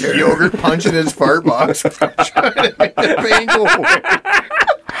for Just later. yogurt punching his fart box. Trying to make the pain go away.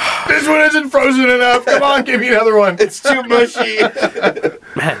 This one isn't frozen enough. Come on, give me another one. It's too mushy.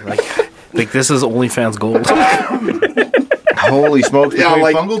 Man, like this is OnlyFans gold. Holy smokes. Yeah, between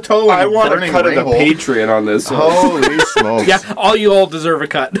like, fungal toe and I want a burning cut of the ring hole. Patreon on this one. Holy smokes. Yeah, you all deserve a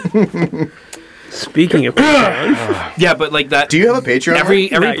cut. Speaking of Patreon, Yeah, but like that... Do you have a Patreon? Every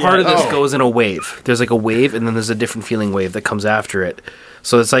Not part of yet. this Oh. goes in a wave. There's like a wave, and then there's a different feeling wave that comes after it.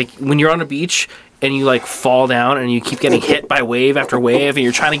 So it's like when you're on a beach and you like fall down and you keep getting hit by wave after wave, and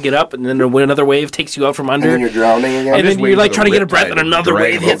you're trying to get up, and then when another wave takes you out from And under, then you're drowning again. and then just you're wait like for trying the to get a breath, riptide and to another drag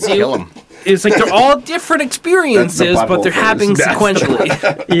wave him hits over, kill you. him. It's like they're all different experiences, but butthole they're phase. happening That's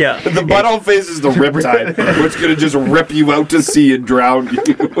sequentially. yeah. The butthole phase is the riptide, which gonna just rip you out to sea and drown you.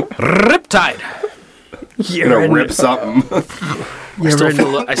 Riptide. You Rip something.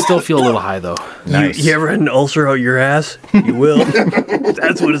 I still feel a little high though. Nice. You ever had an ulcer out your ass? You will.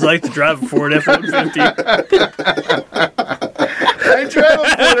 That's what it's like to drive a Ford F-150. I drive a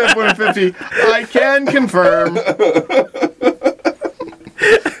Ford F-150. I can confirm.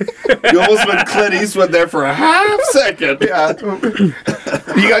 You almost went Clint Eastwood there for a half second. Yeah.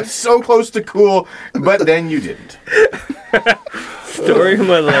 You got so close to cool, but then you didn't. Story of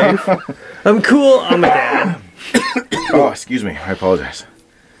my life. I'm cool. I'm a dad. Oh, excuse me. I apologize.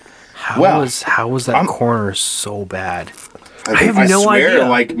 How Well, was that corner so bad? I have no swear, idea.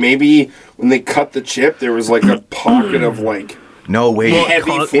 like maybe when they cut the chip, there was like a pocket of like No way.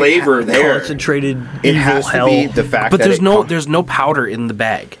 heavy flavor there. Concentrated It evil has to hell. be the fact But that there's no powder in the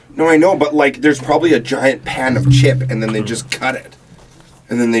bag. No, I know, but like, there's probably a giant pan of chip, and then they just cut it,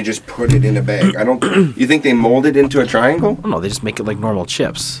 and then they just put it in a bag. I don't. You think they mold it into a triangle? Oh, no, they just make it like normal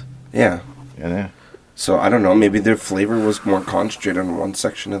chips. Yeah. Yeah. So I don't know. Maybe their flavor was more concentrated on one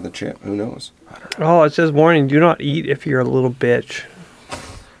section of the chip. Who knows? I don't know. Oh, it says warning: do not eat if you're a little bitch.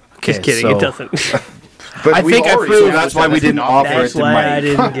 Okay, Just kidding. so- It doesn't. But I think I already proved established that's why we that's didn't not offer That's it to why Mike. I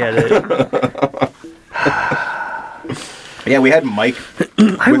didn't get it. Yeah, we had Mike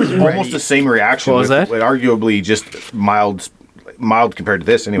I was with almost ready. the same reaction. What was with, that? with arguably just mild compared to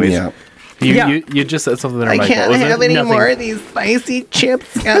this, anyways. Yeah. Yeah. You just said something there, Mike. What was it? any more of these spicy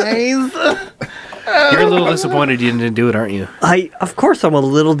chips, guys. You're a little disappointed you didn't do it, aren't you? Of course, I'm a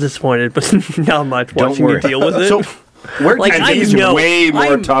little disappointed, but not much. Watching you deal with it. So, where Like, And I he's know. way more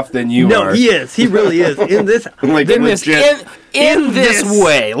I'm- tough than you no, are. he is. He really is. In this, Like, In this, legit. in this this-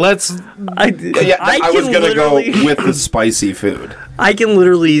 way, let's. Yeah, I was can gonna go literally- with the spicy food. I can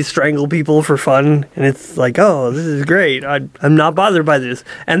literally strangle people for fun, and it's like, oh, this is great. I'm not bothered by this.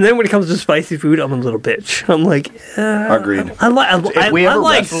 And then when it comes to spicy food, I'm a little bitch. I'm like, Agreed. I like, if we I ever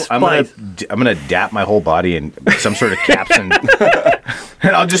like wrestle, spice. I'm gonna dap my whole body in some sort of caps and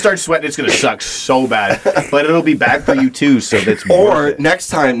I'll just start sweating. It's gonna suck so bad, but it'll be bad for you too. So that's Or worth it. next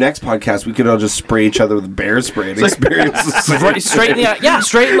podcast, we could all just spray each other with bear spray and experience the same. Right, straight in the eye. Yeah,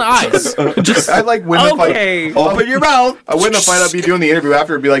 straight in the eyes. Just I like when the Okay. fight. Open your mouth. I wouldn't have find out be doing the interview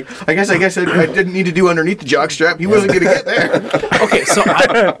after and be like, I guess I didn't need to do underneath the jock strap. He wasn't gonna get there. okay. So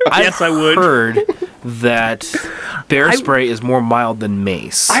I've Yes, I would. heard that bear spray is more mild than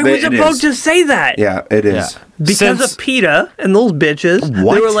mace. I was It about is. to say that. Yeah, it is. Yeah. Because Since- of PETA and those bitches,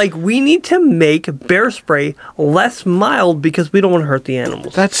 What? they were like, we need to make bear spray less mild because we don't want to hurt the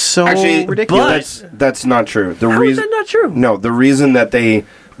animals. That's so Actually, ridiculous. that's not true. The How is reason that not true? No, the reason that they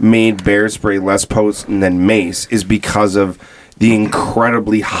made bear spray less potent than mace is because of the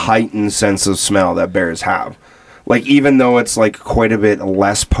incredibly heightened sense of smell that bears have. Like, even though it's like quite a bit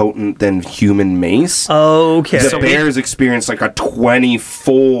less potent than human mace, Okay. the bears experience like a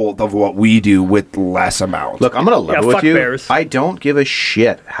 20-fold of what we do with less amount. Look, I'm gonna level with fuck you. bears. I don't give a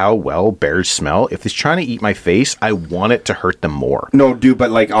shit how well bears smell. If it's trying to eat my face, I want it to hurt them more. No, dude,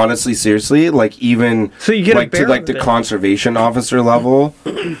 but like honestly, seriously, like even So you get a like bear to like the then. conservation officer level,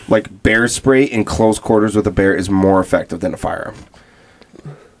 like bear spray in close quarters with a bear is more effective than a firearm.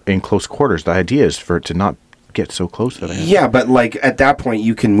 In close quarters, the idea is for it to not get so close that I have. Yeah, but like at that point,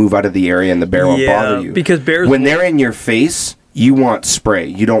 you can move out of the area and the bear won't Yeah, bother you. because bears when will- they're in your face, you want spray.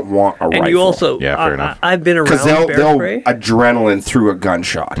 You don't want a rifle. and you also, Yeah, fair enough. I've been because around bear they'll spray. adrenaline through a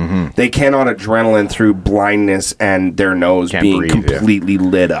gunshot. They cannot adrenaline through blindness and their nose Can't being breathe, yeah. completely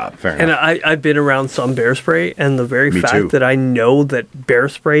lit up. Fair And enough. I've been around some bear spray, and the very Me fact too. that I know that bear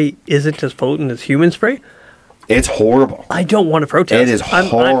spray isn't as potent as human spray, It's horrible. I don't want to protest. It is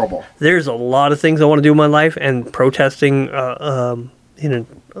horrible. There's a lot of things I want to do in my life, and protesting in an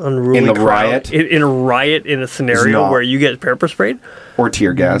unruly In the crowd, riot? in a riot, in a scenario not. where you get pepper sprayed. Or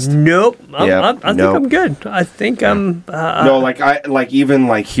tear gassed. Nope. Yeah, I think nope. I'm good. I think I'm. No, like even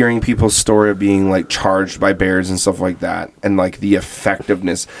like hearing people's story of being like charged by bears and stuff like that, and like the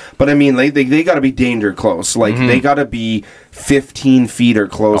effectiveness. But I mean, like they got to be danger close. Like they got to be 15 feet or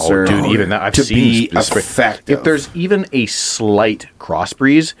closer. Oh, dude, even that I've to seen be the spray. effective. If there's even a slight cross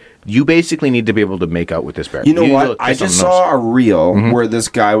breeze, you basically need to be able to make out with this bear. You know need to what? I kiss on just the nose. saw a reel where this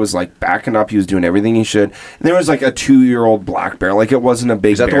guy was like backing up. He was doing everything he should. And there was like a 2-year-old black bear. Like it wasn't a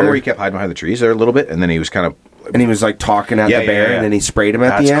big Is that bear. the one where he kept hiding behind the trees there a little bit, and then he was kind of and he was like talking at Yeah, the yeah, bear, yeah. and then he sprayed him at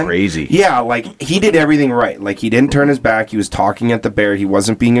That's the end. crazy. Yeah, like he did everything right. Like he didn't turn his back. He was talking at the bear. He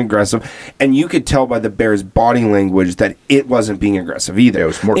wasn't being aggressive, and you could tell by the bear's body language that it wasn't being aggressive either. Yeah, it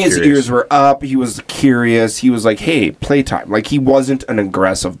was more His curious. ears were up. He was curious. He was like, "Hey, playtime." Like he wasn't an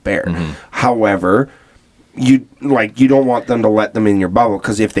aggressive bear. Mm-hmm. However, you don't want them to let them in your bubble,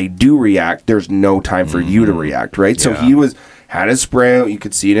 because if they do react, there's no time for you to react, right? So Mm-hmm. Yeah. he had his spray out. You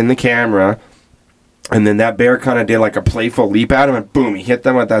could see it in the camera. And then that bear kind of did like a playful leap at him, and boom, he hit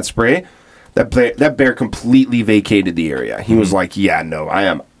them with that spray. That bear completely vacated the area. He was like, "Yeah, no, I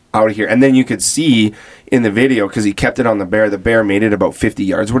am out of here." And then you could see in the video, because he kept it on the bear. The bear made it about 50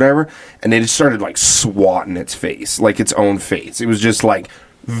 yards, whatever, and they just started like swatting its face, like its own face. It was just like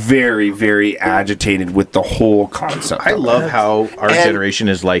very, very agitated with the whole concept. I of it. love how our And- generation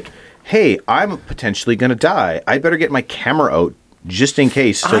is like, hey, I'm potentially going to die. I better get my camera out just in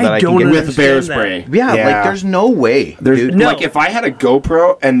case, so I that I can don't get With bear understand that. spray. Yeah, like there's no way. dude. No. Like if I had a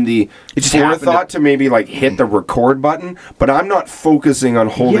GoPro and the just happened forethought to maybe like hit the record button, but I'm not focusing on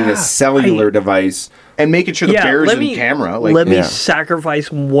holding Yeah, a cellular device. and making sure the bear's let in me, camera. Like, let me Yeah.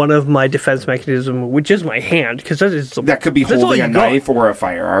 sacrifice one of my defense mechanism, which is my hand, because that is That could be that's all holding a you got. knife or a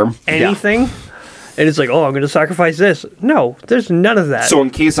firearm. Anything, and it's like, oh, I'm going to sacrifice this. No, there's none of that. So in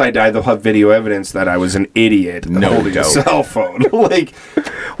case I die, they'll have video evidence that I was an idiot holding doubt. a cell phone. Like,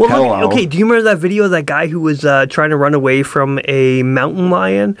 well, hello. look, okay, do you remember that video of that guy who was trying to run away from a mountain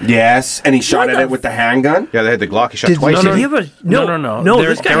lion? Yes, and he shot What at the it with the handgun. yeah, they had the Glock. He shot Did, twice. did didn't he he? have a no? There-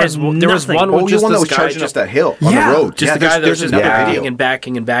 This guy there has was- there was nothing. one Oh, with you just one that this was guy charging just- us that hill on Yeah. the road. Just yeah, the guy that was there's just another backing video. and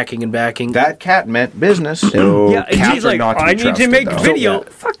backing and backing and backing. That cat meant business. No, Yeah, and cats he's are like, not to be I need to trusted, make though. video. So, yeah.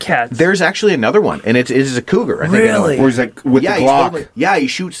 Fuck cats. There's actually another one, and it is a cougar. I think. Really? Where he's like with Yeah, the he's Glock. totally- yeah, he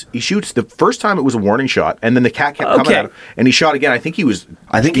shoots. He shoots. The first time it was a warning shot, and then the cat kept coming Okay. at him, and he shot again. I think he was.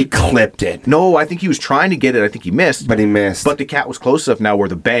 I think he clipped it, No, I think he was trying to get it. I think he missed. but he missed. But the cat was close enough now where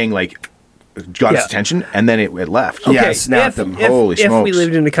the bang got his Yeah. attention, and then it left. Yeah, snapped them. Holy if we smokes.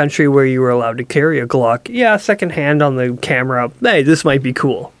 lived in a country where you were allowed to carry a Glock, yeah, second hand on the camera, hey, this might be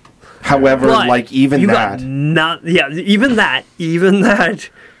cool. However, But like even you that, got not, yeah, even that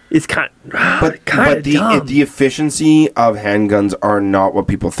is kind but of dumb. the efficiency of handguns are not what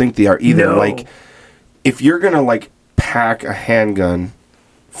people think they are either. No. Like, if you're gonna like pack a handgun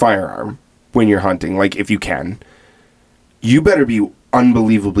firearm when you're hunting, like if you can, you better be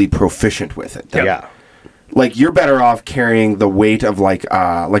unbelievably proficient with it. then. Yeah. Like you're better off carrying the weight of like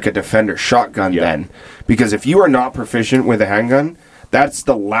a Defender shotgun Yeah. then, because if you are not proficient with a handgun, that's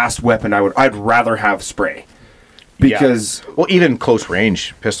the last weapon I'd rather have spray, because Well, even close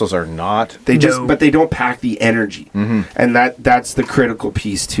range pistols are not. they just No. but they don't pack the energy, and that's the critical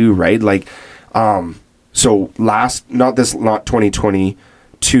piece too, right? Like, so not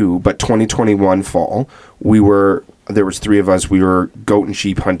 2022, but 2021 fall, there was three of us. We were goat and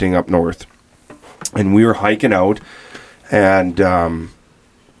sheep hunting up north. And we were hiking out, and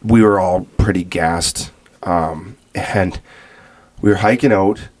we were all pretty gassed. And we were hiking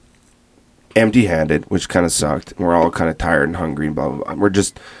out empty-handed, which kind of sucked. We're all kind of tired and hungry and blah, blah, blah. We're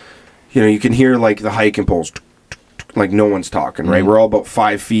just, you can hear like the hiking poles, like no one's talking, right? We're all about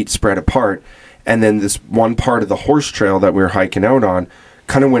 5 feet spread apart. And then this one part of the horse trail that we were hiking out on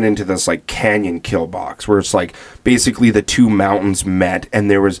kind of went into this like canyon kill box where it's like basically the two mountains met, and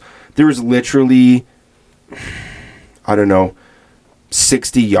there was literally, I don't know,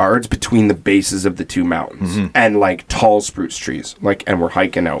 60 yards between the bases of the two mountains, and like tall spruce trees, like, and we're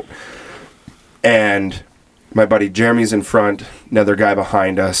hiking out. And my buddy Jeremy's in front, another guy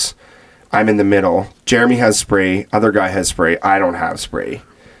behind us. I'm in the middle. Jeremy has spray, other guy has spray. I don't have spray.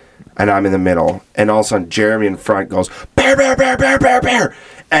 And I'm in the middle. And all of a sudden, Jeremy in front goes, bear, bear, bear, bear, bear, bear.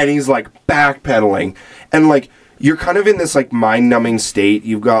 And he's like backpedaling. And like, you're kind of in this like mind-numbing state.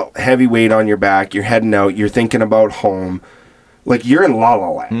 You've got heavy weight on your back. You're heading out. You're thinking about home. Like, you're in La La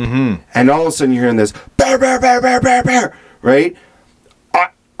Land. And all of a sudden, you're hearing this, bear, bear, bear, bear, bear, bear. Right?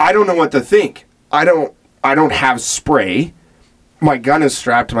 I don't know what to think. I don't have spray. My gun is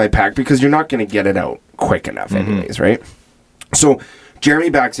strapped to my pack because you're not going to get it out quick enough anyways, right? So Jeremy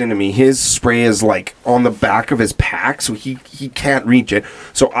backs into me. His spray is like on the back of his pack, so he can't reach it.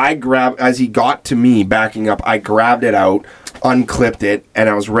 So as he got to me backing up, I grabbed it out, unclipped it, and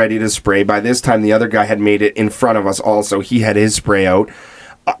I was ready to spray. By this time, the other guy had made it in front of us also. He had his spray out.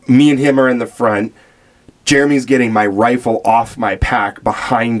 Me and him are in the front. Jeremy's getting my rifle off my pack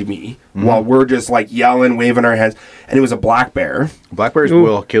behind me while we're just like yelling, waving our hands. And it was a black bear. Black bears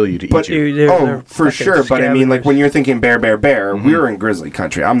will kill you to But eat you. They're for fucking sure. But I mean, like scavengers. when you're thinking bear, bear, bear, we're in grizzly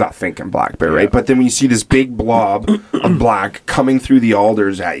country. I'm not thinking black bear, right? But then when you see this big blob of black coming through the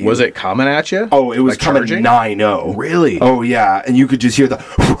alders at you. Was it coming at you? Oh, it was Like coming charging? 9-0. Really? Oh, yeah. And you could just hear the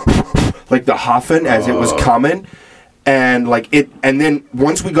like the huffing as it was coming. And like it, and then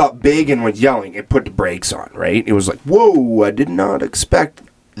once we got big and was yelling, it put the brakes on, right? It was like, whoa, I did not expect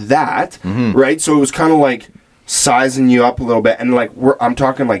that, right? So it was kind of like sizing you up a little bit, and like I'm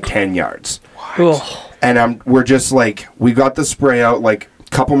talking like 10 yards, Ugh. and we're just like, we got the spray out, like a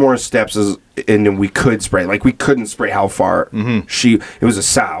couple more steps, and then we could spray. Like we couldn't spray how far. It was a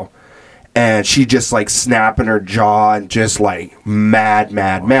sow, and she just like snapping her jaw and just like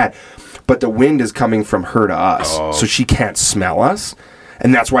mad. But the wind is coming from her to us, so she can't smell us.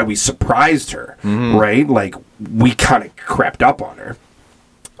 And that's why we surprised her, right? Like, we kind of crept up on her.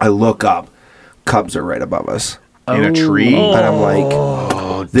 I look up, cubs are right above us. In a tree? And I'm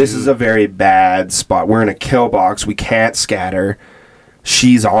like, this is a very bad spot. We're in a kill box. We can't scatter.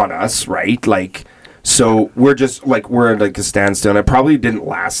 She's on us, right? Like, So we're at like a standstill, and it probably didn't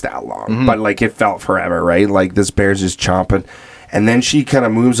last that long, but like it felt forever, right? Like this bear's just chomping. And then she kind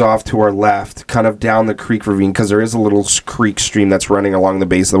of moves off to our left, kind of down the creek ravine, because there is a little creek stream that's running along the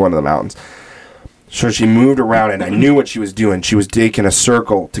base of one of the mountains. So she moved around, and I knew what she was doing. She was taking a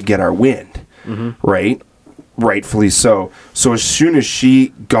circle to get our wind, right? Rightfully so. So as soon as she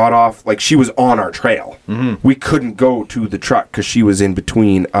got off, like she was on our trail. We couldn't go to the truck because she was in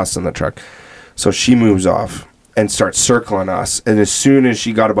between us and the truck. So she moves off and starts circling us. And as soon as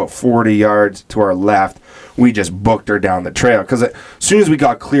she got about 40 yards to our left, we just booked her down the trail. Because as soon as we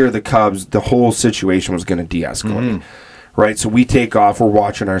got clear of the cubs, the whole situation was going to de-escalate. Right? So we take off. We're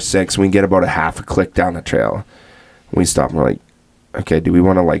watching our six. And we get about a half a click down the trail. We stop and we're like, okay, do we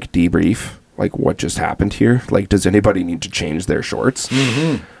want to like debrief? Like what just happened here? Like, does anybody need to change their shorts?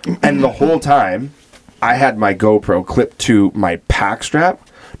 And the whole time, I had my GoPro clipped to my pack strap.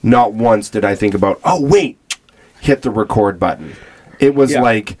 Not once did I think about, oh, wait, hit the record button. It was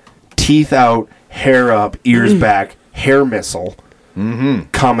like teeth out, hair up, ears back, hair missile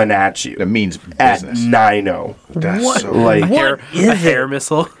coming at you. That means at business. 9-0. That's What? so Like, What is a it? hair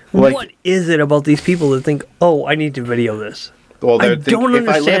missile. Like- What is it about these people that think, oh, I need to video this? well, I they're don't if I live,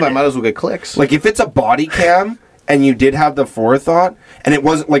 understand I it. might as well get clicks. like if it's a body cam and you did have the forethought, and it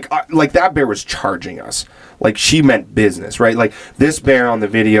wasn't like that bear was charging us. Like she meant business, right? Like this bear on the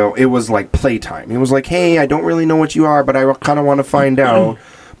video, it was like playtime. It was like, hey, I don't really know what you are, but I kind of want to find out.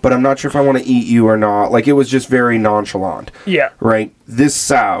 But I'm not sure if I want to eat you or not. Like it was just very nonchalant. Yeah. Right? This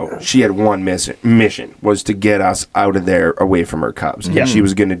sow, she had one mission, was to get us out of there away from her cubs. Yeah. And she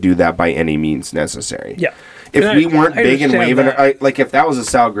was going to do that by any means necessary. Yeah. If And we weren't I big and understand waving, that. like if that was a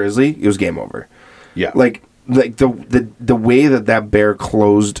sow grizzly, it was game over. yeah. Like the way that bear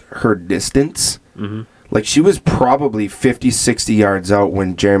closed her distance, like she was probably 50, 60 yards out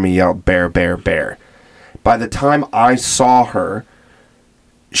when Jeremy yelled, bear, bear, bear. By the time I saw her,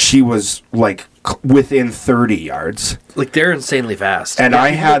 she was like within 30 yards. Like they're insanely fast. And I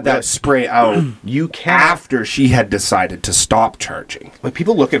had look that spray out you can after she had decided to stop charging. Like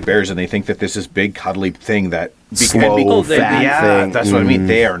people look at bears and they think that this is big cuddly thing that Slow, fat yeah, thing. that's what I mean.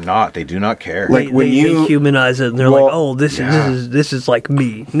 They are not. They do not care. Like, when they you- humanize it and they're Well, like, oh, this is like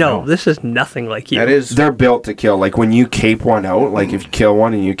me. No, this is nothing like you. that is They're built to kill. Like when you cape one out, like if you kill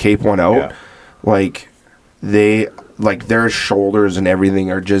one and you cape one out, Yeah. like they, like their shoulders and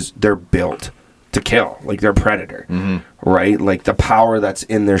everything are just, they're built to kill. Like they're predator, right? Like the power that's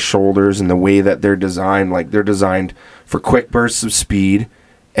in their shoulders and the way that they're designed, like they're designed for quick bursts of speed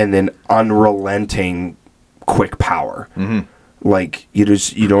and then unrelenting quick power. Like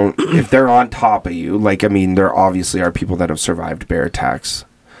you don't, if they're on top of you, like, I mean, there obviously are people that have survived bear attacks,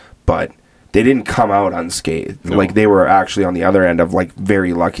 but they didn't come out unscathed. No. Like they were actually on the other end of like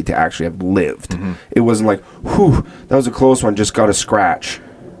very lucky to actually have lived. It wasn't like, whew, that was a close one, just got a scratch.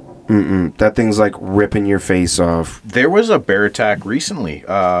 That thing's like ripping your face off. There was a bear attack recently.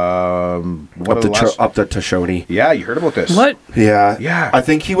 Up the Toshoni. Yeah, you heard about this? What? Yeah. Yeah. I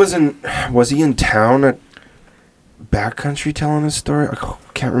think he was he in town at Backcountry telling his story? I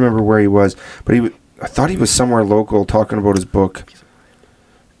can't remember where he was, but I thought he was somewhere local talking about his book.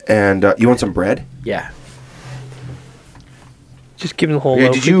 And you want some bread? Yeah. Just give them the whole Yeah,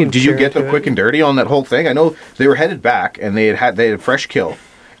 loaf. did We you can did you share get it the to quick it. and dirty on that whole thing? I know they were headed back and they had a fresh kill,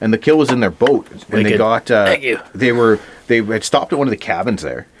 and the kill was in their boat, and they Wicked. got Thank you. they had stopped at one of the cabins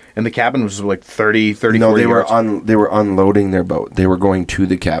there, and the cabin was like 30 No, 40 they yards. were unloading their boat. They were going to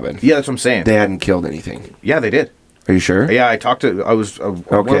the cabin. Yeah, that's what I'm saying. They hadn't killed anything. Yeah, they did. Are you sure? Yeah, I talked to one of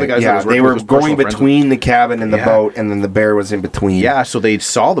the Okay. guys. that Yeah, was they working were with was personal going friends with- between the cabin and the Yeah. boat, and then the bear was in between. Yeah, so they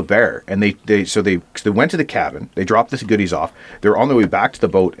saw the bear, and they went to the cabin. They dropped the goodies off. They were on their way back to the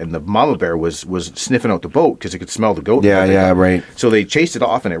boat, and the mama bear was sniffing out the boat because it could smell the goat. Yeah, yeah, right. So they chased it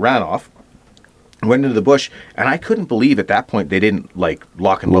off, and it ran off. Went into the bush, and I couldn't believe at that point they didn't like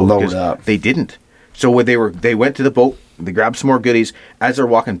lock and load. Load 'cause up. They didn't. So when they went to the boat. They grabbed some more goodies. As they're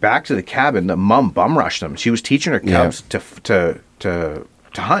walking back to the cabin, the mom bum rushed them. She was teaching her cubs to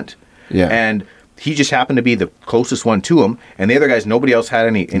hunt. Yeah. And he just happened to be the closest one to him, and the other guys, nobody else had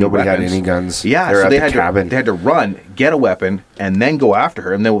any Nobody had weapons. any guns. Yeah, They were so at they the had cabin. they had to run, get a weapon, and then go after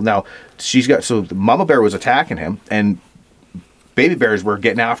her. And then now so the mama bear was attacking him, and baby bears were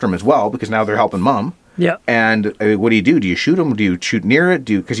getting after him as well because now they're helping mom. Yeah. And what do? Do you shoot him? Do you shoot near it?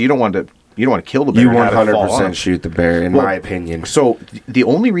 Because you don't want to kill the bear. You and have it fall on 100% him. shoot the bear, in Well, my opinion. So the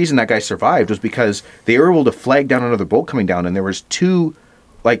only reason that guy survived was because they were able to flag down another boat coming down, and there was two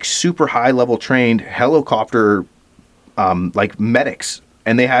like super high level trained helicopter like medics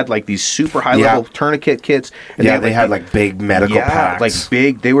And they had like these super high level tourniquet kits. And they had like big medical packs. like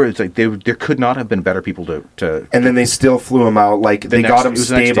big. They were it's like there could not have been better people to. And then they still flew him out. Like they got him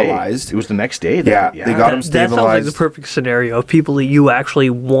stabilized. It was the next day. They got him stabilized. That sounds like the perfect scenario of people that you actually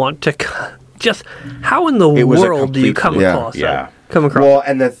want to. Just how in the world do you come across that? Come across. Well,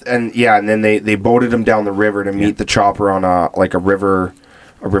 and then they boated him down the river to meet the chopper on a river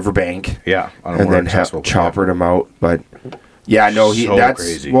bank. Yeah, and then choppered him out. But that's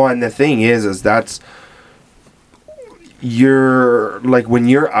crazy. Well, and the thing is that's you're like when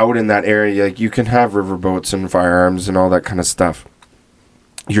you're out in that area, like you can have river boats and firearms and all that kind of stuff.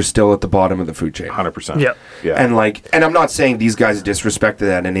 You're still at the bottom of the food chain. 100%. Yeah. And I'm not saying these guys disrespected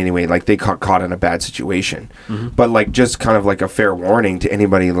that in any way. Like they got caught in a bad situation, but like just kind of like a fair warning to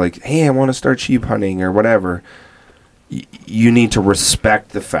anybody. Like, hey, I want to start sheep hunting or whatever. You need to respect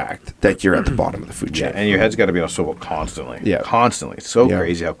the fact that you're at the bottom of the food chain. And your head's got to be on swivel constantly. Yeah. Constantly. It's so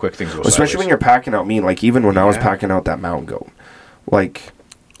crazy how quick things go. Especially when you're packing out meat. Like even when I was packing out that mountain goat, like.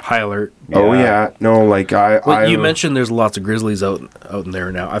 High alert. Oh yeah, no, like you mentioned there's lots of grizzlies out in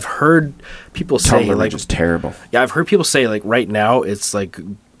there now. I've heard people say like just terrible. Yeah, I've heard people say like right now it's like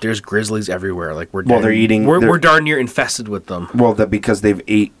there's grizzlies everywhere. Like we're darn near infested with them. Well, because they've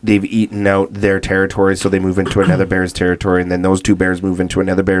eaten out their territory, so they move into another bear's territory, and then those two bears move into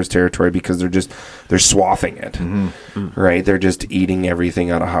another bear's territory because they're swathing it, right? They're just eating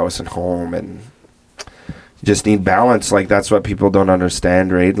everything out of house and home and. Just need balance. Like that's what people don't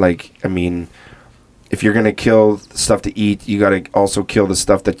understand, right? Like, I mean, if you're gonna kill stuff to eat, you gotta also kill the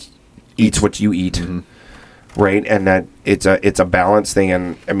stuff that eats what you eat, right? And that it's a balance thing.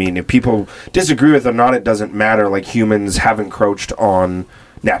 And I mean, if people disagree with it or not, it doesn't matter. Like humans have encroached on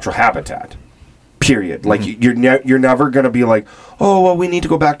natural habitat. Period. Like you're never gonna be like, oh well, we need to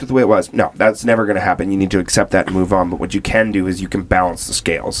go back to the way it was. No, that's never gonna happen. You need to accept that and move on. But what you can do is you can balance the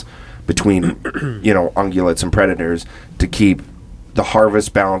scales between ungulates and predators to keep the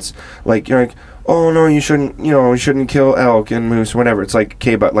harvest balance. Like you're like, oh no, you shouldn't kill elk and moose, whatever. It's like,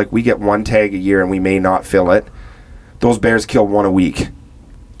 okay, but like we get one tag a year and we may not fill it. Those bears kill one a week.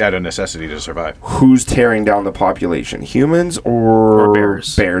 Out of necessity to survive. Who's tearing down the population? Humans or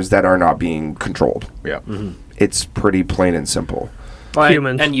bears? Bears that are not being controlled. Yeah. It's pretty plain and simple.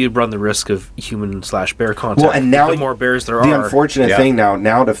 Humans. And you run the risk of human/bear contact. Well, and now the more bears there are. The unfortunate thing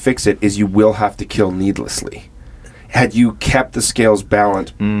now to fix it is you will have to kill needlessly. Had you kept the scales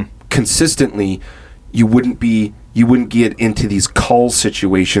balanced consistently, you wouldn't get into these cull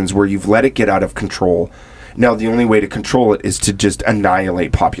situations where you've let it get out of control. Now the only way to control it is to just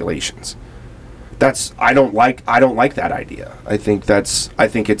annihilate populations. I don't like that idea. I think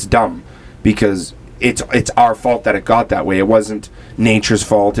it's dumb because it's our fault that it got that way. It wasn't nature's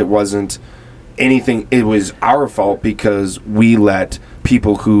fault. It wasn't anything. It was our fault because we let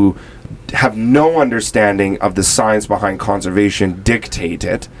people who have no understanding of the science behind conservation dictate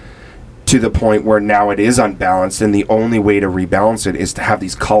it to the point where now it is unbalanced, and the only way to rebalance it is to have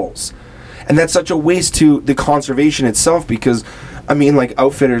these culls. And that's such a waste to the conservation itself because, I mean, like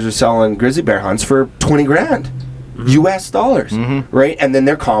outfitters are selling grizzly bear hunts for $20,000. US dollars, right? And then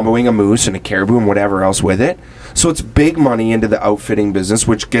they're comboing a moose and a caribou and whatever else with it. So it's big money into the outfitting business,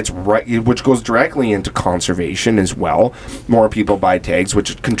 which goes directly into conservation as well. More people buy tags,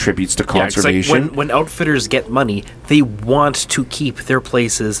 which contributes to conservation. Like when outfitters get money, they want to keep their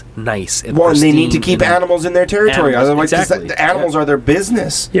places nice and and they need to keep animals in their territory. Otherwise, the animals are their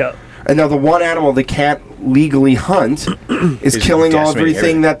business. Yeah. And now the one animal they can't legally hunt is killing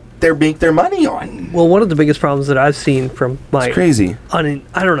everything that they make their money on. Well, one of the biggest problems that I've seen from my... It's crazy. I don't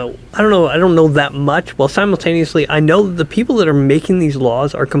know that much. Well, simultaneously, I know that the people that are making these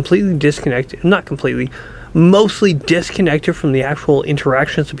laws are completely disconnected. Not completely. Mostly disconnected from the actual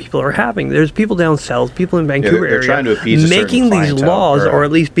interactions that people are having. There's people down south, people in Vancouver they're area, trying to appease making these laws, or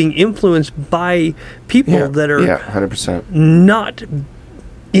at least being influenced by people that are 100%. not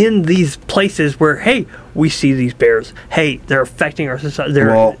in these places where, hey, we see these bears. Hey, they're affecting our society.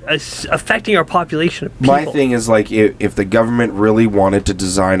 They're affecting our population of people. My thing is, like, if the government really wanted to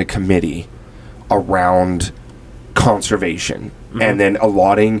design a committee around conservation and then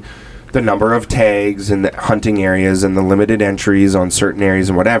allotting the number of tags and the hunting areas and the limited entries on certain areas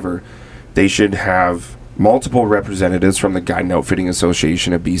and whatever, they should have multiple representatives from the Guide and Outfitting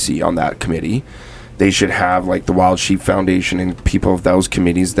Association of BC on that committee. They should have like the Wild Sheep Foundation and people of those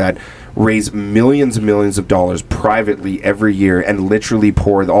committees that raise millions and millions of dollars privately every year and literally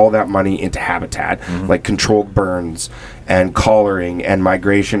pour all that money into habitat, like controlled burns and collaring and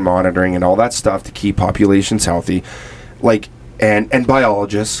migration monitoring and all that stuff to keep populations healthy. Like, and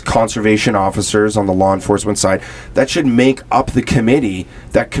biologists, conservation officers on the law enforcement side that should make up the committee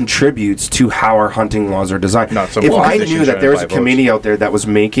that contributes to how our hunting laws are designed. Not some if I politician knew that trying there to was a buy committee out there that was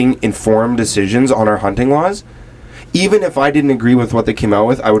making informed decisions on our hunting laws, even if I didn't agree with what they came out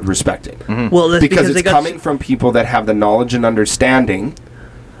with, I would respect it. Well, that's Because they it's got coming from people that have the knowledge and understanding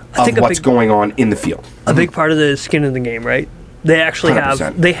of think a what's big- going on in the field. a big part of the skin in the game, right? They actually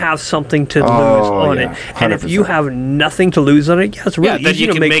 100%. have something to lose Oh, on yeah, it, and if you 100%. have nothing to lose on it, yeah, it's really then easy you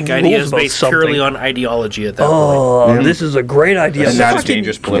to can make make rules ideas about based something. purely on ideology at that point. Oh, this is a great idea. And That's a Fucking-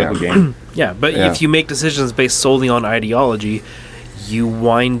 dangerous political game. Yeah, but Yeah. if you make decisions based solely on ideology, you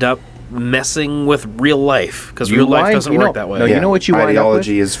wind up messing with real life because real life doesn't work that way. No, Yeah. you know what you wind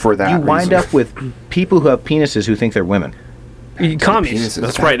Ideology up with? is for that You wind reason. up with people who have penises who think they're women. commies. Penises.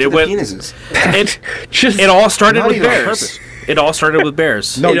 That's Back right, to it the went- penises. It all started Not with even on bears. purpose. It all started with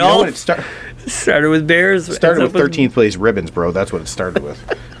bears. No, It you know all- what it started Started with bears. with? Started ends with up 13th place ribbons, bro. That's what it started with.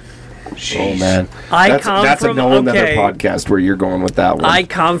 Oh man, I that's come that's from- a whole another okay. podcast where you're going with that one. I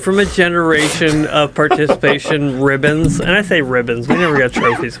come from a generation of participation ribbons, and I say ribbons. We never got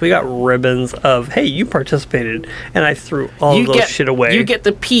trophies. We got ribbons of hey, you participated, and I threw all of those shit away. You get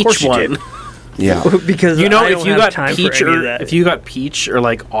the peach course you one. did. yeah, because You know, I if don't you have got time peach for any of or that. if you got peach or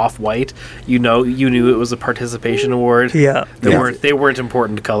like off white, you knew it was a participation award. Yeah. They weren't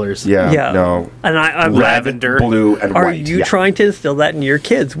important colors. yeah, no, and I'm Lavender. blue and Are white. you yeah. trying to instill that in your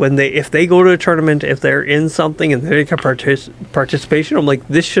kids when if they go to a tournament, if they're in something and they get participation? I'm like,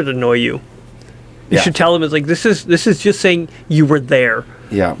 this should annoy you. You Yeah. should tell them it's like this is just saying you were there.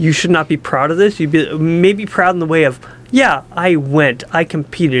 Yeah. You should not be proud of this. You'd be maybe proud in the way of yeah, I went, I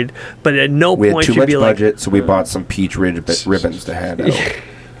competed, but at no We had point too should much be like budget, so we bought some peach ribbons to hand out.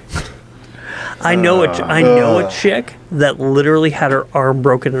 I know a chick that literally had her arm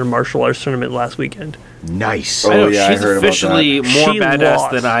broken in a martial arts tournament last weekend. Nice. Oh, I know, yeah, I she's heard about officially that. more She badass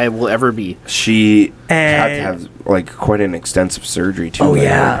lost. than I will ever be. She had to And- have like quite an extensive surgery too. Oh I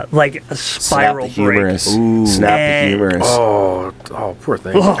yeah, heard. like a Snap spiral the break. humerus. Snap the And- humerus. Oh, poor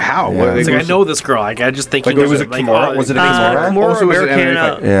thing. How? Yeah. What, It's like, I know this girl. Like I just think Like, was it Kimura? Was it a Kimura? Kimura Also, was it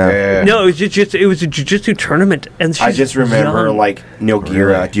Americana. MMA? Yeah. No, it was a jiu-jitsu tournament, and she's I just remember young. like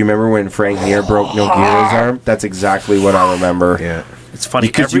Nogueira. Do you remember when Frank Mir broke Nogueira's arm? That's exactly what I remember. Yeah. It's funny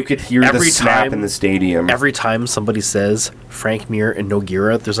Because you could hear the every snap time- in the stadium. Every time somebody says Frank Mir and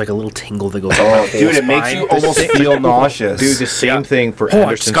Nogueira, there's like a little tingle that goes. Oh, down my whole dude, it makes spine. you almost feel nauseous. Dude, the same thing for Oh, I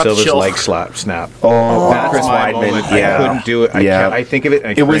Anderson just got Silva's chill. leg snap. oh, That's Chris my Weidman. moment. Yeah. I couldn't do it. Yeah. I think of it and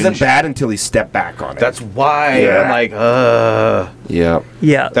I It wasn't cringe. bad until he stepped back on it. That's why Yeah. I'm like, yeah.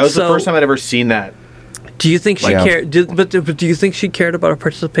 yeah. That was the so, first time I'd ever seen that. Do you think she Yeah. cared? But do you think she cared about her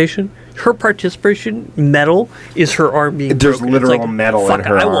participation? Her participation medal is her arm being There's broken. It's literal metal in fuck,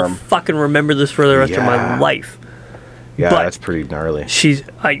 her I will arm. fucking remember this for the rest of my Yeah. life. Yeah, But- that's pretty gnarly.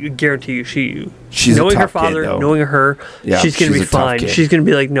 I guarantee you, She's a knowing her tough kid, father, though. knowing her, Yeah, she's gonna she's be a tough fine. kid. She's gonna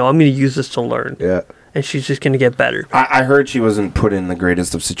be like, no, I'm gonna use this to learn, Yeah. and she's just gonna get better. I heard she wasn't put in the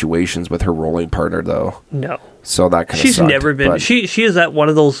greatest of situations with her rolling partner, though. No. So that kind of She's never been. She is at one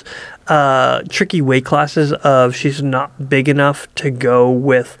of those tricky weight classes of she's not big enough to go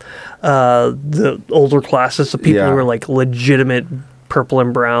with the older classes of people Yeah. who are like legitimate purple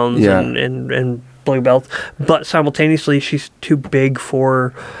and browns Yeah. and blue belts, but simultaneously she's too big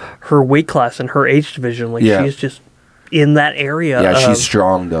for her weight class and her age division. Like Yeah. she's just in that area. Yeah, of- she's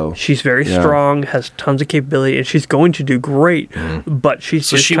strong, though. She's very Yeah. strong, has tons of capability, and she's going to do great. But she's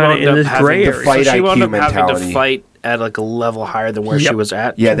So just she kind wound of in up this having gray to area. fight So she wound IQ up having to mentality. fight at like a level higher than where Yep. she was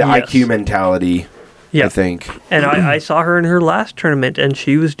at. Yeah, the Yes. IQ mentality, Yeah. I think. And I saw her in her last tournament, and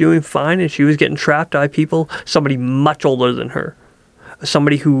she was doing fine, and she was getting trapped by people, somebody much older than her,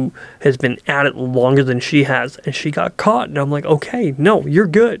 somebody who has been at it longer than she has, and she got caught. And I'm like, okay, no, you're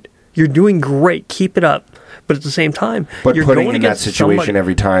good. You're doing great. Keep it up. But at the same time, But you're putting going in that against situation somebody-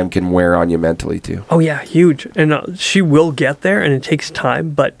 every time can wear on you mentally, too. Oh, yeah, huge. And she will get there, and it takes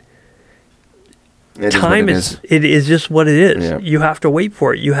time, but It is what time it it is just what it is. Yeah. You have to wait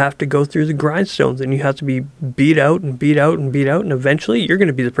for it. You have to go through the grindstones, and you have to be beat out and beat out and beat out, and eventually you're going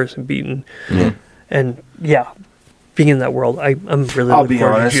to be the person beaten. And yeah, being in that world, I'm really. I'll looking be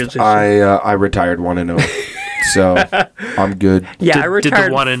forward to honest, jiu-jitsu. I retired 1-0. So I'm good. Yeah, I Did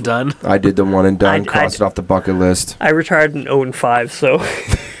retired. the one and done. I did the one and done, I- crossed it off the bucket list. I retired in 0-5. So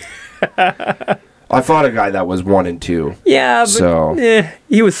I fought a guy that was 1-2. yeah, but So-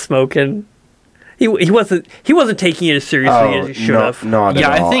 he was smoking. He wasn't taking it as seriously as he should have. Not Yeah,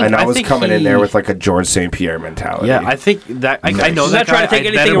 at I all. think- and I I was think coming in he- there with like a George St. Pierre mentality. Yeah, I think that I know He's that not trying guy. to take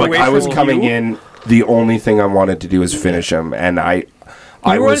I met anything him, away I was from coming you. in. The only thing I wanted to do was finish him, and I You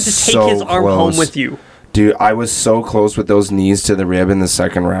was wanted to take so his arm close. home with you. Dude, I was so close with those knees to the rib in the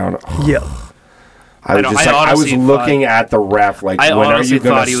second round. Yeah. I was just I was looking at the ref like, when are you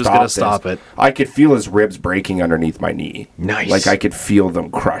going to stop it? I could feel his ribs breaking underneath my knee. Nice. Like I could feel them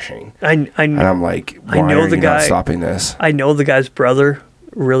crushing. And I'm like, why are you not stopping this? I know the guy's brother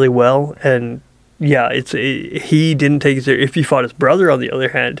really well, and yeah, he didn't take it serious. If you fought his brother, on the other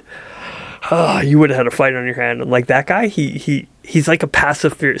hand, you would have had a fight on your hand. And like that guy, he's like a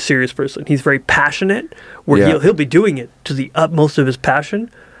passive, serious person. He's very passionate, where he'll be doing it to the utmost of his passion.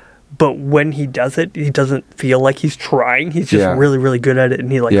 But when he does it, he doesn't feel like he's trying. He's just really, really good at it,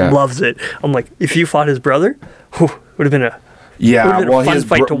 and he loves it. I'm like, if you fought his brother, would have been a fun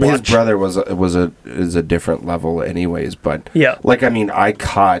fight to watch. His brother is a different level, anyways. But like I mean, I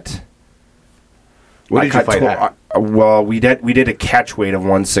caught. What did you fight at? Well, we did a catch weight of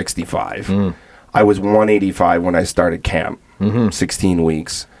 165. I was 185 when I started camp, 16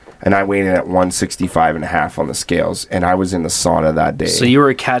 weeks. And I weighed in at 165 and a half on the scales, and I was in the sauna that day. So you were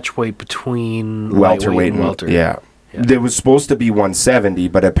a catch weight between welterweight and welter. Yeah. It was supposed to be 170,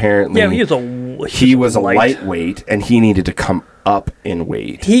 but apparently he was a lightweight, and he needed to come up in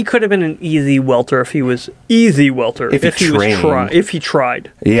weight. He could have been an easy welter if he was easy welter. If he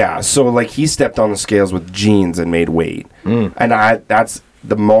tried. Yeah. So like he stepped on the scales with jeans and made weight, and that's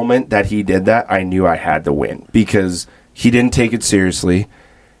the moment that he did that. I knew I had to win because he didn't take it seriously.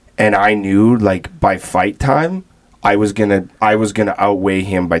 And I knew, like, by fight time, I was gonna outweigh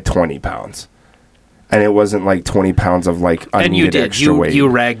him by 20 pounds, and it wasn't like 20 pounds of like unneeded extra weight. You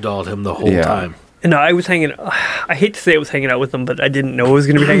ragdolled him the whole time. No, I was hanging. I hate to say I was hanging out with him, but I didn't know I was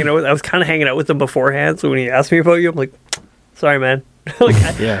going to be hanging out with. I was kind of hanging out with him beforehand. So when he asked me about you, I'm like, sorry, man.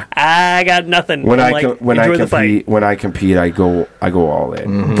 I got nothing. When I compete, I go all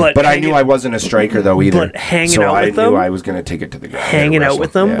in. But I knew I wasn't a striker though either. But hanging out with them, I knew I was going to take it to the ground. Hanging out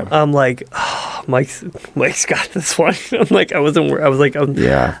with them, I'm like, oh, Mike's got this one. I'm like, I was like,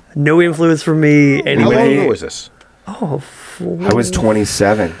 no influence from me. Anyway. How long ago was this? I was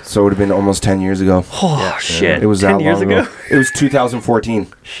 27, so it would have been almost 10 years ago. Oh shit! It was 10 that years long ago. It was 2014.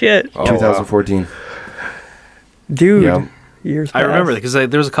 Shit. 2014. Dude. Yep. Years I remember because there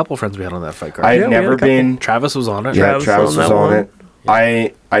was a couple friends we had on that fight card. I had never been. Travis was on it. Yeah, Travis was on it. Yeah.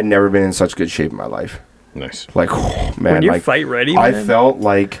 I'd never been in such good shape in my life. Nice. Like, oh, man, when you're fight ready, I man. felt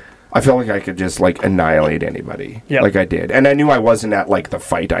like I could just like annihilate anybody. Yep. Like I did, and I knew I wasn't at like the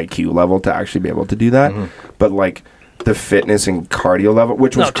fight IQ level to actually be able to do that. But like the fitness and cardio level,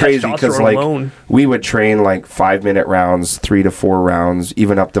 which was crazy because like we would train like 5-minute rounds, 3 to 4 rounds,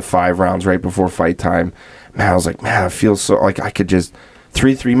 even up to 5 rounds right before fight time. Man, I was like, man, I feel so like I could just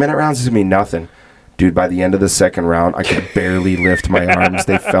 3-minute rounds is gonna be nothing. Dude, by the end of the second round, I could barely lift my arms.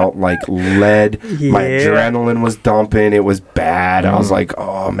 They felt like lead. Yeah. My adrenaline was dumping. It was bad. I was like,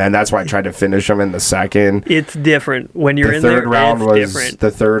 oh, man, that's why I tried to finish them in the second. It's different. When you're in there, it's different.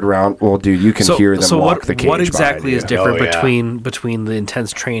 The third round, well, dude, you can hear them walk the cage. What exactly is different between the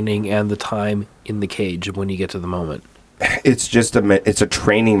intense training and the time in the cage when you get to the moment? It's just it's a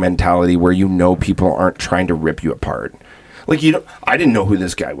training mentality where you know people aren't trying to rip you apart. Like, I didn't know who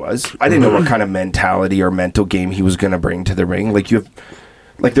this guy was. I didn't know what kind of mentality or mental game he was going to bring to the ring. Like,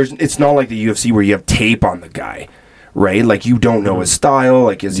 it's not like the UFC where you have tape on the guy, right? Like, you don't know his style.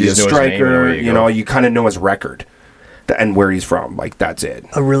 Like, is he a striker? You kind of know his record and where he's from. Like, that's it.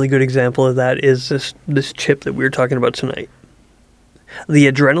 A really good example of that is this chip that we were talking about tonight.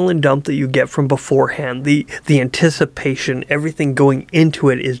 The adrenaline dump that you get from beforehand, the anticipation, everything going into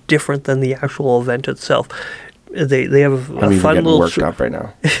it is different than the actual event itself. They have a fun little worked up right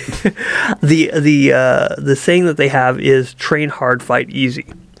now. The saying that they have is train hard, fight easy.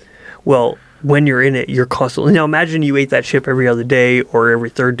 Well, when you're in it, you're constantly. Now imagine you ate that chip every other day or every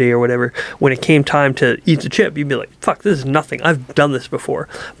third day or whatever. When it came time to eat the chip, you'd be like, "Fuck, this is nothing. I've done this before."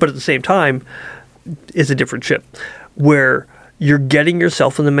 But at the same time, it's a different chip where you're getting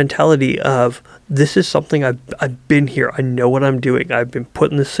yourself in the mentality of, this is something I've been here. I know what I'm doing. I've been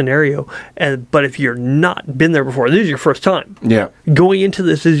put in this scenario. But if you're not been there before, this is your first time. Yeah. Going into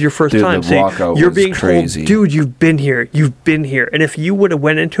this is your first time. The walkout you're was being crazy. told, dude, you've been here. You've been here. And if you would have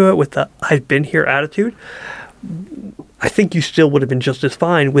went into it with the I've been here attitude, I think you still would have been just as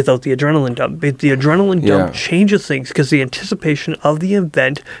fine without the adrenaline dump. But the adrenaline dump changes things because the anticipation of the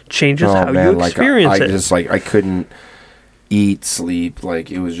event changes how you experience it. I couldn't eat, sleep,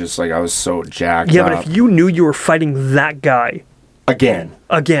 like it was just like I was so jacked up. Yeah, but if you knew you were fighting that guy again,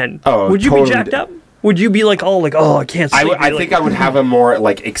 would you be jacked up? Would you be like, I can't sleep? I think I would have a more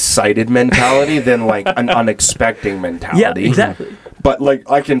like excited mentality than like an unexpected mentality. Yeah, exactly. But like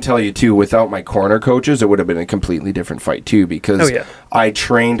I can tell you too, without my corner coaches, it would have been a completely different fight too. Because I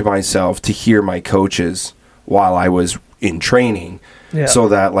trained myself to hear my coaches while I was in training, so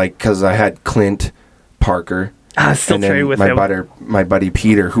that like because I had Clint, Parker, I still and train then with my buddy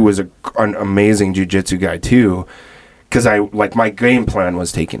Peter, who was an amazing jiu-jitsu guy too. Because my game plan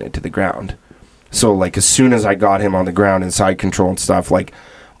was taking it to the ground. So like as soon as I got him on the ground and side control and stuff, like.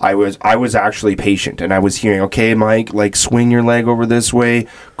 I was actually patient, and I was hearing, okay, Mike, like swing your leg over this way,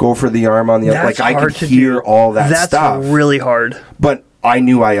 go for the arm on the other. Like I could hear all that stuff. That's really hard. But I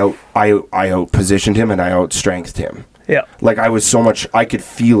knew I out positioned him and I out strengthed him. Yeah. Like I was so much. I could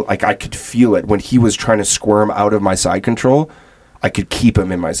feel it when he was trying to squirm out of my side control. I could keep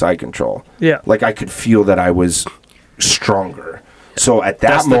him in my side control. Yeah. Like I could feel that I was stronger. So at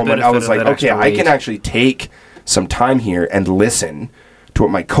that moment, I was like, okay, I can actually take some time here and listen to what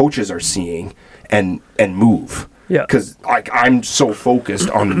my coaches are seeing and move. Yeah. Because I'm so focused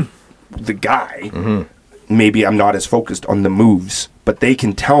on the guy. Maybe I'm not as focused on the moves, but they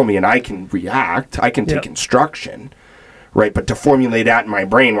can tell me and I can react. I can take instruction, right? But to formulate that in my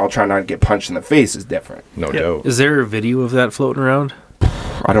brain while trying not to get punched in the face is different. No doubt. Is there a video of that floating around?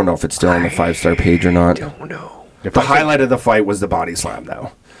 I don't know if it's still on the 5-star page or not. I don't know. The highlight of the fight was the body slam,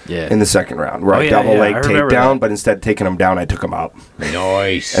 though. Yeah. In the second round, where I double leg takedown, but instead of taking him down, I took him up.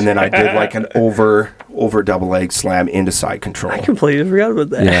 Nice. And then I did like an over double leg slam into side control. I completely forgot about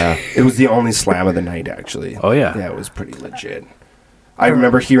that. Yeah. It was the only slam of the night, actually. Oh, yeah. Yeah, it was pretty legit. I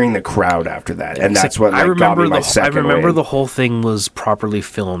remember hearing the crowd after that, and that's what got me my second I remember win. the whole thing was properly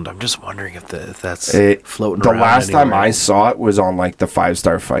filmed. I'm just wondering if that's floating the around. The last time anywhere. I saw it was on like the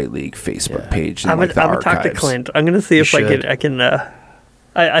 5-Star Fight League Facebook page. I'm like, gonna talk to Clint. I'm gonna see if I can.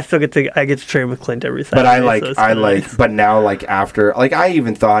 I still get to train with Clint every Saturday. But but now like after like I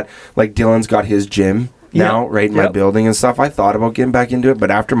even thought like Dylan's got his gym now right in my building and stuff. I thought about getting back into it, but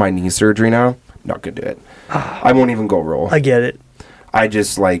after my knee surgery now, not gonna do it. I won't even go roll. I get it. I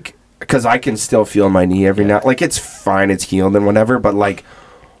just like because I can still feel my knee every now. Like it's fine, it's healed and whatever. But like,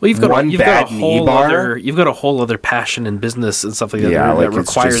 well, you've got a whole other passion in business and stuff like that that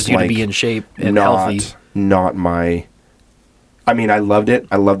requires you to be in shape and healthy. Not my. I mean, I loved it.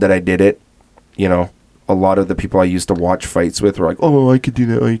 I loved that I did it. You know, a lot of the people I used to watch fights with were like, "Oh, I could do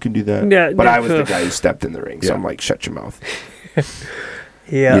that. Oh, you can do that." Yeah, but I was the guy who stepped in the ring, so I'm like, "Shut your mouth."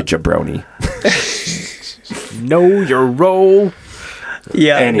 Yeah, you jabroni. Know your role.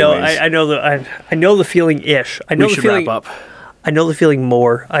 Yeah, anyways. No, I know the feeling ish. I know we the should feeling. wrap up. I know the feeling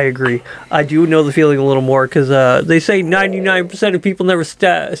more. I agree. I do know the feeling a little more because they say 99% of people never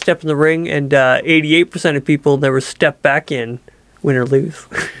step in the ring, and 88% of people never step back in, win or lose.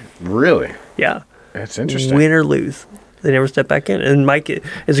 Really? Yeah. That's interesting. Win or lose. They never step back in. And Mike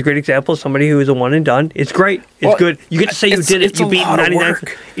is a great example of somebody who is a one and done. It's great. It's good. You get to say you did it. You beat 99.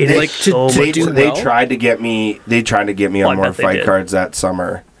 It is like so much work. They tried to get me. They tried to get me on more fight cards that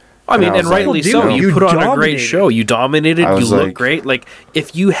summer. I mean, and rightly so. You put on a great show. You dominated. You looked great. Like,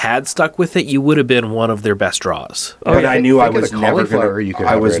 if you had stuck with it, you would have been one of their best draws. But I knew I was never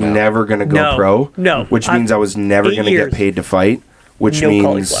going to go pro. No. Which means I was never going to get paid to fight, which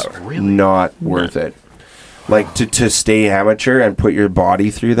means not worth it. Like, to stay amateur and put your body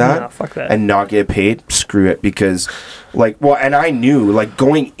through that, fuck that and not get paid, screw it. Because, and I knew,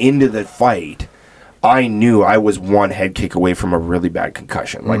 going into the fight, I knew I was one head kick away from a really bad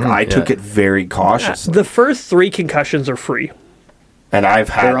concussion. I took it very cautiously. The first 3 concussions are free. And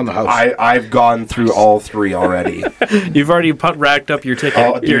I've gone through all 3 already. You've already racked up your ticket.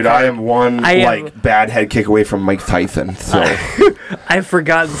 Oh, dude, I am one bad head kick away from Mike Tyson. So I've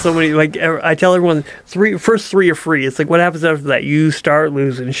forgotten so many. I tell everyone, first 3 are free. It's like, what happens after that? You start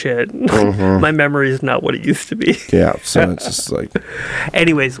losing shit. Mm-hmm. My memory is not what it used to be. Yeah, so it's just like.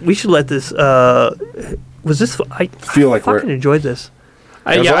 Anyways, we should let this. Was this? I feel like I fucking enjoyed this.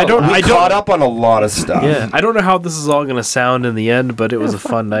 I caught up on a lot of stuff. Yeah, I don't know how this is all going to sound in the end, but it was a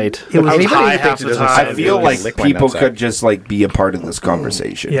fun night. It was high half the time. I feel like people could just be a part of this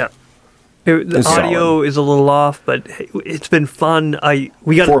conversation. Yeah. The audio is a little off, but it's been fun.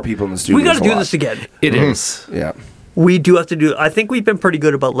 We got 4 people in the studio. We got to do this again. It is. Yeah. We do have to do. I think we've been pretty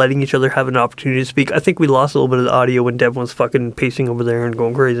good about letting each other have an opportunity to speak. I think we lost a little bit of the audio when Devin was fucking pacing over there and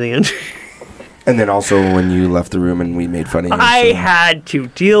going crazy. And then also when you left the room and we made fun of you. I had to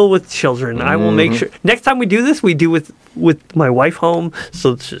deal with children. I will make sure. Next time we do this, we do with my wife home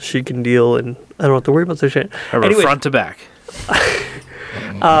so she can deal and I don't have to worry about this shit. Anyway, front to back.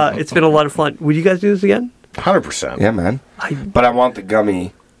 It's been a lot of fun. Would you guys do this again? 100%. Yeah, man. But I want the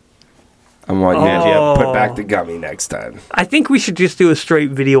gummy I want you to Oh. put back the gummy next time. I think we should just do a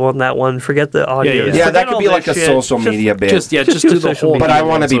straight video on that one. Forget the audio. Yeah, yeah. Yeah, Forget that could all be this like a shit. social media bit. Just do do the social whole. media. But I thing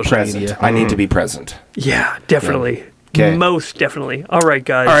want to on be social present. media. I need to be present. Yeah, definitely. 'Kay. Most definitely. All right,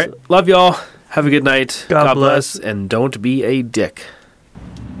 guys. All right, love y'all. Have a good night. God bless, bless. and don't be a dick.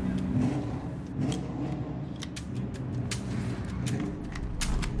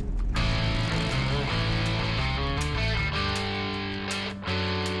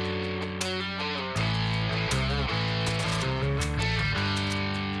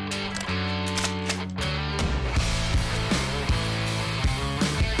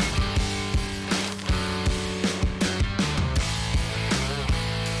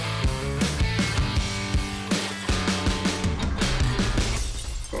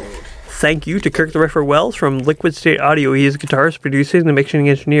 Thank you to Kirk the Riffer Wells from Liquid State Audio. He is a guitarist, producing, and mixing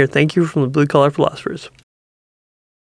engineer. Thank you from the Blue Collar Philosophers.